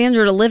your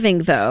standard of living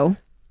though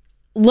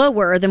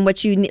lower than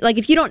what you need, like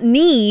if you don't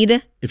need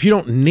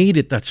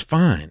it, that's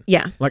fine.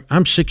 Yeah. Like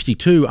I'm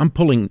 62,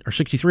 or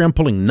 63, I'm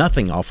pulling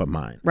nothing off of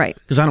mine. Right.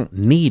 Because I don't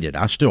need it.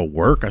 I still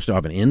work. I still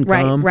have an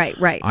income. Right.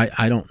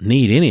 I don't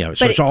need any of it.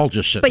 So it's all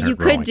just sitting there. But you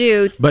growing. could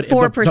do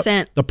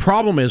 4%. The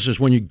problem is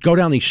when you go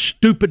down these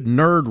stupid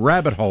nerd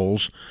rabbit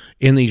holes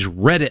in these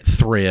Reddit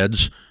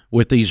threads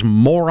with these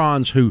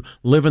morons who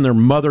live in their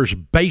mother's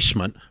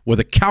basement with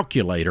a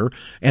calculator,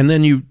 and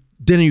then you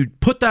you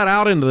put that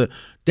out into the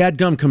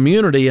dadgum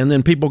community, and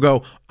then people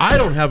go, I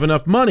don't have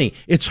enough money.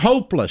 It's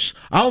hopeless.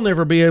 I'll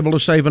never be able to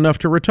save enough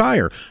to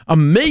retire. $1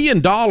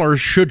 million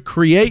should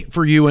create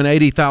for you an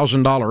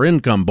 $80,000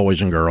 income,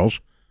 boys and girls.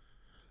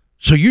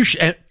 So you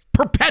should,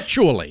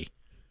 perpetually,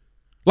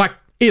 like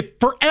if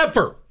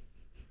forever,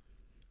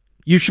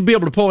 you should be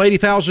able to pull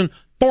 $80,000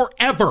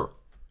 forever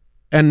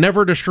and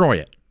never destroy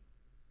it.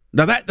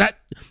 Now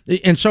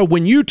and so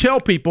when you tell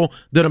people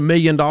that $1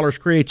 million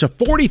creates a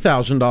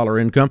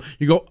 $40,000 income,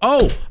 you go,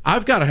 oh,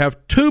 I've got to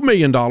have $2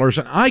 million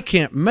and I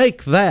can't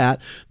make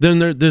that.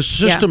 Then this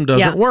system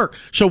doesn't work.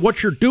 So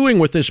what you're doing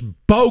with this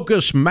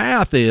bogus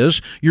math is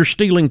you're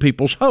stealing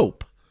people's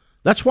hope.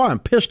 That's why I'm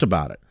pissed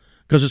about it,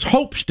 because it's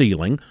hope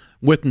stealing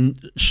with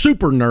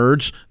super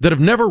nerds that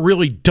have never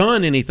really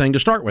done anything to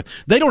start with.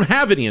 They don't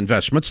have any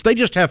investments. They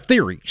just have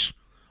theories.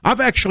 I've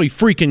actually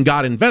freaking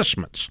got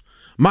investments.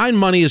 My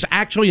money is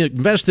actually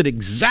invested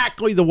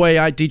exactly the way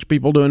I teach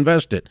people to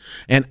invest it.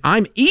 And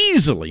I'm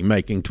easily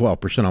making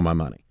 12% on my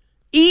money.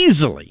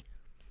 Easily.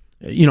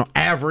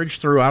 Average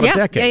throughout a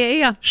decade.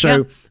 Yeah.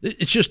 So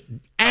it's just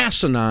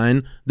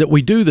asinine that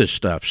we do this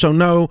stuff. So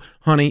no,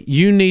 honey,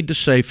 you need to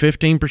save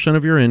 15%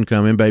 of your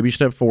income in baby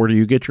step 4 till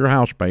you get your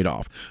house paid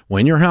off.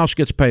 When your house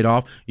gets paid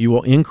off, you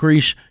will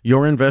increase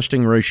your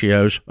investing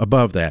ratios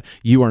above that.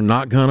 You are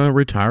not going to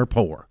retire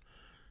poor.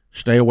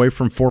 Stay away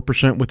from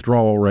 4%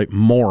 withdrawal rate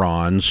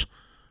morons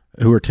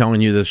who are telling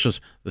you this is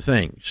the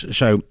thing.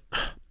 So,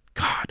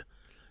 God,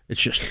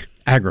 it's just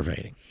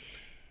aggravating.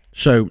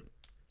 So,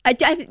 I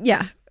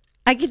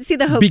can see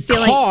the hope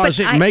stealing.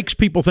 Because it makes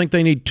people think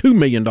they need $2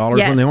 million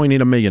when they only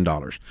need $1 million.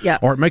 Yeah.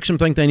 Or it makes them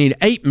think they need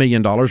 $8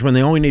 million when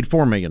they only need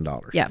 $4 million.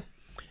 Yeah.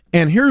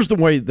 And here's the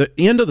way the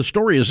end of the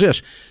story is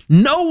this.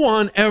 No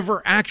one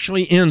ever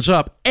actually ends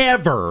up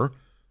ever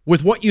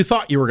with what you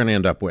thought you were going to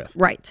end up with.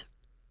 Right.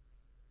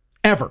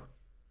 Ever.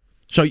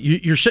 So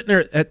you're sitting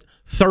there at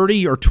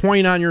 30 or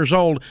 29 years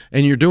old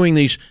and you're doing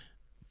these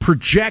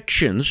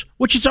projections,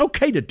 which it's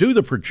okay to do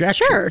the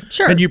projection.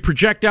 Sure. And you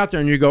project out there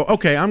and you go,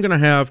 okay, I'm going to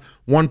have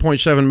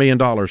 $1.7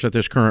 million at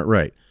this current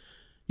rate.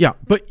 Yeah,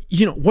 but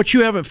what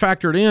you haven't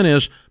factored in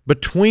is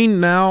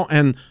between now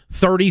and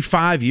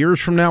 35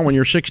 years from now when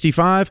you're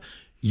 65,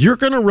 you're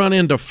going to run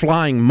into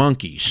flying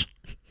monkeys,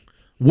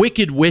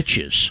 wicked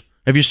witches.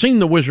 Have you seen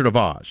The Wizard of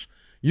Oz?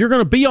 You're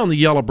going to be on the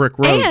yellow brick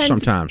road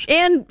sometimes.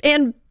 And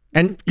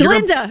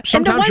Glinda,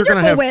 sometimes you're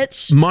going to have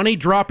witch. money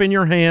drop in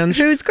your hands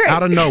Who's great.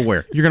 out of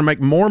nowhere. You're going to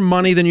make more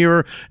money than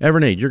you ever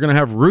need. You're going to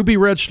have ruby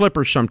red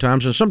slippers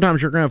sometimes, and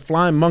sometimes you're going to have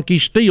flying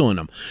monkeys stealing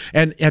them.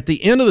 And at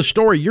the end of the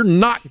story, your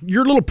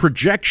little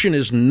projection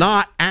is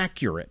not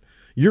accurate.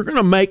 You're going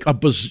to make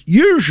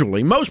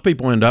usually most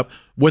people end up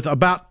with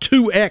about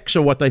 2x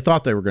of what they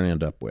thought they were going to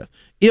end up with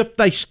if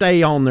they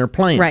stay on their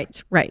plan.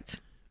 Right.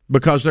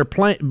 Because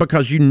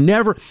you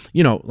never,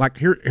 like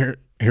here's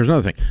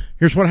another thing.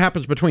 Here's what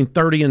happens between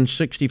 30 and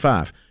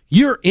 65.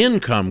 Your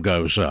income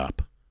goes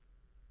up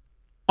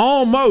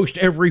almost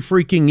every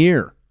freaking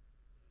year.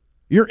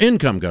 Your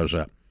income goes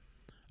up.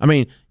 I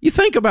mean, you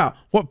think about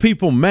what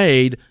people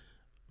made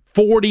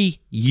 40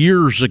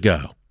 years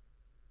ago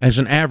as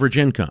an average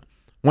income.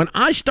 When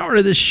I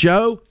started this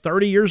show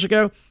 30 years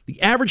ago,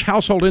 the average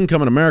household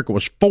income in America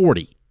was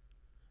 40.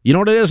 You know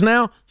what it is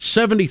now?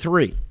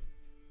 73.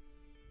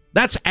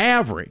 That's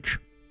average.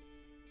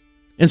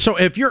 And so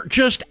if you're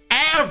just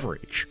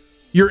average,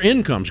 your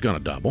income's going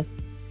to double.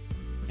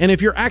 And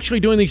if you're actually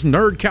doing these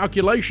nerd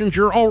calculations,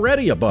 you're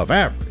already above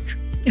average.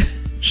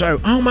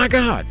 So, oh my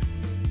God,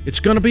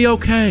 it's going to be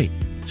okay.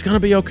 It's going to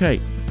be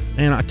okay.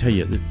 And I tell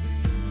you,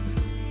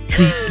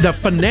 the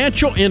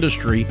financial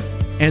industry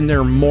and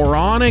their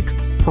moronic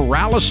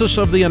paralysis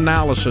of the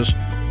analysis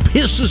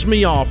pisses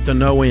me off to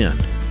no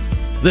end.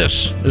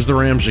 This is The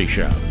Ramsey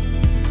Show.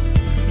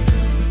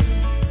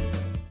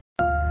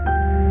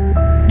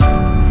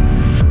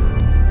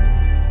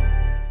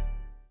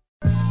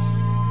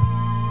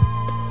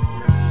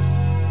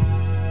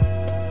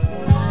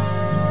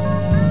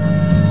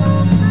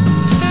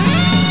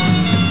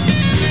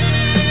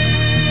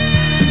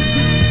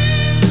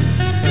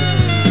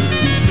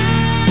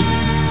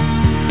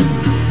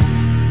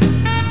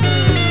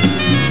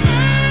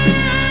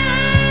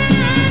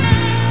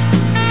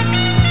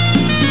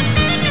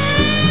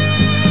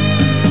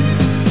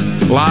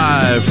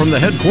 Live from the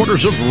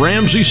headquarters of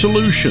Ramsey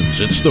Solutions,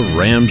 it's The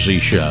Ramsey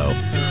Show,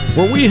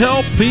 where we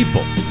help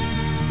people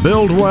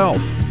build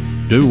wealth,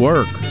 do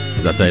work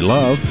that they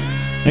love,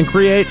 and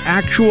create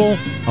actual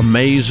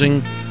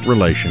amazing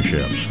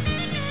relationships.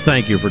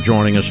 Thank you for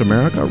joining us,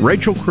 America.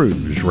 Rachel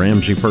Cruz,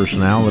 Ramsey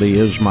personality,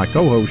 is my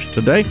co-host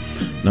today.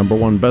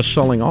 #1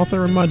 best-selling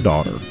author and my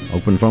daughter.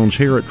 Open phones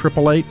here at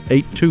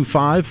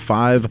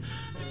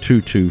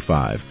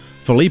 888-825-5225.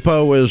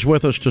 Filippo is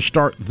with us to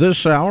start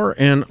this hour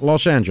in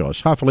Los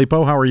Angeles. Hi,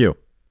 Filippo. How are you?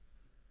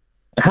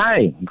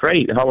 Hi.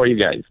 Great. How are you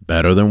guys?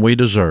 Better than we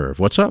deserve.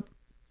 What's up?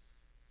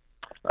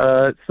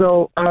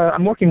 So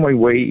I'm working my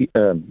way,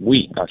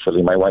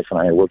 my wife and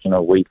I are working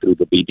our way through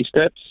the baby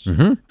steps.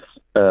 Mm-hmm.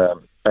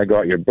 I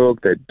got your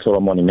book, the Total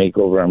Money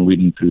Makeover. I'm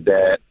reading through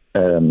that.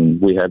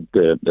 We have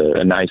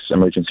a nice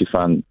emergency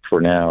fund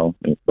for now,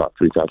 about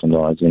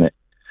 $3,000 in it.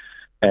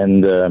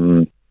 And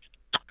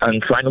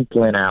I'm trying to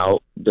plan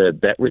out the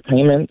debt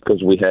repayment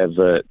because we have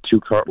 2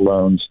 car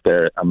loans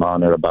that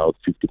amount at about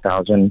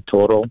 $50,000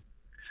 total.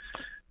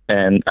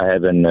 And I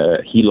have an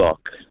HELOC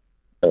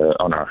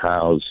on our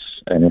house,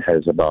 and it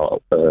has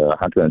about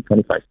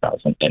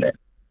 $125,000 in it.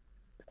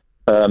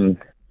 So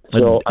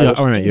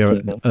you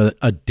have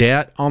a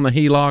debt on the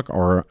HELOC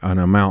or an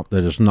amount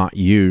that is not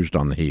used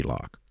on the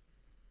HELOC?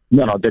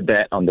 No, the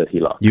debt on the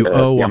HELOC. You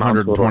owe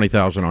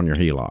 $120,000 on your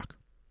HELOC.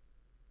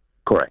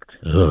 Correct.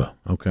 Ugh,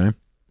 okay.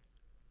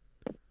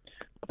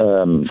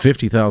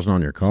 $50,000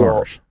 on your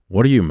cars.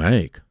 What do you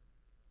make?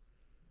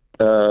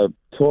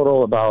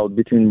 Total about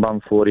between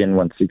 $140 and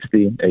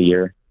 $160 a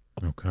year.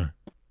 Okay.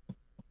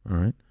 All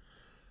right.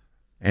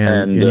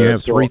 And you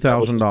have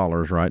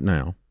 $3,000 right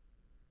now.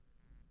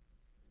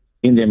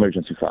 In the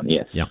emergency fund,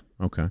 yes. Yeah.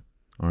 Okay.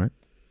 All right.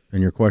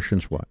 And your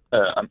question's what?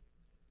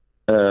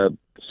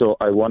 So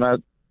I want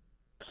to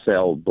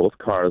sell both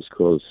cars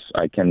because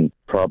I can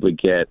probably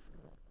get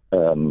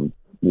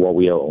what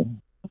we owe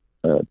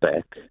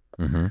back.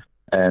 Mm-hmm.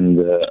 And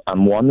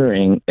I'm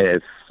wondering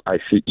if I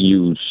should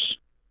use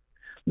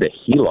the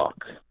HELOC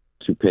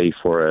to pay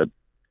for a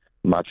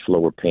much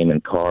lower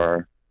payment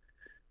car,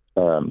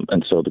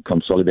 and so to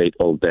consolidate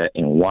all that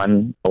in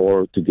one,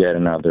 or to get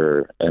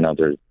another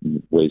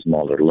way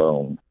smaller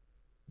loan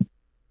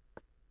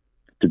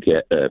to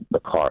get a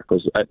car.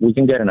 Because we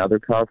can get another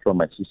car from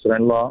my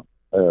sister-in-law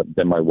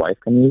that my wife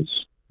can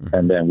use, mm-hmm.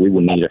 and then we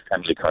will need a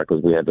family car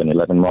because we have an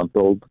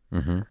 11-month-old.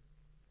 Mm-hmm.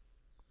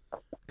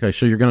 Okay,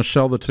 so you're going to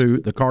sell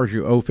the cars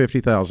you owe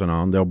 $50,000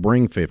 on. They'll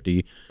bring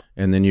 $50,000,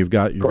 and then you're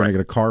going to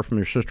get a car from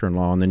your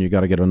sister-in-law, and then you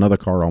got to get another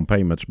car on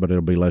payments, but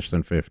it'll be less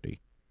than $50,000.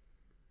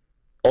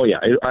 Oh yeah,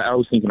 I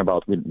was thinking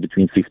about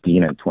between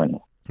 15 and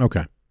 20.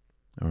 Okay,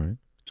 all right,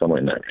 somewhere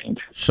in that range.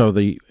 So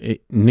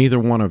neither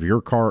one of your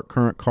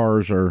current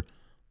cars are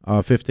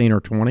 15 or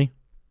 20.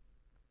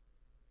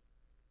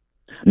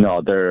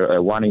 No,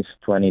 they're one is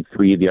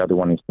 23, the other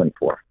one is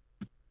 24.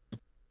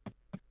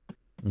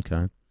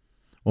 Okay.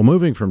 Well,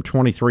 moving from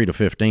 23 to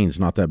 15 is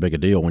not that big a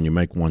deal when you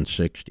make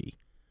 160.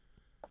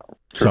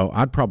 True. So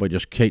I'd probably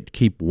just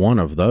keep one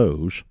of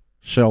those,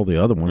 sell the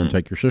other one, and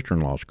take your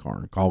sister-in-law's car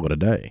and call it a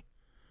day.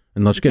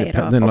 And let's get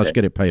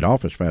it paid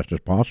off as fast as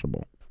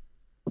possible.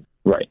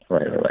 Right.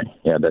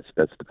 Yeah, that's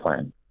the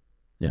plan.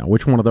 Yeah,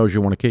 which one of those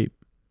you want to keep?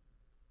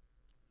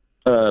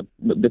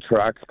 The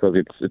truck, because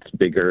it's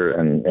bigger,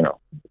 and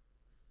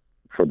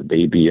for the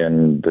baby,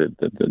 and the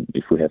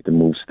if we have to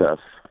move stuff.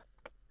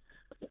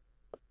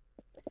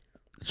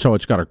 So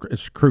it's a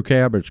crew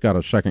cab. It's got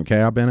a second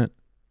cab in it,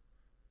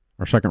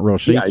 or second row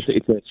seats. Yeah,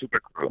 it's a super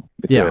crew.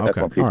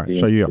 Okay. All right.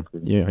 So you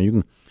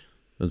can.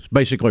 It's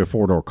basically a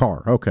 4-door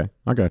car. Okay,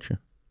 I got you.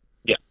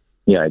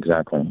 Yeah,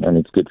 exactly, and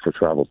it's good for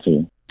travel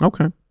too.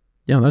 Okay.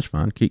 Yeah, that's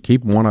fine.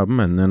 Keep one of them,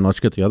 and then let's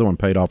get the other one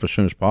paid off as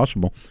soon as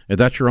possible. If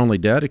that's your only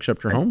debt,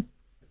 except your home.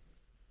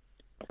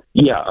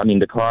 Yeah, I mean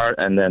the car,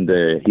 and then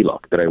the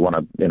HELOC that I want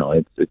to.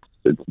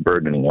 It's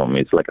burdening on me.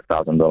 It's like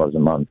 $1,000 a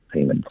month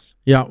payments.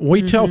 Yeah,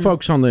 we tell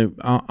folks on the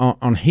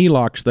on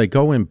HELOCs they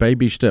go in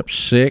baby step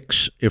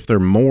 6 if they're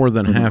more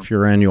than half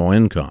your annual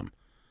income,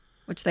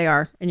 which they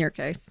are in your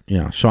case.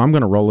 Yeah, so I'm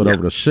going to roll it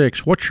over to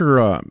 6. What's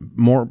your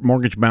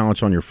mortgage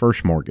balance on your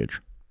first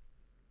mortgage?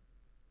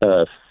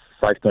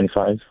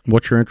 $525.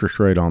 What's your interest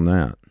rate on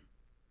that?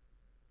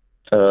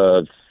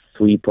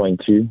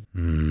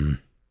 3.2.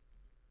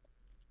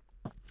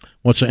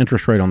 What's the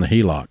interest rate on the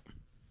HELOC?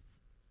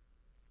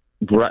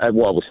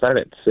 Well, we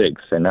started at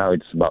 6, and now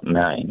it's about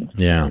 9.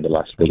 Yeah, in the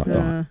last week.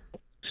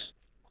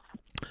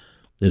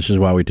 This is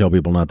why we tell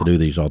people not to do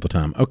these all the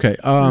time. Okay.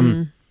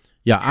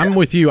 Yeah, I'm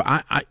with you.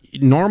 I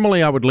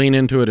normally I would lean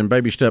into it in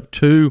baby step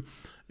 2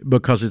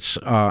 because it's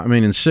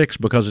in 6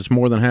 because it's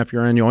more than half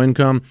your annual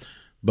income.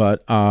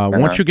 But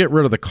once you get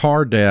rid of the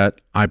car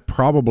debt, I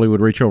probably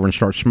would reach over and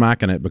start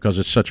smacking it because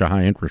it's such a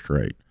high interest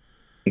rate.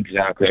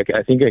 Exactly.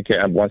 I think I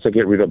can. Once I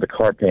get rid of the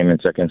car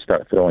payments, I can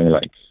start throwing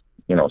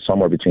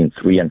somewhere between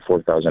 $3,000 and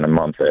 $4,000 a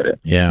month at it.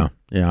 Yeah,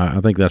 I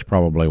think that's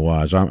probably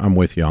wise. I'm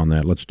with you on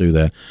that. Let's do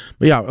that.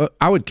 But yeah,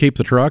 I would keep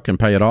the truck and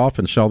pay it off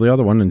and sell the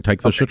other one and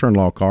take the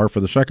sister-in-law car for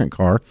the second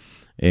car,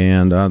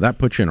 and that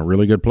puts you in a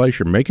really good place.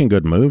 You're making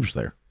good moves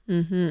there.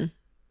 Mm-hmm.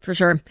 For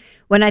sure.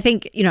 When I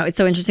think, it's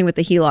so interesting with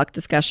the HELOC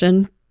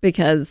discussion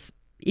because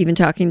even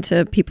talking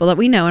to people that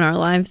we know in our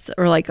lives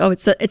are like, oh,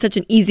 it's such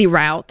an easy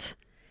route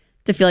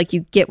to feel like you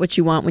get what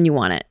you want when you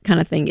want it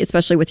kind of thing,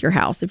 especially with your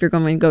house. If you're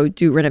going to go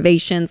do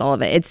renovations, all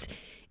of it.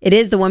 It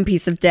is the one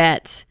piece of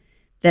debt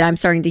that I'm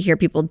starting to hear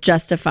people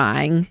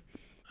justifying.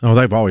 Oh,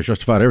 they've always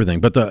justified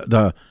everything. But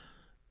the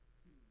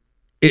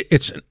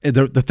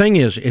thing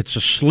is, it's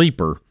a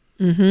sleeper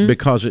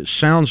because it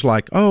sounds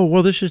like, oh,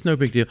 well, this is no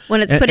big deal.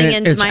 When it's putting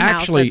into my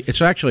house.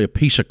 It's actually a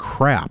piece of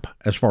crap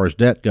as far as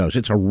debt goes.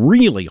 It's a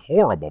really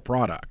horrible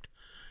product.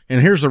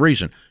 And here's the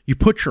reason. You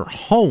put your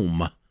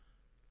home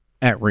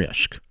at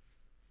risk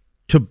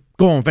to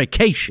go on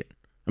vacation.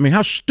 I mean,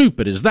 how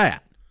stupid is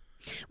that?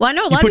 Well, I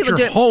know a You lot of put people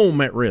your do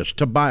home at risk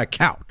to buy a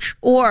couch.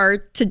 or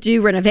to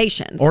do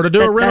renovations. Or to do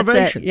a That's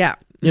renovation. it. Yeah.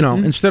 You know,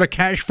 instead of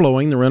cash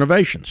flowing the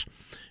renovations.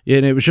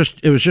 And it was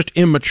just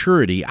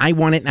immaturity. I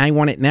want it and I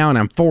want it now, and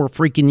I'm 4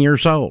 freaking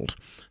years old.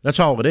 That's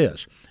all it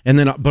is. And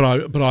then, I've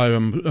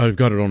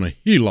got it on a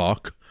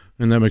HELOC,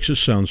 and that makes it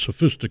sound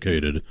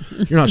sophisticated.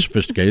 You're not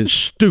sophisticated. It's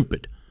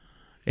stupid.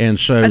 And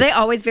so, Are they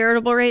always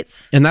variable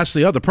rates? and that's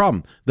the other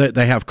problem.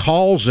 They have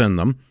calls in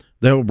them.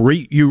 They'll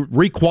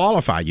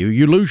requalify you.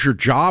 You lose your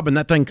job, and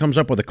that thing comes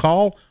up with a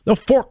call. They'll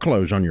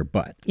foreclose on your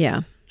butt.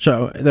 Yeah.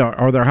 So, they'll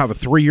have a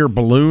 3-year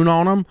balloon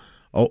on them,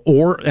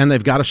 and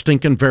they've got a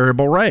stinking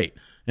variable rate.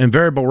 And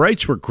variable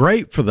rates were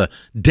great for the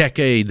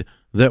decade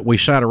that we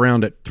sat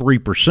around at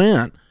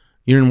 3%.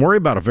 You didn't worry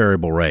about a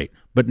variable rate.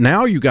 But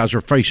now you guys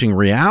are facing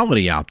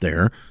reality out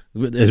there.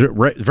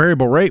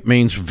 Variable rate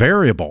means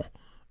variable,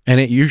 and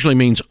it usually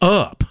means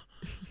up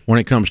when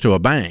it comes to a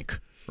bank,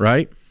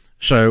 right?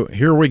 So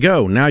here we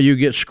go. Now you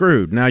get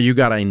screwed. Now you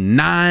got a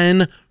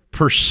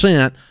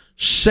 9%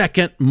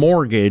 second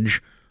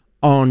mortgage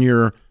on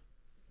your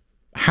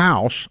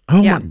house.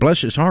 Oh my,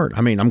 bless his heart.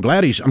 I mean, I'm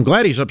glad he's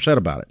upset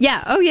about it.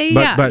 Yeah. Oh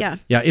yeah. But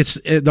it's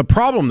the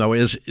problem though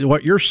is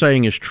what you're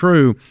saying is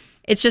true.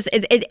 It's just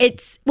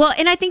it's well,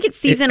 and I think it's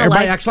season of life.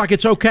 Everybody acts like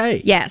it's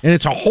okay. Yes, and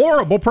it's a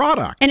horrible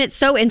product. And it's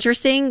so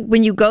interesting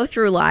when you go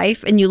through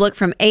life and you look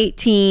from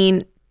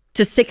 18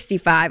 to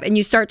 65, and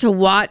you start to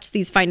watch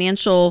these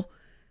financial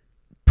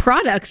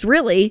products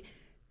really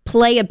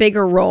play a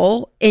bigger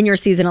role in your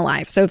season of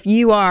life. So if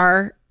you've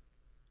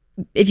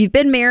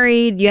been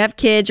married, you have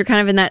kids, you're kind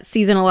of in that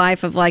season of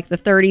life of like the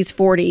 30s,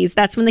 40s,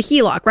 that's when the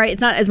HELOC, right?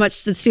 It's not as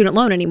much the student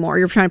loan anymore.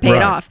 You're trying to pay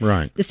it off.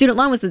 Right. The student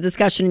loan was the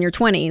discussion in your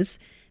 20s.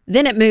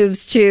 Then it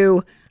moves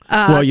to...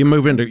 well, you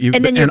move into...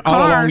 and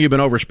all along you've been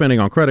overspending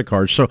on credit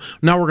cards. So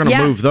now we're going to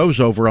move those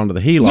over onto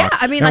the HELOC. Yeah,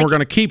 I mean, and we're going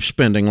to keep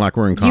spending like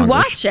we're in Congress. You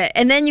watch it.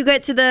 And then you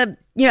get to the...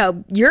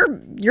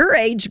 your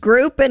age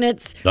group, and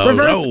it's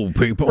old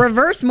people.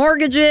 Reverse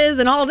mortgages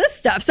and all this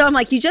stuff. So I'm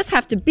like, you just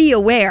have to be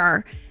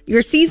aware.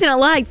 Your season of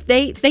life,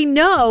 they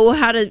know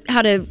how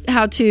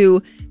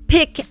to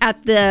pick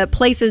at the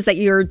places that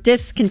you're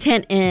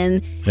discontent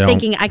in,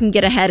 thinking I can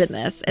get ahead in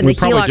this. And we the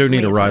probably HELOC do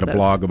need to is write a one of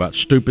blog about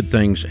stupid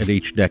things at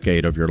each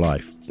decade of your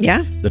life.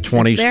 Yeah, the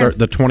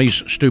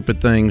 20s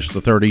stupid things,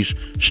 the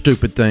 30s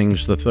stupid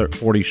things, the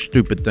 40s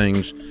stupid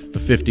things, the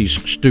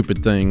 50s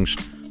stupid things,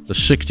 the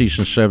 60s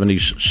and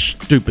 70s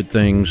stupid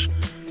things.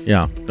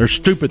 Yeah, they're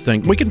stupid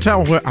things. We can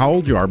tell how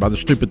old you are by the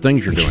stupid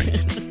things you're doing.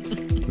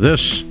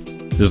 This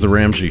is The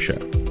Ramsey Show.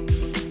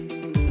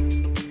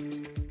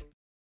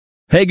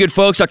 Hey, good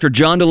folks, Dr.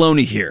 John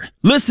Deloney here.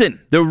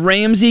 Listen, the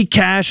Ramsey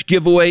Cash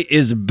Giveaway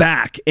is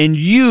back, and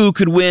you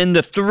could win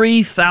the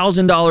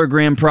 $3,000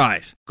 grand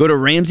prize. Go to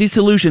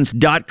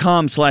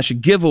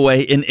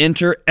RamseySolutions.com/giveaway and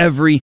enter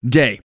every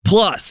day.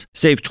 Plus,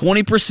 save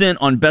 20%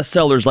 on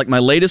bestsellers like my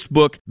latest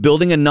book,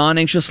 Building a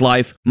Non-Anxious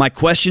Life, my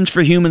Questions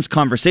for Humans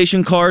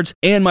conversation cards,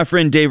 and my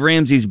friend Dave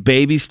Ramsey's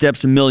Baby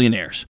Steps to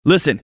Millionaires.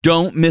 Listen,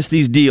 don't miss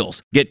these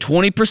deals. Get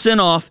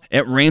 20% off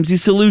at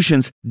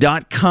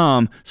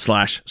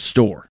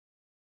RamseySolutions.com/store.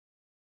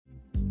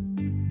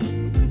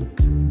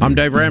 I'm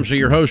Dave Ramsey,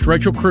 your host.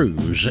 Rachel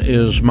Cruz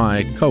is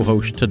my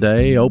co-host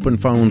today. Open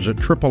phones at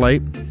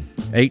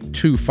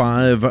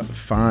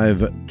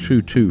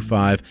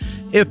 888-825-5225.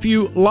 If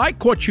you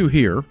like what you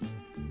hear,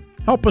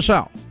 help us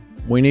out.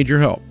 We need your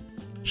help.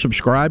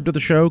 Subscribe to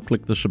the show.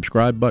 Click the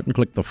subscribe button.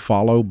 Click the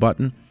follow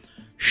button.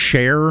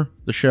 Share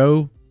the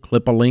show.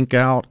 Cut a link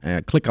out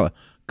and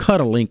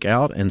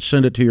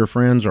send it to your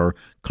friends, or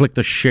click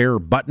the share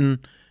button.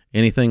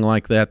 Anything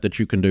like that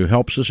you can do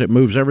helps us. It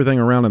moves everything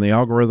around in the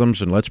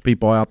algorithms and lets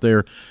people out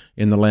there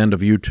in the land of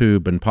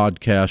YouTube and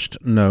podcast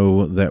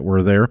know that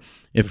we're there.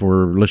 If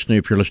you're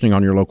listening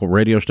on your local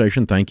radio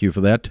station, thank you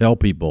for that. Tell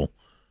people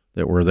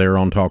that we're there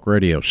on talk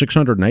radio.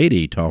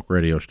 680 talk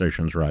radio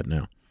stations right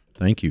now.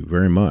 Thank you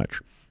very much.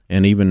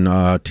 And even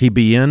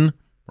TBN,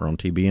 we're on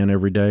TBN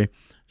every day.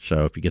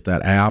 So if you get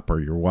that app or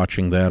you're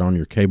watching that on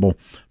your cable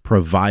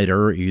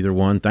provider, either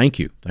one, thank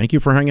you. Thank you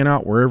for hanging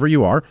out wherever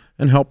you are,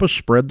 and help us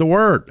spread the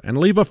word. And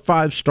leave a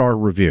 5-star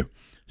review.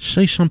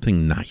 Say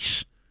something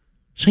nice.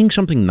 Saying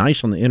something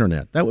nice on the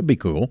internet. That would be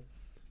cool.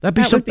 That'd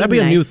be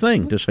a new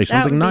thing, to say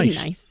something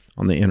nice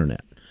on the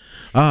internet.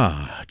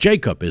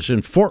 Jacob is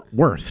in Fort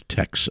Worth,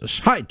 Texas.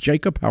 Hi,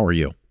 Jacob. How are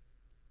you?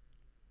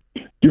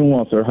 Doing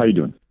well, sir. How you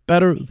doing?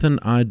 Better than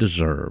I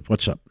deserve.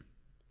 What's up?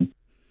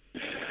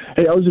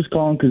 Hey, I was just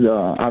calling because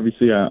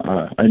obviously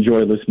I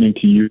enjoy listening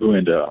to you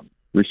and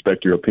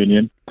respect your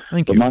opinion.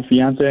 Thank you. But my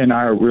fiance and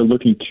we're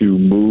looking to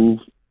move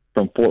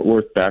from Fort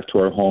Worth back to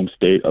our home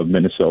state of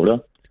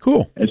Minnesota.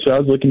 Cool. And so I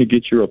was looking to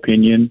get your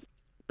opinion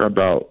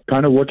about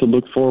kind of what to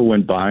look for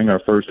when buying our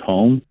first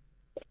home,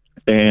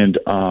 and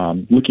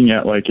looking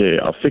at like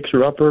a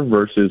fixer-upper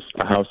versus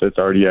a house that's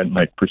already in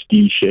like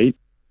prestige shape,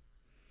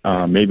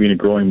 maybe in a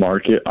growing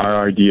market.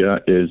 Our idea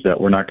is that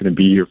we're not going to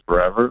be here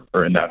forever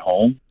or in that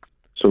home.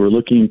 So we're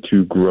looking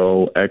to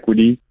grow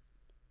equity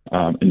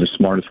in the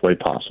smartest way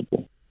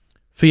possible.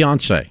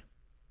 Fiance.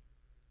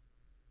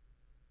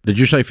 Did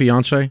you say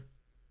fiance?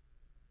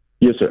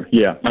 Yes, sir.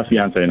 Yeah, my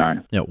fiance and I.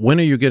 Yeah. When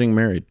are you getting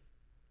married?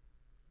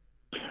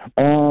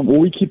 Well,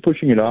 we keep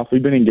pushing it off.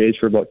 We've been engaged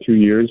for about 2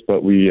 years,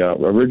 but we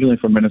originally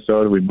from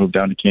Minnesota. We moved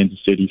down to Kansas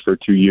City for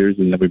 2 years,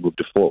 and then we moved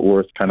to Fort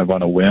Worth kind of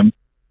on a whim.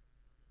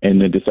 And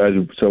then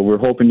decided, so we're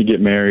hoping to get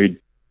married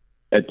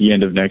at the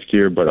end of next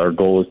year, but our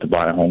goal is to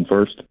buy a home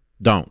first.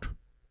 Don't.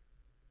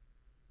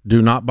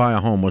 Do not buy a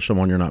home with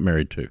someone you're not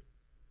married to.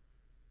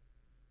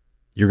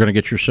 You're going to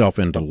get yourself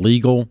into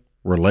legal,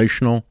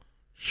 relational,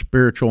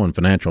 spiritual, and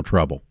financial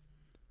trouble.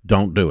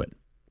 Don't do it.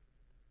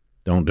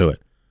 Don't do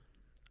it.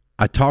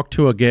 I talked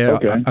to a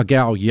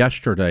gal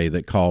yesterday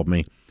that called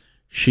me.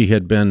 She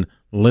had been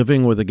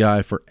living with a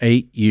guy for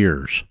 8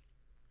 years.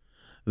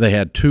 They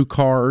had 2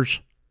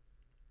 cars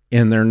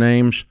in their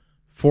names,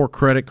 4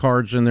 credit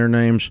cards in their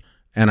names,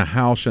 and a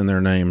house in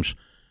their names,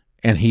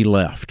 and he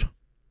left.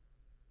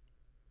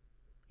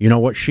 You know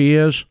what she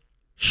is?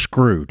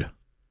 Screwed.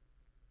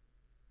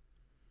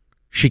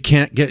 She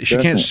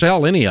can't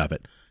sell any of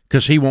it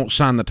because he won't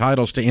sign the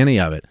titles to any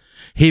of it.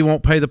 He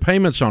won't pay the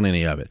payments on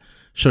any of it.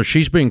 So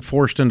she's being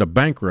forced into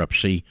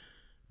bankruptcy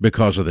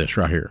because of this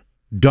right here.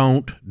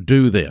 Don't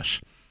do this.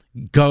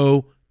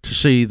 Go to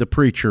see the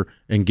preacher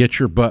and get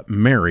your butt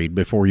married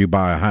before you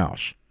buy a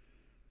house.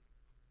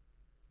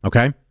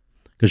 Okay?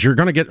 Because you're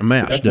going to get in a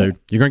mess, dude.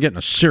 You're going to get in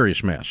a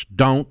serious mess.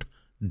 Don't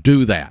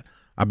do that.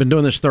 I've been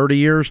doing this 30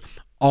 years.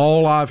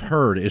 All I've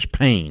heard is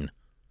pain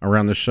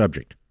around this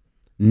subject.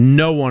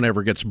 No one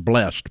ever gets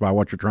blessed by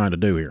what you're trying to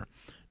do here.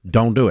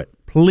 Don't do it.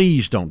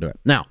 Please don't do it.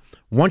 Now,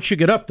 once you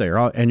get up there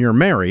and you're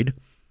married,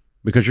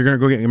 because you're going to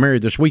go get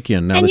married this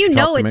weekend now. And you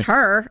know it's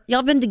her.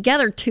 Y'all been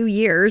together 2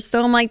 years.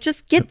 So I'm like,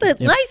 just get the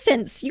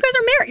license. You guys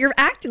are married. You're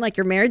acting like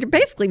you're married. You're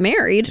basically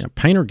married. Yeah,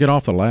 paint or get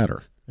off the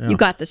ladder. Yeah. You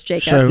got this,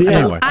 Jacob. So,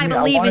 anyway. I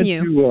believe in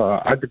you.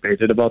 I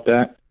debated about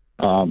that.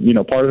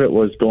 Part of it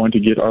was going to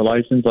get our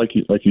license, like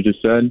you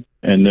just said,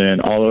 and then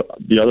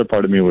the other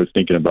part of me was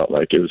thinking about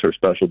it was her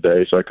special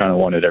day, so I kind of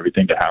wanted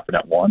everything to happen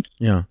at once.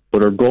 Yeah.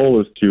 But our goal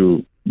is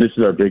this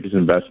is our biggest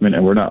investment,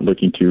 and we're not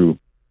looking to,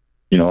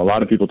 a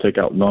lot of people take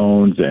out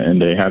loans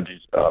and they have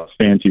these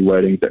fancy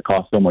weddings that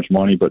cost so much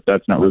money, but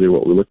that's not really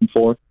what we're looking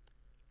for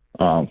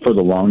the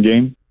long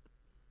game.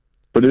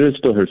 But it is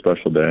still her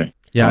special day.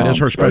 Yeah, it is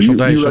her special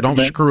day, so don't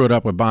screw it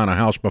up with buying a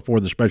house before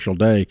the special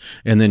day,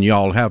 and then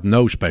y'all have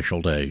no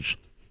special days.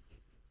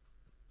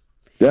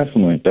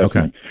 Definitely.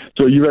 Okay.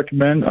 So you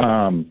recommend,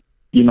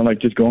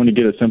 just going to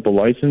get a simple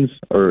license,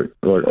 or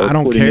I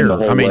don't care.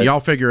 I mean, y'all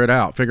figure it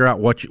out. Figure out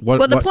what.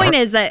 Well, the point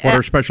is that what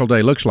her special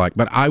day looks like.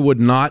 But I would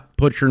not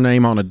put your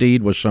name on a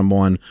deed with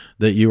someone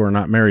that you are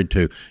not married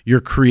to.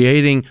 You're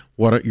creating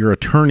what your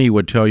attorney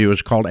would tell you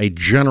is called a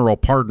general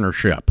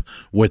partnership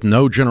with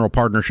no general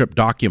partnership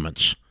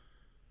documents.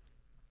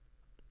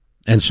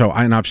 And so,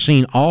 I've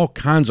seen all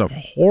kinds of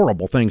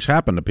horrible things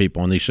happen to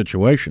people in these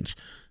situations.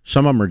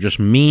 Some of them are just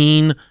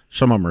mean.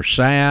 Some of them are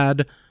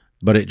sad.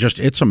 But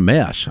it's a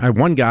mess. I had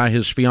one guy,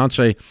 his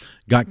fiance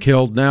got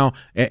killed now,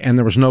 and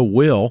there was no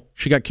will.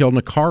 She got killed in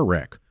a car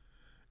wreck.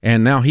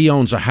 And now he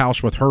owns a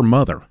house with her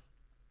mother.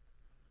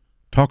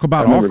 Talk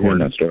about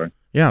awkward. That story.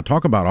 Yeah,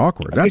 talk about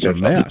awkward. That's a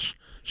mess.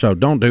 So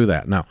don't do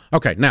that. Now,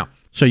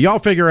 so y'all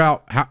figure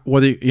out how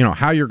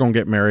you're going to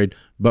get married,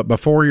 but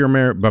before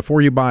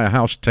you buy a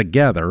house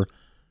together,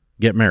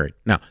 get married.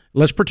 Now,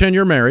 let's pretend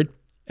you're married,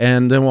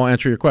 and then we'll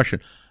answer your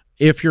question.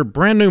 If you're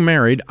brand new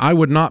married, I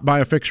would not buy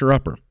a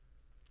fixer-upper.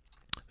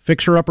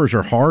 Fixer-uppers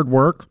are hard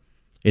work.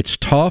 It's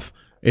tough.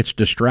 It's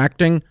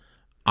distracting.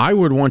 I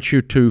would want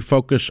you to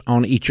focus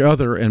on each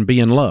other and be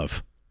in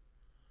love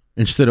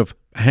instead of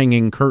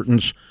hanging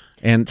curtains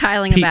and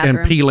tiling a bathroom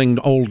and peeling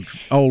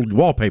old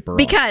wallpaper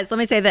because off. Let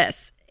me say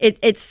this.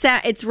 It's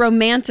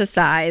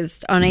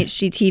romanticized on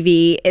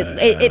HGTV.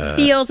 It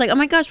feels like, oh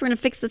my gosh, we're going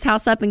to fix this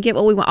house up and get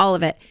what we want, all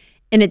of it.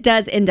 And it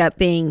does end up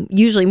being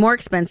usually more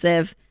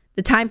expensive.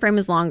 The time frame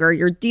is longer.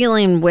 You're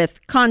dealing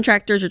with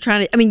contractors. You're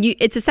trying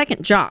to, it's a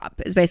second job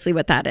is basically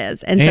what that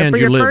is. And so for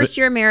your first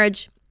year of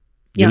marriage,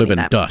 you live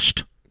in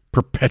dust,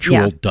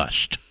 perpetual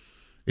dust.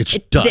 It's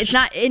dust. It's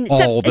not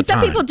all the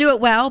time. Some people do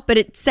it well, but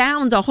it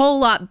sounds a whole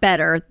lot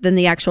better than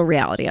the actual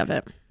reality of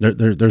it.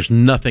 There's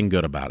nothing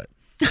good about it.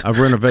 I've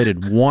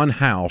renovated one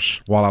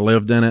house while I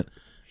lived in it.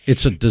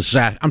 It's a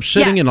disaster. I'm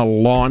sitting in a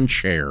lawn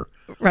chair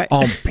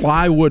on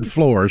plywood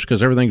floors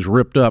because everything's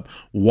ripped up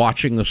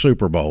watching the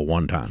Super Bowl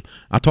one time.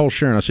 I told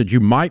Sharon, I said,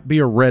 you might be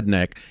a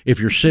redneck if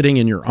you're sitting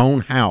in your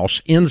own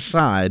house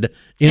inside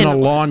in a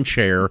lawn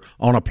chair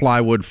on a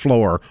plywood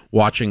floor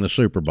watching the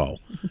Super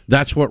Bowl.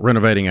 That's what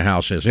renovating a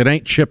house is. It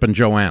ain't Chip and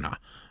Joanna.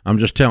 I'm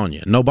just telling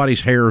you,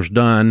 nobody's hair's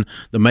done.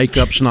 The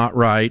makeup's not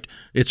right.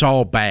 It's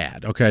all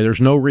bad. Okay,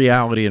 there's no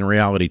reality in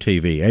reality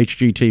TV.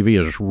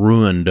 HGTV has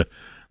ruined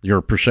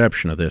your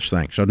perception of this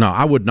thing. So no,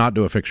 I would not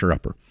do a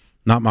fixer-upper.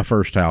 Not my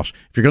first house.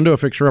 If you're going to do a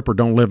fixer-upper,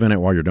 don't live in it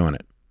while you're doing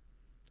it.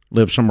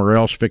 Live somewhere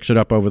else, fix it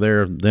up over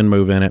there, then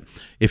move in it.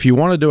 If you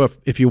want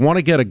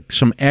to get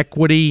some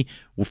equity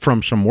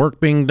from some work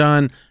being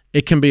done,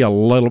 it can be a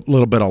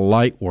little bit of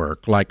light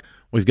work. Like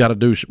we got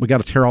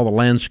to tear all the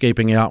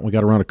landscaping out. We got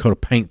to run a coat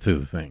of paint through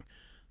the thing.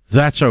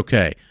 That's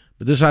okay.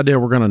 But this idea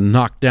we're going to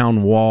knock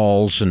down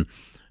walls and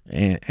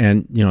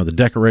the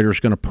decorator's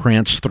going to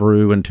prance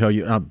through and tell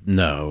you,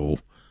 no.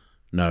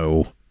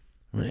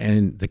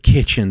 And the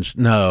kitchens,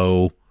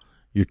 no.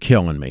 You're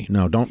killing me.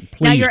 No,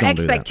 please now your don't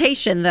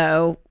expectation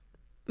though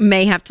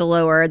may have to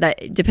lower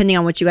that depending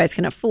on what you guys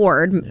can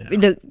afford.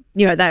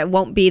 Yeah. That it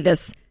won't be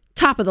this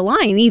top of the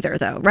line either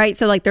though, right?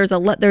 So like there's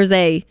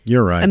a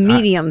You're right. A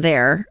medium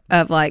there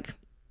of like,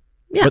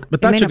 yeah.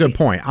 But that's a good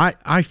point.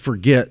 I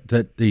forget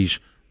that these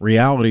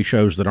reality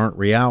shows that aren't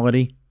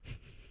reality,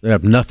 that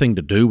have nothing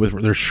to do with,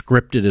 they're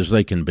scripted as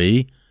they can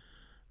be.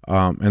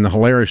 And the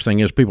hilarious thing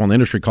is people in the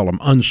industry call them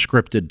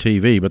unscripted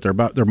TV, but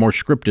they're more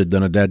scripted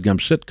than a dadgum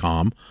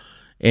sitcom.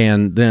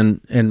 And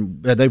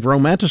they've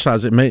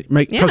romanticized it.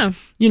 Because,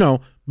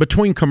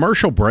 between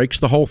commercial breaks,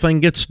 the whole thing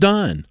gets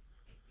done.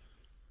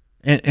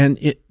 And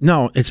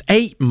it's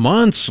 8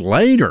 months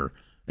later,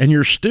 and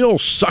you're still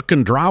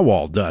sucking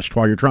drywall dust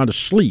while you're trying to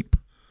sleep.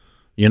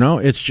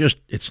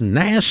 It's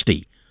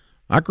nasty.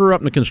 I grew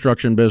up in the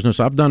construction business.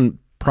 I've done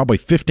probably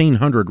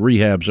 1,500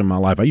 rehabs in my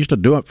life. I used to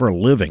do it for a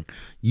living.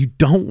 You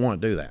don't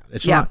want to do that.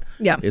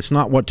 It's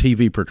not what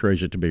TV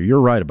portrays it to be.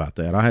 You're right about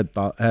that. I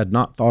had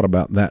not thought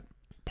about that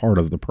part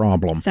of the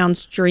problem.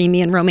 Sounds dreamy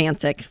and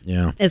romantic.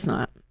 Yeah. It's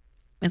not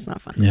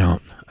fun. Yeah.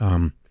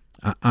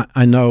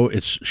 I know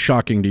it's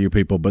shocking to you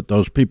people, but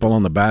those people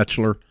on The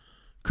Bachelor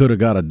could have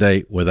got a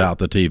date without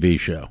the TV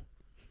show.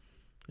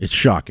 It's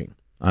shocking.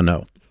 I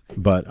know.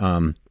 But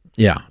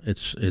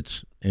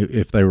it's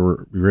if they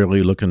were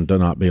really looking to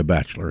not be a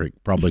bachelor,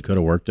 it probably could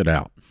have worked it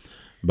out.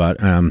 But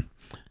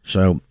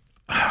so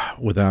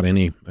without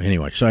any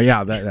anyway. So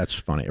yeah, that's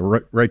funny.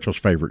 Rachel's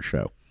favorite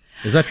show.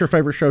 Is that your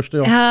favorite show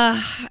still?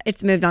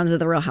 It's moved on to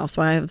The Real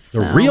Housewives.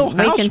 The Real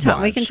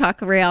Housewives. We can talk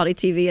reality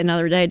TV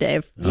another day,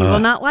 Dave. You will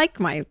not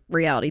like my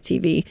reality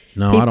TV.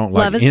 No, I don't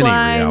like any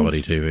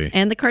reality TV.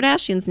 And the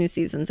Kardashians' new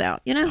season's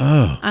out.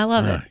 I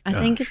love it. I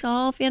think it's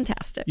all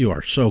fantastic. You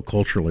are so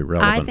culturally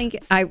relevant. I think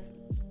I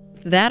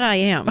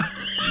am.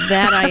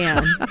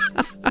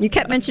 You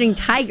kept mentioning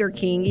Tiger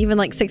King even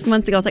like 6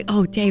 months ago. I was like,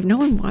 oh, Dave, no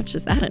one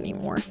watches that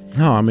anymore.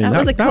 No, I mean, that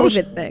was a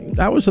COVID thing.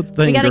 That was a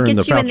thing during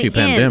the Fauci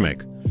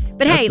pandemic.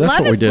 But hey,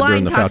 Love is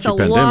Blind talks a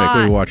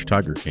lot. We watched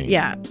Tiger King.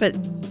 Yeah, but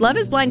Love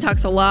is Blind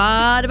talks a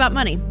lot about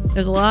money.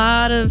 There's a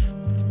lot of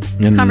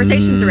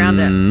conversations around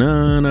it.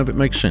 None of it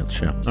makes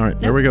sense. Yeah. All right,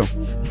 there we go.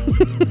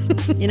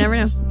 You never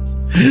know.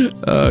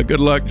 Good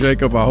luck,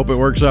 Jacob. I hope it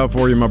works out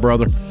for you, my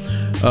brother.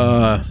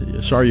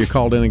 Sorry you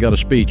called in and got a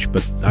speech,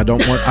 but I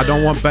don't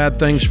want bad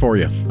things for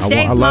you.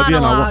 I love you,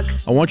 and I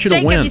want you to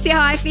Jacob, win. You see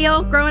how I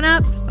feel growing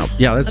up? Oh,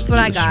 yeah, that's what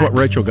I got. That's what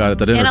Rachel got at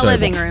the dinner table. In a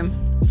living room.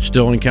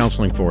 Still in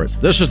counseling for it.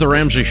 This is The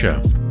Ramsey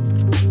Show.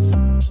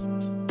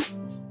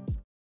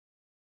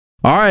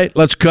 All right,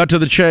 let's cut to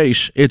the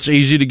chase. It's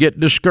easy to get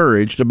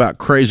discouraged about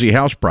crazy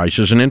house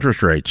prices and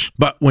interest rates.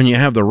 But when you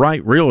have the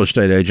right real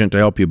estate agent to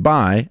help you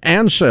buy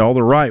and sell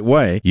the right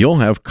way, you'll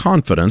have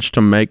confidence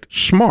to make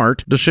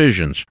smart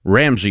decisions.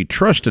 Ramsey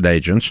Trusted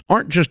Agents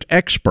aren't just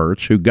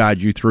experts who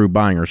guide you through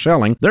buying or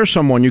selling. They're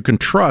someone you can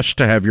trust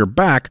to have your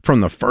back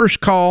from the first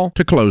call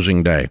to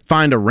closing day.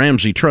 Find a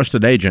Ramsey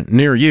Trusted Agent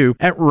near you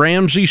at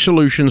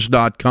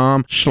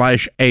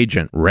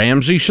RamseySolutions.com/agent.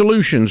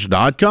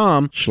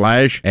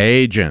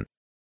 RamseySolutions.com/agent.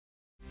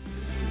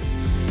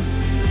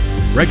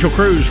 Rachel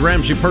Cruz,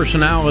 Ramsey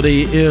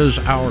Personality, is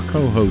our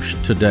co-host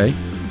today.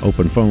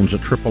 Open phones at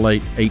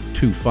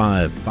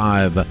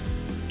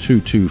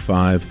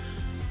 888-825-5225.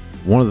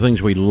 One of the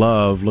things we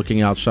love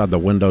looking outside the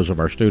windows of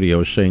our studio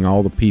is seeing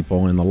all the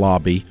people in the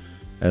lobby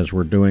as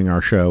we're doing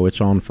our show. It's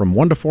on from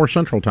 1 to 4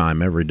 Central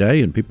Time every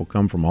day, and people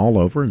come from all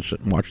over and sit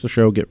and watch the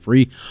show, get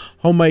free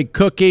homemade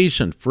cookies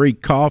and free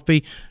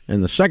coffee.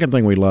 And the second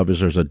thing we love is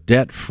there's a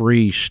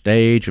debt-free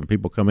stage, and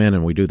people come in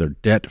and we do their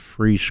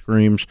debt-free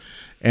screams.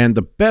 And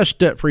the best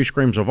debt-free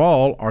screams of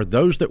all are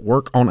those that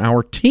work on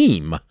our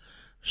team.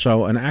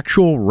 So an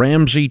actual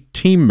Ramsey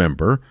team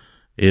member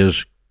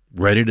is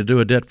ready to do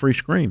a debt-free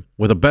scream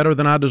with a Better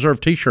Than I Deserve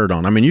t-shirt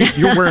on. I mean,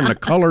 you're wearing the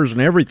colors and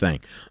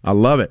everything. I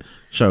love it.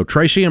 So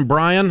Tracy and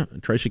Brian,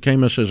 Tracy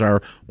Camus is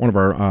one of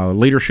our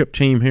leadership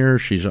team here.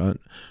 She's a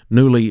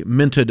newly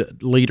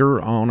minted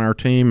leader on our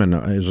team and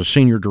is a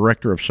senior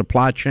director of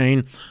supply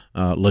chain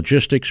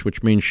logistics,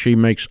 which means she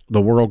makes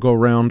the world go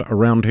round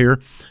around here.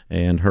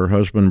 And her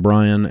husband,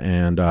 Brian,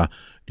 and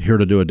here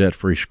to do a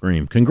debt-free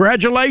scream.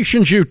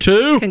 Congratulations, you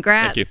two.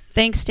 Congrats. Thank you.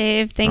 Thanks,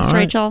 Dave. Thanks,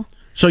 Rachel.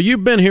 So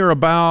you've been here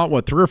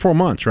about, 3 or 4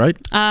 months, right?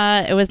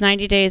 It was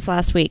 90 days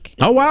last week.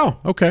 Oh, wow.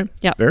 Okay.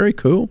 Yep. Very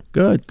cool.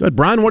 Good.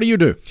 Brian, what do you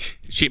do?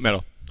 Sheet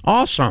metal.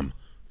 Awesome.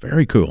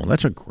 Very cool.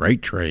 That's a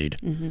great trade.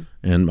 Mm-hmm.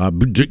 And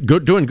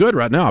doing good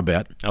right now, I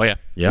bet. Oh, yeah.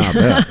 Yeah, I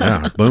bet.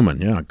 Yeah,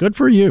 booming. Yeah, good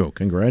for you.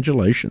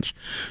 Congratulations.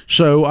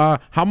 So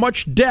how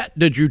much debt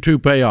did you two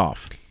pay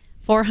off?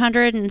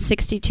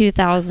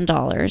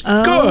 $462,000.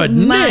 Oh,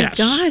 Goodness. my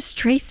gosh,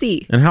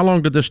 Tracy. And how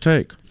long did this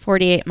take?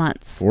 48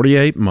 months.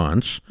 48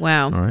 months.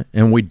 Wow. All right.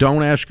 And we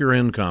don't ask your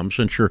income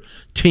since your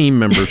team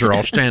members are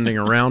all standing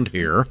around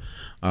here.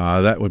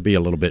 That would be a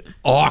little bit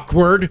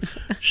awkward.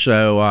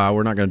 So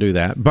we're not going to do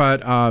that.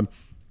 But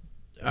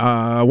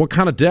what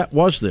kind of debt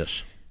was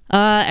this?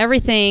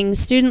 Everything: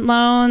 student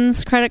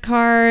loans, credit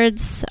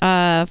cards,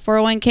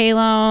 401k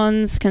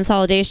loans,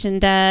 consolidation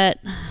debt,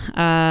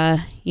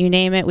 you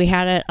name it. We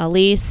had a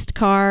leased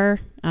car.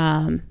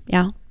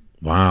 Yeah.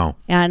 Wow.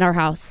 Yeah, and our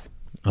house.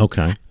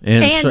 Okay.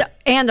 And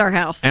our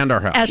house. And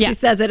our house. As she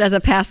says it as a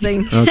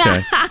passing.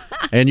 Okay.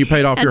 And you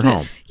paid off your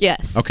home.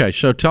 Yes. Okay,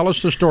 so tell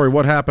us the story.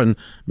 What happened?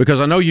 Because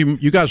I know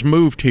you guys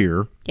moved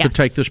here to Yes.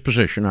 take this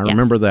position. I Yes.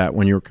 remember that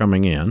when you were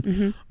coming in.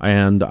 Mhm.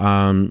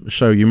 And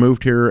so you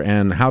moved here,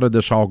 and how did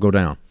this all go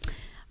down?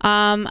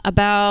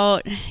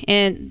 About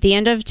in the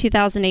end of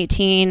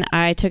 2018,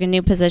 I took a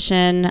new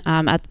position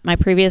at my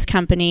previous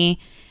company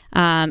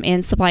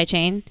in supply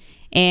chain,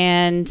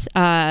 and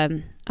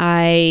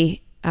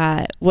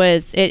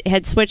it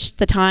had switched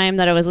the time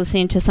that I was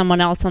listening to someone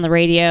else on the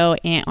radio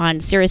and on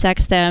Sirius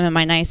XM in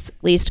my nice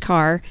leased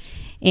car,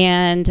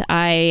 and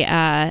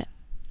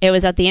it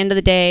was at the end of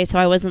the day, so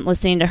I wasn't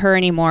listening to her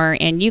anymore,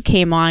 and you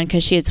came on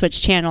because she had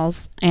switched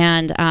channels,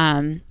 and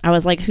I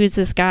was like, who's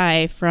this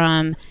guy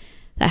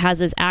that has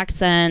this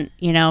accent,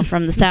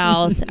 from the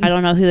South? I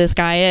don't know who this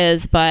guy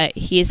is, but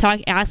he's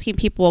asking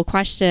people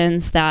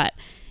questions that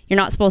you're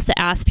not supposed to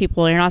ask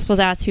people. You're not supposed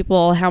to ask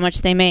people how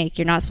much they make.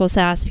 You're not supposed to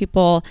ask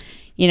people,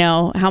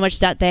 how much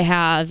debt they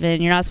have.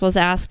 And you're not supposed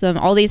to ask them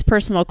all these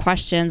personal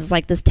questions,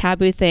 like this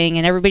taboo thing.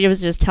 And everybody was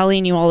just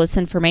telling you all this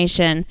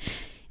information.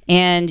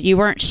 And you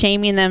weren't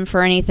shaming them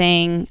for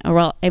anything.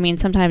 Well, I mean,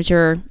 sometimes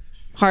you're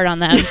hard on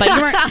them, but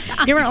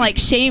you weren't like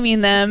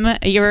shaming them.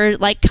 You were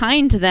like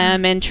kind to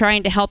them and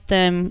trying to help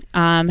them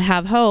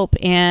have hope.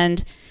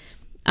 And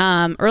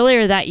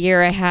earlier that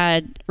year, I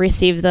had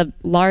received the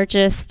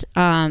largest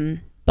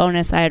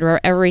bonus I had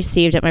ever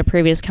received at my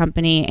previous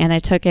company, and I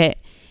took it.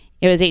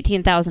 It was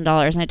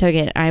 $18,000, and I took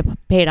it. I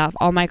paid off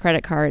all my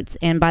credit cards,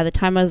 and by the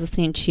time I was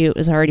listening to you, it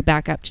was already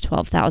back up to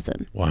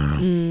 $12,000.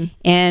 Wow!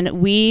 And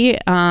we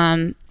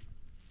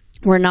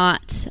were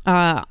not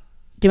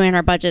doing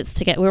our budgets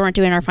together. We weren't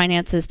doing our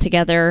finances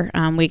together.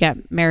 We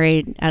got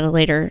married at a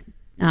later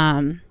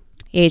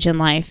age in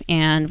life,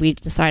 and we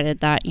decided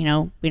that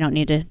we don't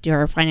need to do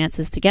our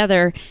finances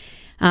together.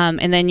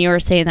 And then you were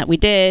saying that we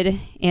did.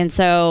 And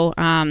so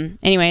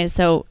anyway,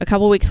 so a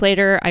couple weeks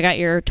later, I got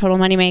your Total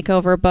Money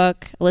Makeover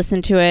book. I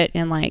listened to it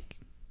in like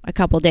a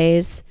couple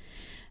days.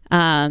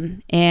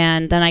 And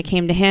then I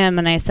came to him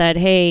and I said,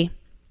 hey,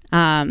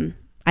 I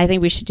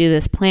think we should do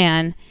this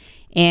plan.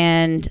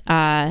 And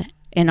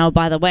oh,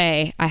 by the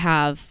way, I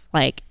have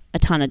like a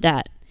ton of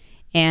debt.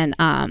 And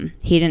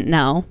he didn't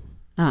know.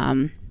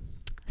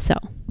 So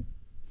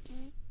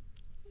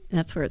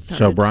that's where it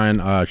started. So,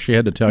 Brian, she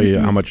had to tell you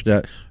how much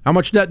debt. How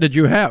much debt did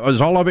you have? Was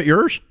all of it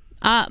yours?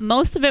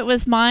 Most of it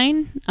was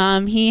mine.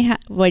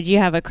 Did you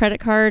have a credit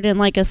card and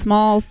like a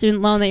small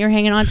student loan that you're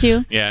hanging on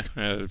to? Yeah,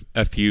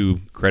 a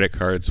few credit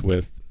cards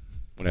with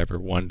whatever,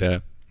 $1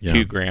 to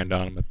 $2,000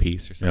 on them a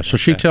piece or something. Yeah. So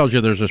she tells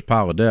you there's this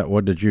pile of debt.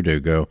 What did you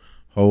do? Go,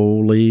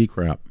 holy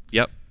crap!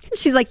 Yep.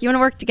 She's like, you want to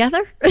work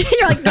together?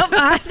 You're like, nope,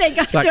 I think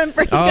I'm doing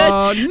pretty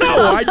good.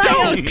 No, I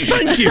don't.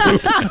 Thank you.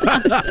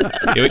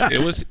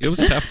 It was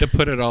tough to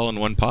put it all in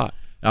one pot.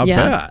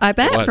 I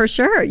bet for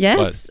sure.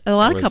 Yes, a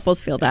lot of couples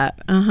feel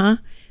that.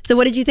 So,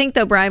 what did you think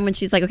though, Brian, when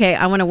she's like, okay,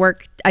 I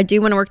do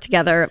want to work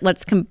together.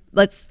 Let's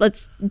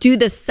do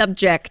this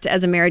subject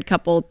as a married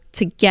couple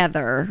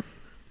together.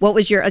 What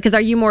was because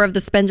are you more of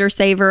the spender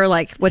saver?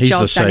 Like, what's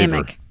y'all's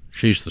dynamic?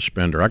 She's the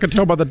spender. I can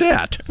tell by the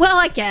debt. Well,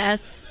 I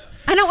guess.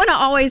 I don't want to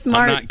always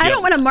mark. I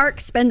don't want to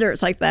mark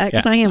spenders like that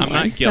because I am. I'm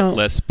not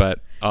guiltless, but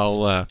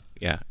I'll. I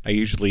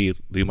usually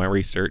do my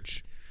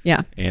research.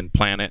 Yeah. And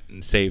plan it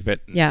and save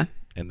it. And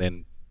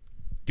then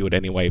do it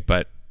anyway,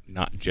 but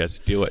not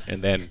just do it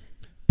and then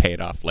pay it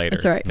off later.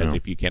 That's right. Because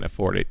if you can't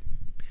afford it,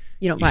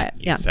 you don't buy it.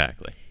 Yeah.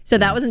 Exactly. So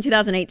that was in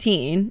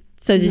 2018.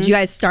 So did you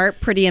guys start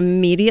pretty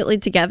immediately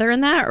together in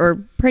that, or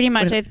pretty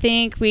much? I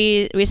think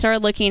we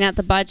started looking at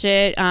the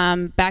budget.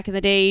 Back in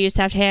the day, you used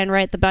to have to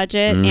handwrite the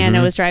budget, and it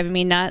was driving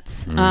me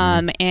nuts.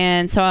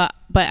 And so,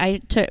 but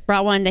I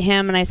brought one to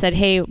him, and I said,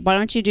 "Hey, why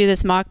don't you do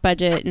this mock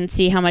budget and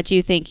see how much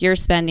you think you're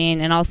spending,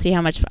 and I'll see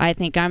how much I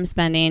think I'm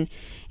spending."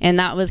 And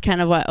that was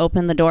kind of what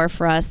opened the door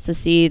for us to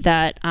see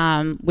that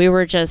we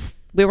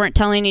weren't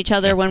telling each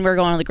other when we were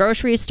going to the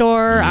grocery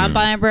store, I'm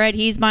buying bread,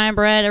 he's buying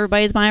bread,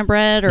 everybody's buying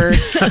bread, or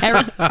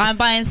I'm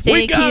buying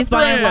steak, he's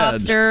buying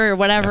lobster, or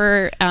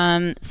whatever.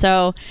 And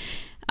so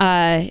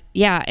in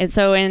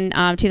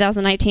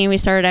 2019 we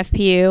started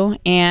FPU,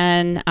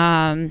 and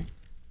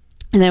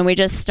then we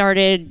just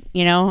started,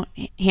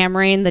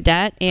 hammering the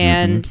debt,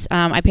 and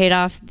we paid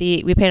off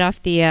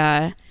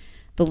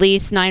the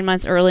lease 9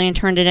 months early and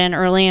turned it in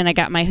early, and I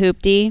got my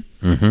hoopty.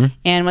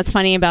 And what's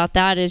funny about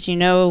that is,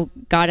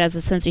 God has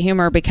a sense of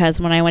humor, because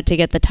when I went to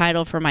get the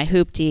title for my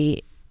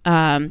hoopty,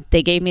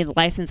 they gave me the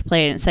license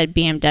plate and it said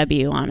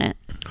BMW on it.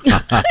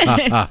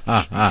 And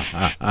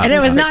it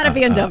was not a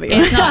BMW.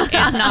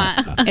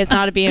 It's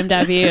not a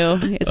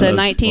BMW. It's a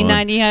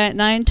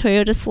 1999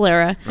 Toyota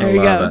Solara. There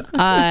you go.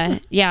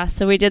 Yeah,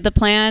 so we did the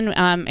plan.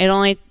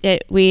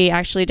 We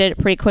actually did it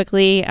pretty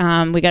quickly.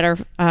 We got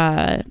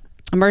our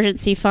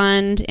emergency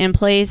fund in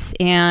place,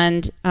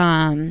 and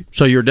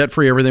so you're debt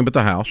free, everything but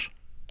the house.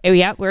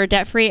 Yeah, we're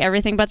debt free,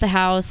 everything but the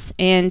house.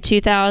 In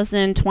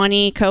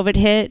 2020, COVID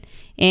hit,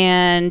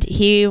 and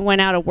he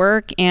went out of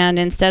work. And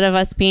instead of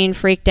us being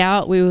freaked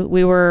out,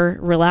 we were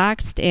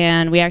relaxed,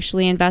 and we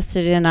actually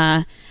invested in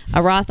a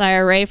Roth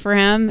IRA for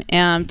him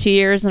 2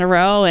 years in a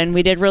row, and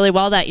we did really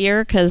well that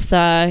year because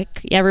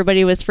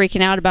everybody was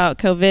freaking out about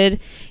COVID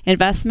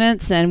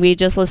investments, and we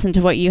just listened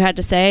to what you had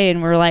to say,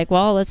 and we were like,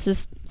 well, let's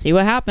just see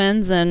what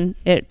happens, and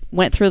it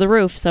went through the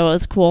roof, so it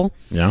was cool.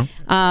 Yeah.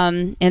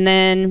 And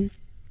then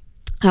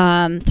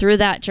through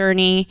that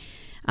journey,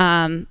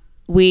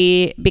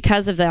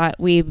 because of that,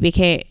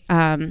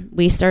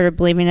 we started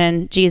believing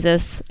in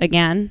Jesus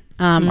again,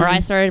 or I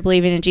started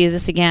believing in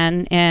Jesus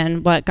again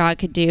and what God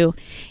could do,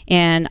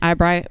 and I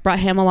brought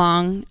him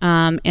along,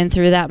 and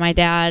through that, my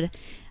dad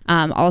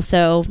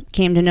also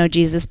came to know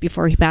Jesus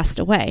before he passed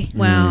away.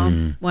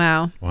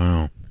 Wow.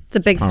 It's a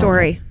big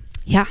story.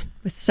 Yeah.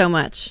 With so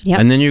much. Yep.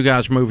 And then you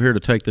guys move here to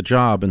take the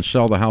job and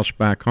sell the house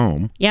back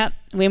home. Yep.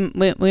 We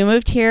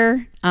moved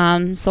here,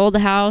 sold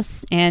the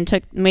house,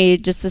 and we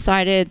just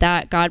decided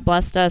that God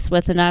blessed us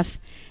with enough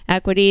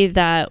equity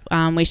that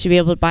we should be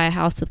able to buy a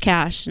house with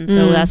cash. And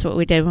so that's what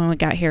we did when we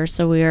got here.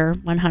 So we are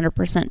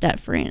 100%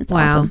 debt free. And it's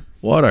awesome.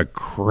 What a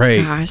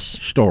great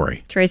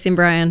story. Tracy and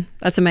Brian,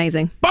 that's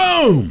amazing.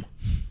 Boom!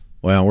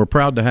 Well, we're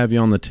proud to have you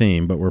on the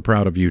team, but we're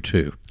proud of you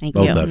too. Thank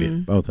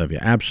you. Both of you.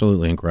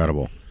 Absolutely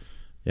incredible.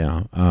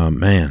 Yeah.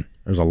 Man,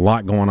 there's a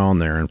lot going on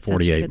there in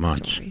 48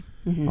 months.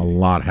 A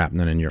lot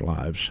happening in your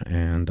lives.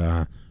 And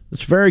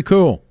it's very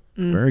cool.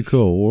 Very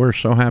cool. We're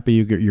so happy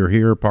you're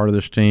here, part of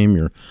this team.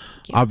 You're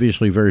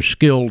obviously very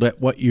skilled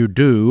at what you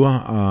do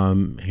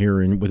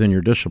here within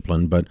your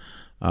discipline, but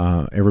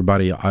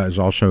everybody has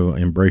also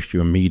embraced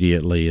you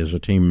immediately as a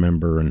team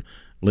member and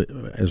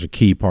as a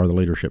key part of the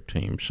leadership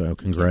team. So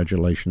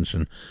congratulations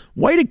and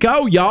way to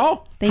go,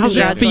 y'all. How's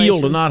it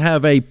feel to not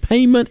have a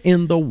payment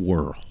in the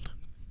world?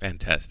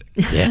 Fantastic.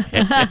 Yeah.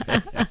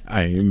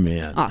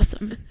 Amen.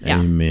 Awesome. Yeah.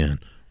 Amen.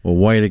 Well,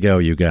 way to go,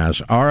 you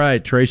guys. All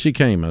right, Tracy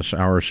Camus,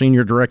 our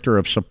Senior Director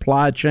of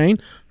Supply Chain,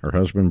 her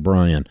husband,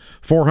 Brian,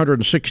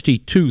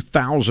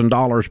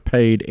 $462,000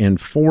 paid in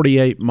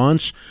 48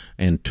 months,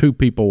 and 2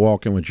 people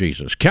walking with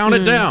Jesus. Count it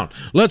down.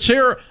 Let's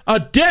hear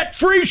a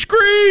debt-free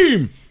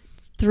scream.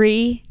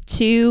 3,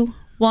 2,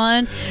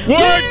 1.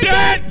 We're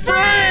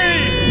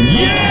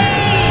debt-free! Yeah!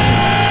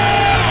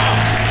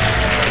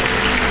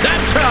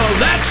 That's how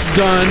that's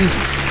done.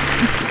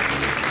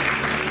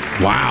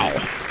 Wow.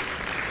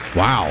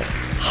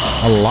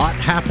 A lot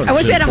happened. I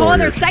wish we had a whole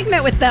other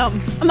segment with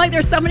them. I'm like,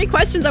 there's so many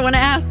questions I want to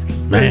ask.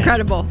 They're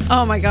incredible.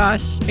 Oh my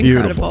gosh.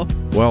 Incredible.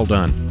 Beautiful. Well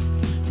done.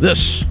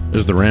 This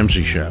is The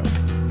Ramsey Show.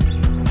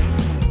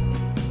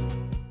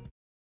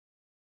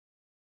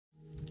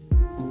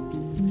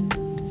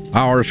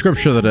 Our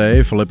scripture of the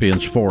day,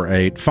 Philippians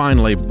 4:8.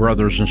 Finally,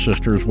 brothers and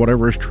sisters,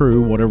 whatever is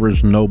true, whatever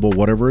is noble,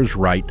 whatever is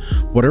right,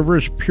 whatever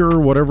is pure,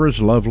 whatever is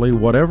lovely,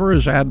 whatever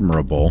is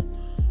admirable,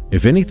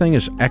 if anything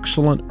is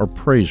excellent or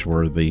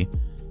praiseworthy,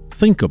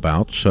 think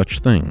about such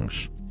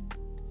things.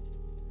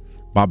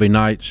 Bobby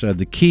Knight said,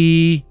 the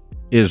key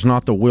is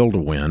not the will to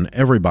win.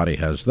 Everybody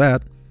has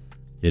that.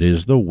 It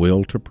is the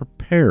will to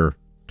prepare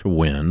to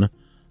win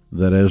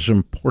that is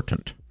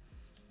important.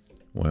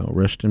 Well,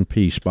 rest in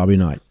peace, Bobby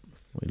Knight.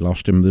 We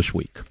lost him this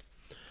week.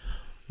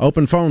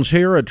 Open phones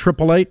here at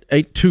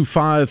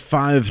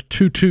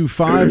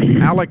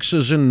 888-825-5225. Alex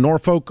is in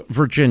Norfolk,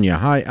 Virginia.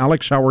 Hi,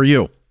 Alex. How are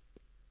you?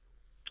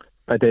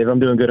 Hi, Dave. I'm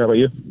doing good. How about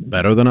you?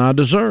 Better than I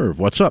deserve.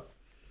 What's up?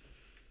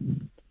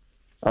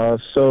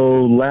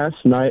 So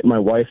last night, my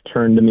wife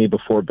turned to me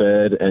before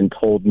bed and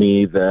told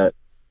me that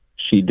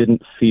she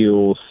didn't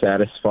feel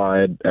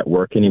satisfied at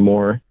work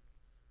anymore,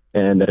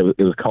 and that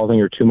it was causing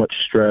her too much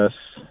stress,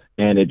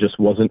 and it just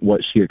wasn't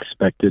what she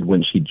expected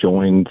when she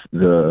joined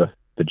the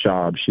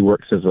job. She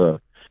works as a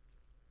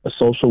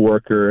social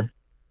worker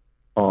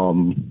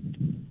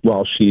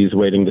while she's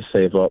waiting to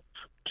save up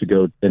to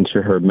go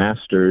into her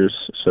master's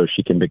so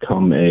she can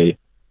become a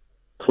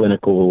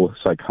clinical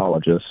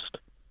psychologist.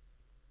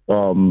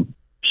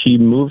 She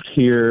moved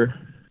here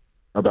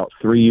about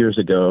 3 years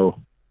ago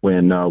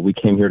when we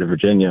came here to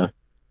Virginia,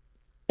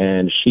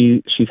 and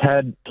she's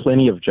had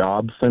plenty of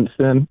jobs since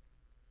then,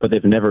 but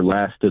they've never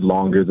lasted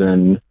longer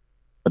than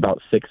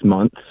about 6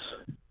 months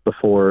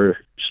before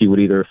she would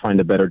either find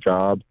a better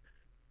job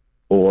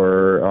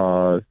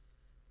or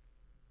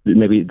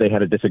maybe they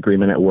had a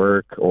disagreement at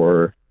work,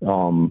 or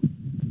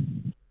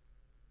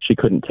she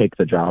couldn't take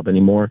the job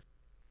anymore.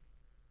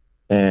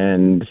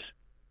 And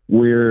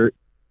we're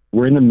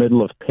in the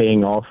middle of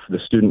paying off the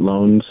student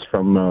loans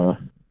from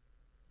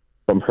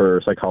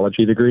her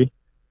psychology degree,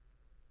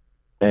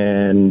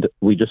 and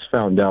we just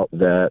found out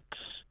that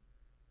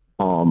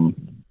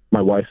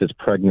my wife is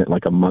pregnant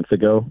like a month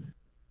ago.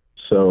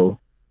 So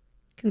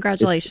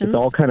congratulations. It's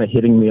all kind of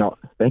hitting me all.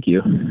 Thank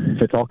you.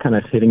 It's all kind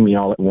of hitting me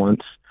all at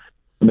once.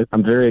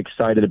 I'm very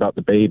excited about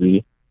the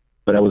baby,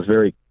 but I was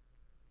very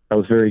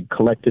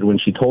collected when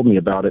she told me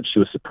about it. She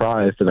was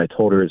surprised, and I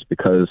told her it's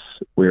because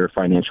we're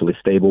financially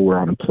stable. We're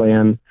on a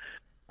plan.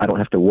 I don't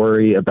have to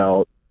worry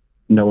about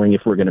knowing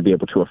if we're going to be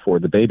able to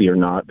afford the baby or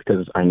not,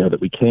 because I know that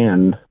we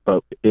can.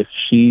 But if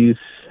she's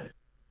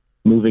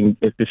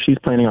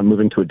planning on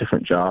moving to a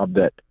different job,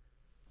 that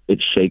it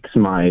shakes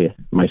my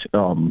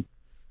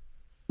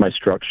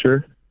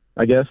structure,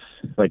 I guess.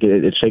 Like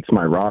it shakes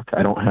my rock.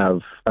 I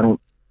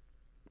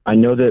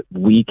know that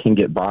we can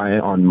get by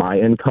on my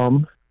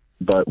income,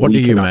 but what do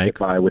you make? Get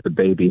by with a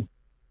baby.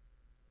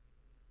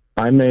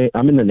 I'm in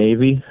the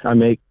Navy. I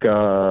make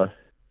I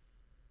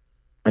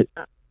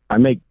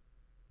make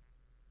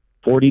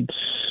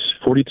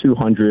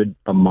 $4,200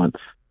 a month.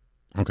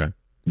 Okay,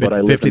 but I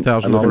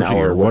 $50,000 a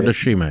year. What does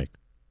she make?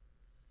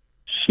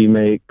 She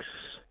makes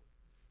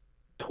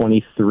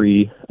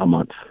 $23,000 a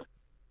month.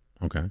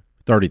 Okay,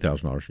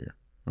 $30,000 a year.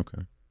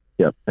 Okay.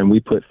 Yep, and we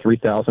put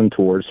 $3,000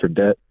 towards her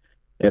debt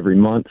every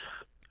month.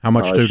 How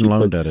much student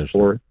loan debt is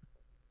there?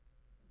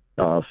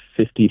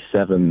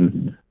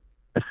 57.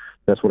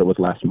 That's what it was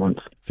last month.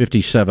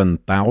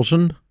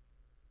 57,000.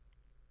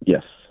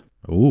 Yes.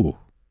 Ooh.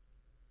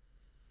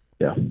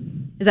 Yeah.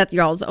 Is that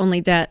y'all's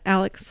only debt,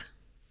 Alex?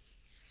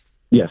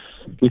 Yes.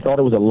 We thought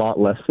it was a lot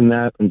less than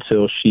that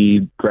until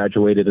she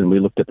graduated, and we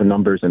looked at the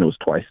numbers, and it was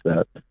twice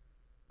that.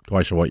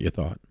 Twice of what you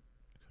thought.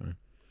 Okay.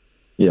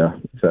 Yeah,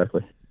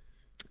 exactly.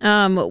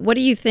 What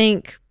do you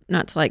think?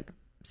 Not to like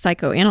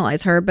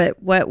psychoanalyze her,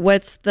 but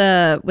what's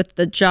with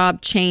the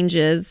job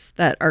changes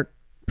that are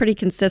pretty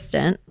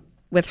consistent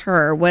with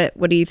her? What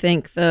do you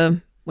think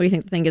the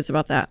thing is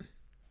about that?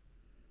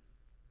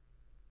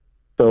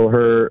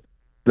 So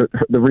the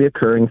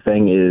reoccurring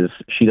thing is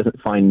she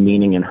doesn't find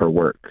meaning in her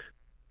work.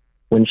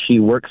 When she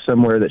works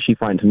somewhere that she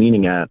finds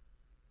meaning at,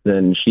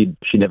 then she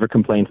never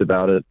complains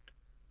about it.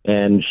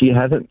 And she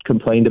hasn't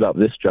complained about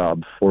this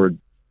job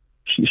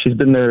she's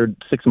been there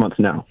 6 months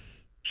now.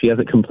 She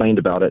hasn't complained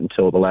about it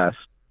until the last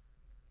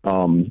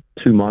 2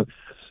 months.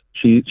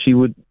 She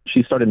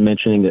started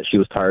mentioning that she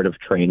was tired of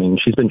training.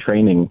 She's been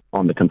training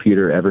on the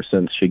computer ever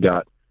since she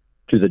got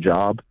to the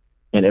job.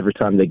 And every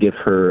time they give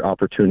her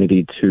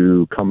opportunity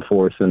to come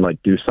forth and like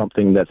do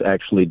something that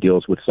actually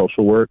deals with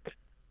social work,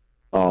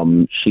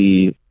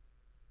 she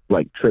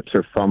like trips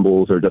or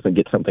fumbles or doesn't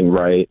get something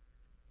right.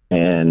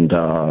 And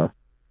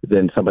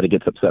then somebody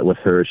gets upset with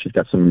her. She's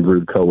got some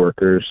rude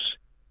coworkers.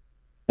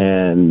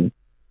 And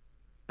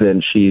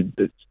then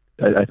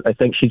I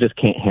think she just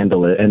can't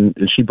handle it. And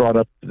she brought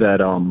up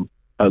that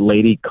a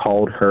lady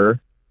called her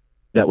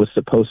that was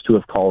supposed to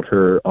have called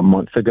her a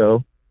month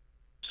ago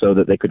so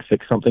that they could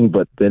fix something,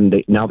 but then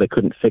now they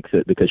couldn't fix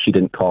it because she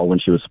didn't call when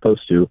she was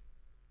supposed to,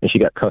 and she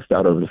got cussed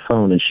out over the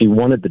phone. And she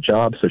wanted the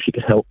job so she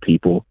could help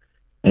people,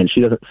 and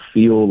she doesn't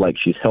feel like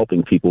she's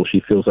helping people. She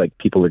feels like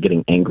people are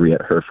getting angry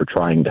at her for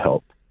trying to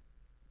help.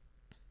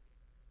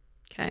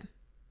 Okay.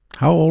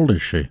 How old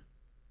is she?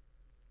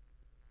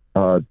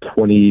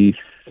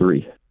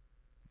 23.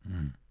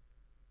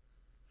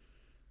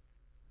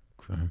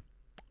 Okay.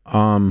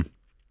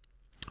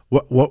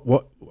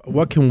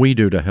 What can we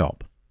do to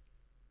help?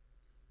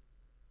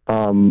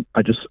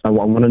 I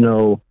want to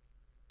know.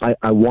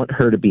 I want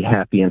her to be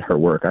happy in her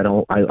work. I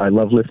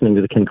love listening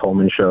to the Ken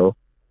Coleman Show,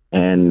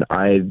 and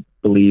I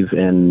believe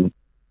in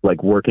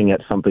like working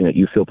at something that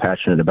you feel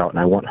passionate about, and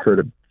I want her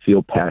to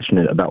feel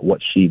passionate about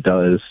what she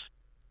does.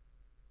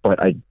 But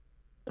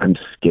I'm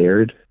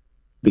scared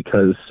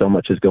because so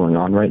much is going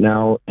on right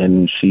now,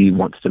 and she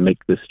wants to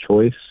make this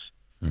choice.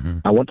 Mm-hmm.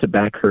 I want to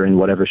back her in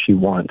whatever she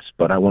wants,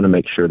 but I want to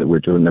make sure that we're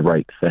doing the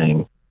right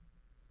thing.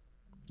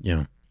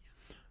 Yeah.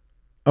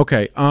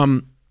 Okay.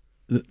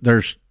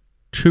 There's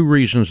two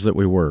reasons that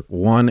we work.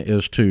 One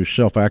is to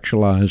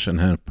self-actualize and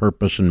have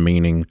purpose and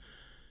meaning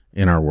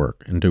in our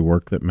work and do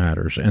work that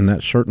matters. And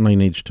that certainly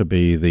needs to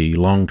be the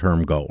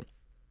long-term goal.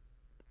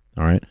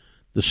 All right.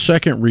 The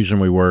second reason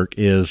we work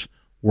is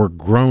we're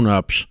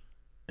grown-ups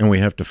and we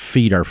have to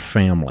feed our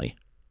family.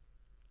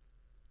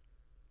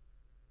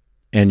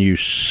 And you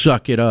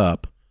suck it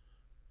up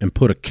and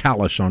put a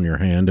callus on your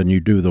hand and you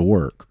do the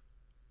work.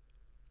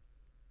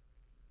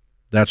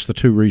 That's the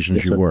two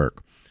reasons you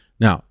work.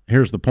 Now,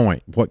 here's the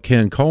point. What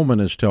Ken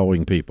Coleman is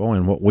telling people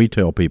and what we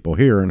tell people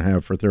here and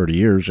have for 30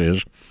 years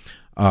is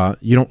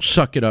you don't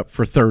suck it up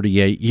for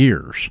 38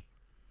 years.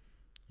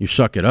 You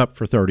suck it up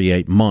for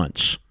 38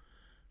 months.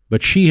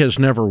 But she has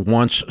never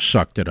once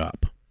sucked it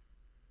up.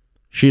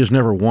 She has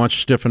never once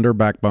stiffened her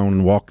backbone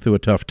and walked through a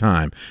tough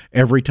time.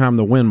 Every time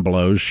the wind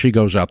blows, she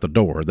goes out the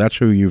door. That's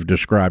who you've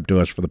described to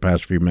us for the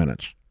past few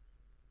minutes.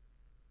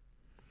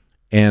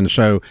 And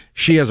so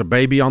she has a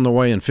baby on the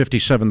way and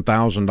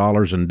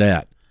 $57,000 in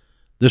debt.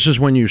 This is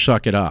when you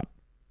suck it up.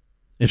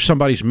 If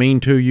somebody's mean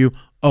to you,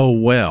 oh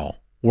well,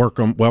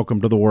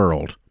 welcome to the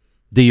world.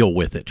 Deal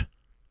with it.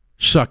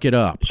 Suck it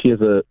up. She has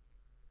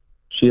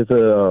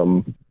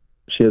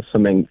she has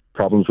some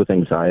problems with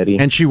anxiety.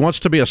 And she wants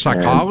to be a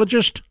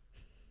psychologist?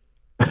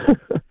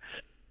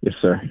 Yes,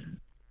 sir.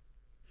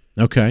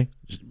 Okay.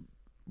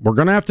 We're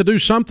going to have to do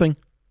something.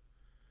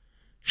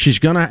 She's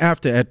going to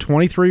have to, at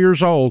 23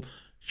 years old,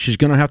 she's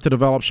going to have to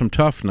develop some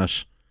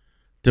toughness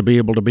to be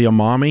able to be a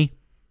mommy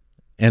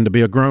and to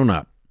be a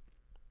grown-up.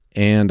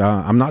 And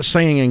I'm not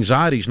saying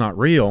anxiety's not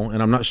real,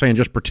 and I'm not saying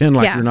just pretend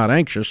like you're not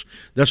anxious.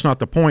 That's not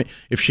the point.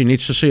 If she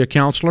needs to see a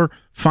counselor,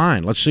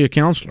 fine, let's see a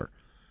counselor.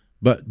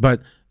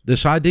 But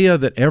this idea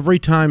that every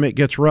time it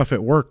gets rough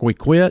at work, we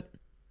quit,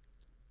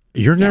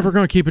 you're never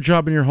going to keep a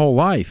job in your whole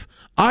life.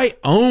 I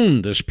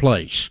own this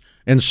place,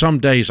 and some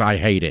days I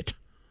hate it.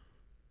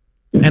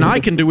 And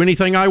I can do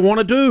anything I want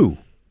to do,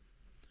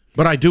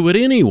 but I do it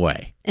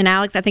anyway. And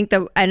Alex, I think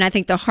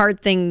the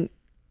hard thing,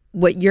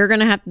 what you're going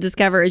to have to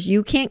discover is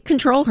you can't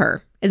control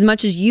her. As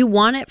much as you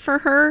want it for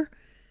her,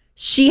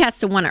 she has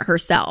to want it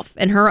herself.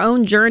 And her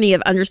own journey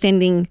of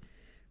understanding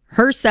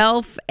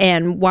herself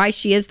and why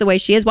she is the way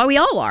she is, why we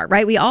all are,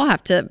 right? We all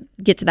have to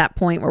get to that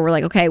point where we're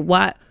like, okay,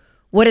 what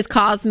has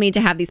caused me to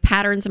have these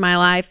patterns in my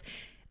life?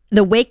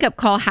 The wake-up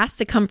call has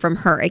to come from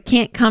her. It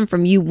can't come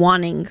from you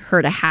wanting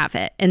her to have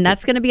it. And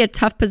that's going to be a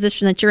tough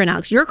position that you're in,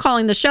 Alex. You're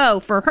calling the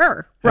show for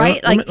her,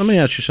 right? Let me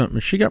ask you something.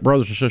 Has she got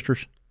brothers or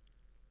sisters?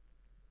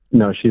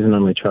 No, she's an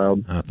only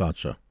child. I thought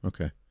so.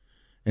 Okay.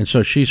 And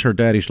so she's her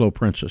daddy's little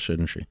princess,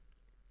 isn't she?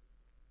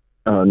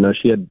 No,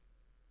 she had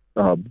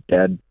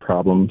dad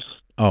problems.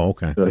 Oh,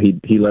 okay. So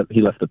he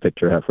left the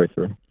picture halfway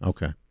through.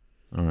 Okay.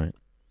 All right.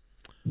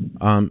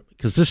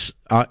 Because this,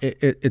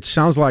 it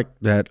sounds like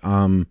that,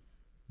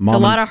 it's a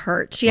lot of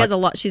hurt. She has a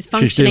lot. She's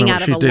functioning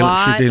out of a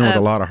lot. She's dealing with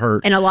a lot of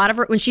hurt. And a lot of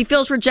her, when she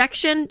feels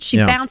rejection, she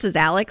bounces,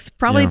 Alex,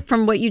 probably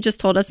from what you just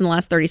told us in the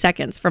last 30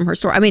 seconds from her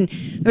story. I mean,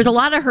 there's a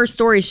lot of her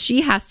stories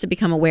she has to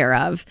become aware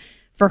of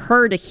for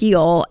her to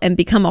heal and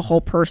become a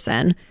whole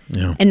person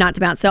and not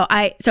to bounce. So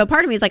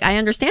part of me is like, I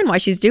understand why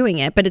she's doing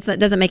it, but it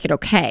doesn't make it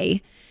okay.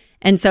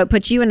 And so it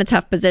puts you in a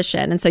tough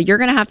position. And so you're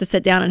going to have to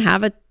sit down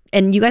and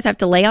and you guys have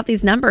to lay out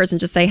these numbers and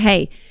just say,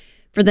 hey,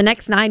 for the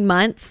next 9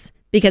 months,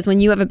 because when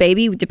you have a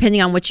baby,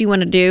 depending on what you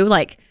want to do,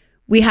 like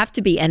we have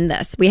to be in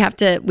this. We have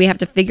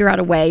to figure out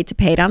a way to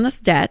pay down this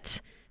debt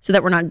so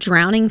that we're not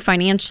drowning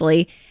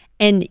financially.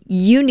 And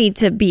you need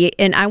to be,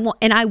 and I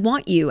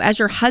want you as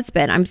your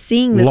husband. I'm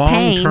seeing this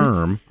pain. Long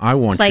term, I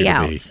want play you to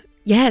out. be.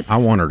 Yes, I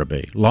want her to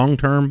be. Long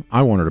term,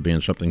 I want her to be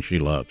in something she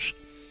loves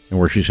and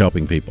where she's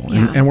helping people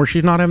and where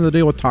she's not having to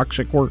deal with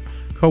toxic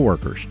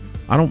coworkers.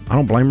 I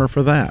don't blame her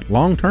for that.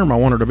 Long term, I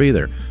want her to be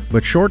there.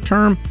 But short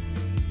term,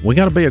 we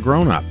got to be a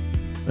grown up.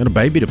 And a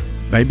baby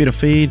to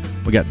feed.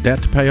 We got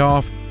debt to pay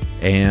off,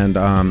 and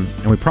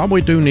we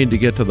probably do need to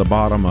get to the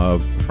bottom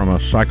of, from a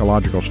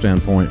psychological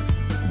standpoint,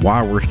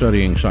 why we're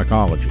studying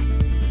psychology,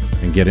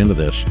 and get into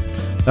this.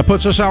 That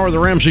puts this hour of the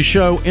Ramsey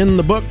Show in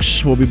the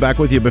books. We'll be back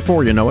with you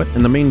before you know it.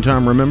 In the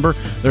meantime, remember,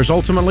 there's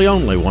ultimately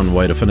only one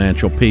way to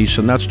financial peace,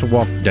 and that's to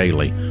walk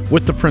daily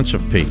with the Prince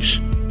of Peace,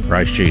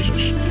 Christ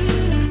Jesus.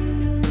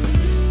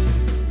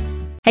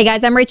 Hey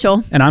guys, I'm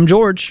Rachel. And I'm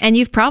George. And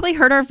you've probably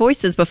heard our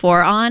voices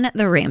before on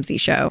The Ramsey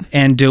Show.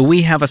 And do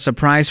we have a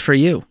surprise for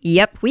you?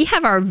 Yep, we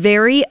have our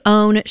very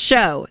own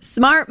show,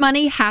 Smart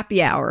Money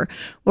Happy Hour,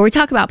 where we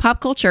talk about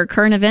pop culture,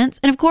 current events,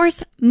 and of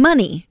course,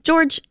 money.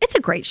 George, it's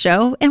a great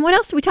show. And what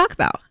else do we talk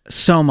about?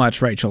 So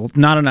much, Rachel.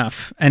 Not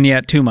enough, and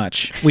yet too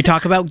much. We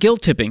talk about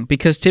guilt tipping,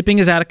 because tipping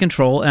is out of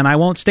control, and I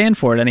won't stand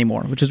for it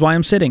anymore, which is why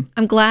I'm sitting.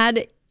 I'm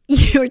glad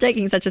you are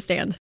taking such a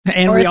stand.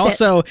 And we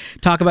also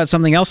talk about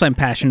something else I'm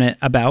passionate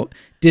about,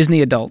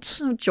 Disney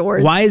adults. Oh,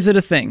 George. Why is it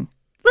a thing?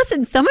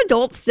 Listen, some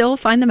adults still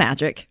find the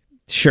magic.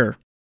 Sure.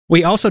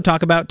 We also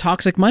talk about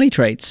toxic money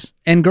traits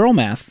and girl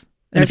math.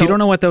 And if you don't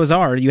know what those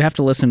are, you have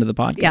to listen to the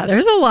podcast. Yeah,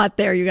 there's a lot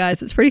there, you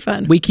guys. It's pretty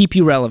fun. We keep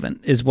you relevant,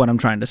 is what I'm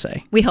trying to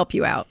say. We help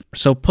you out.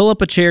 So pull up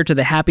a chair to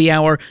the happy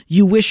hour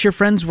you wish your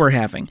friends were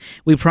having.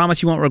 We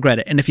promise you won't regret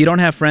it. And if you don't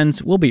have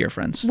friends, we'll be your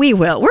friends. We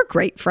will. We're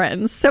great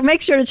friends. So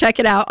make sure to check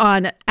it out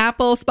on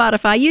Apple,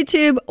 Spotify,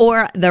 YouTube,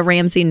 or the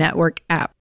Ramsey Network app.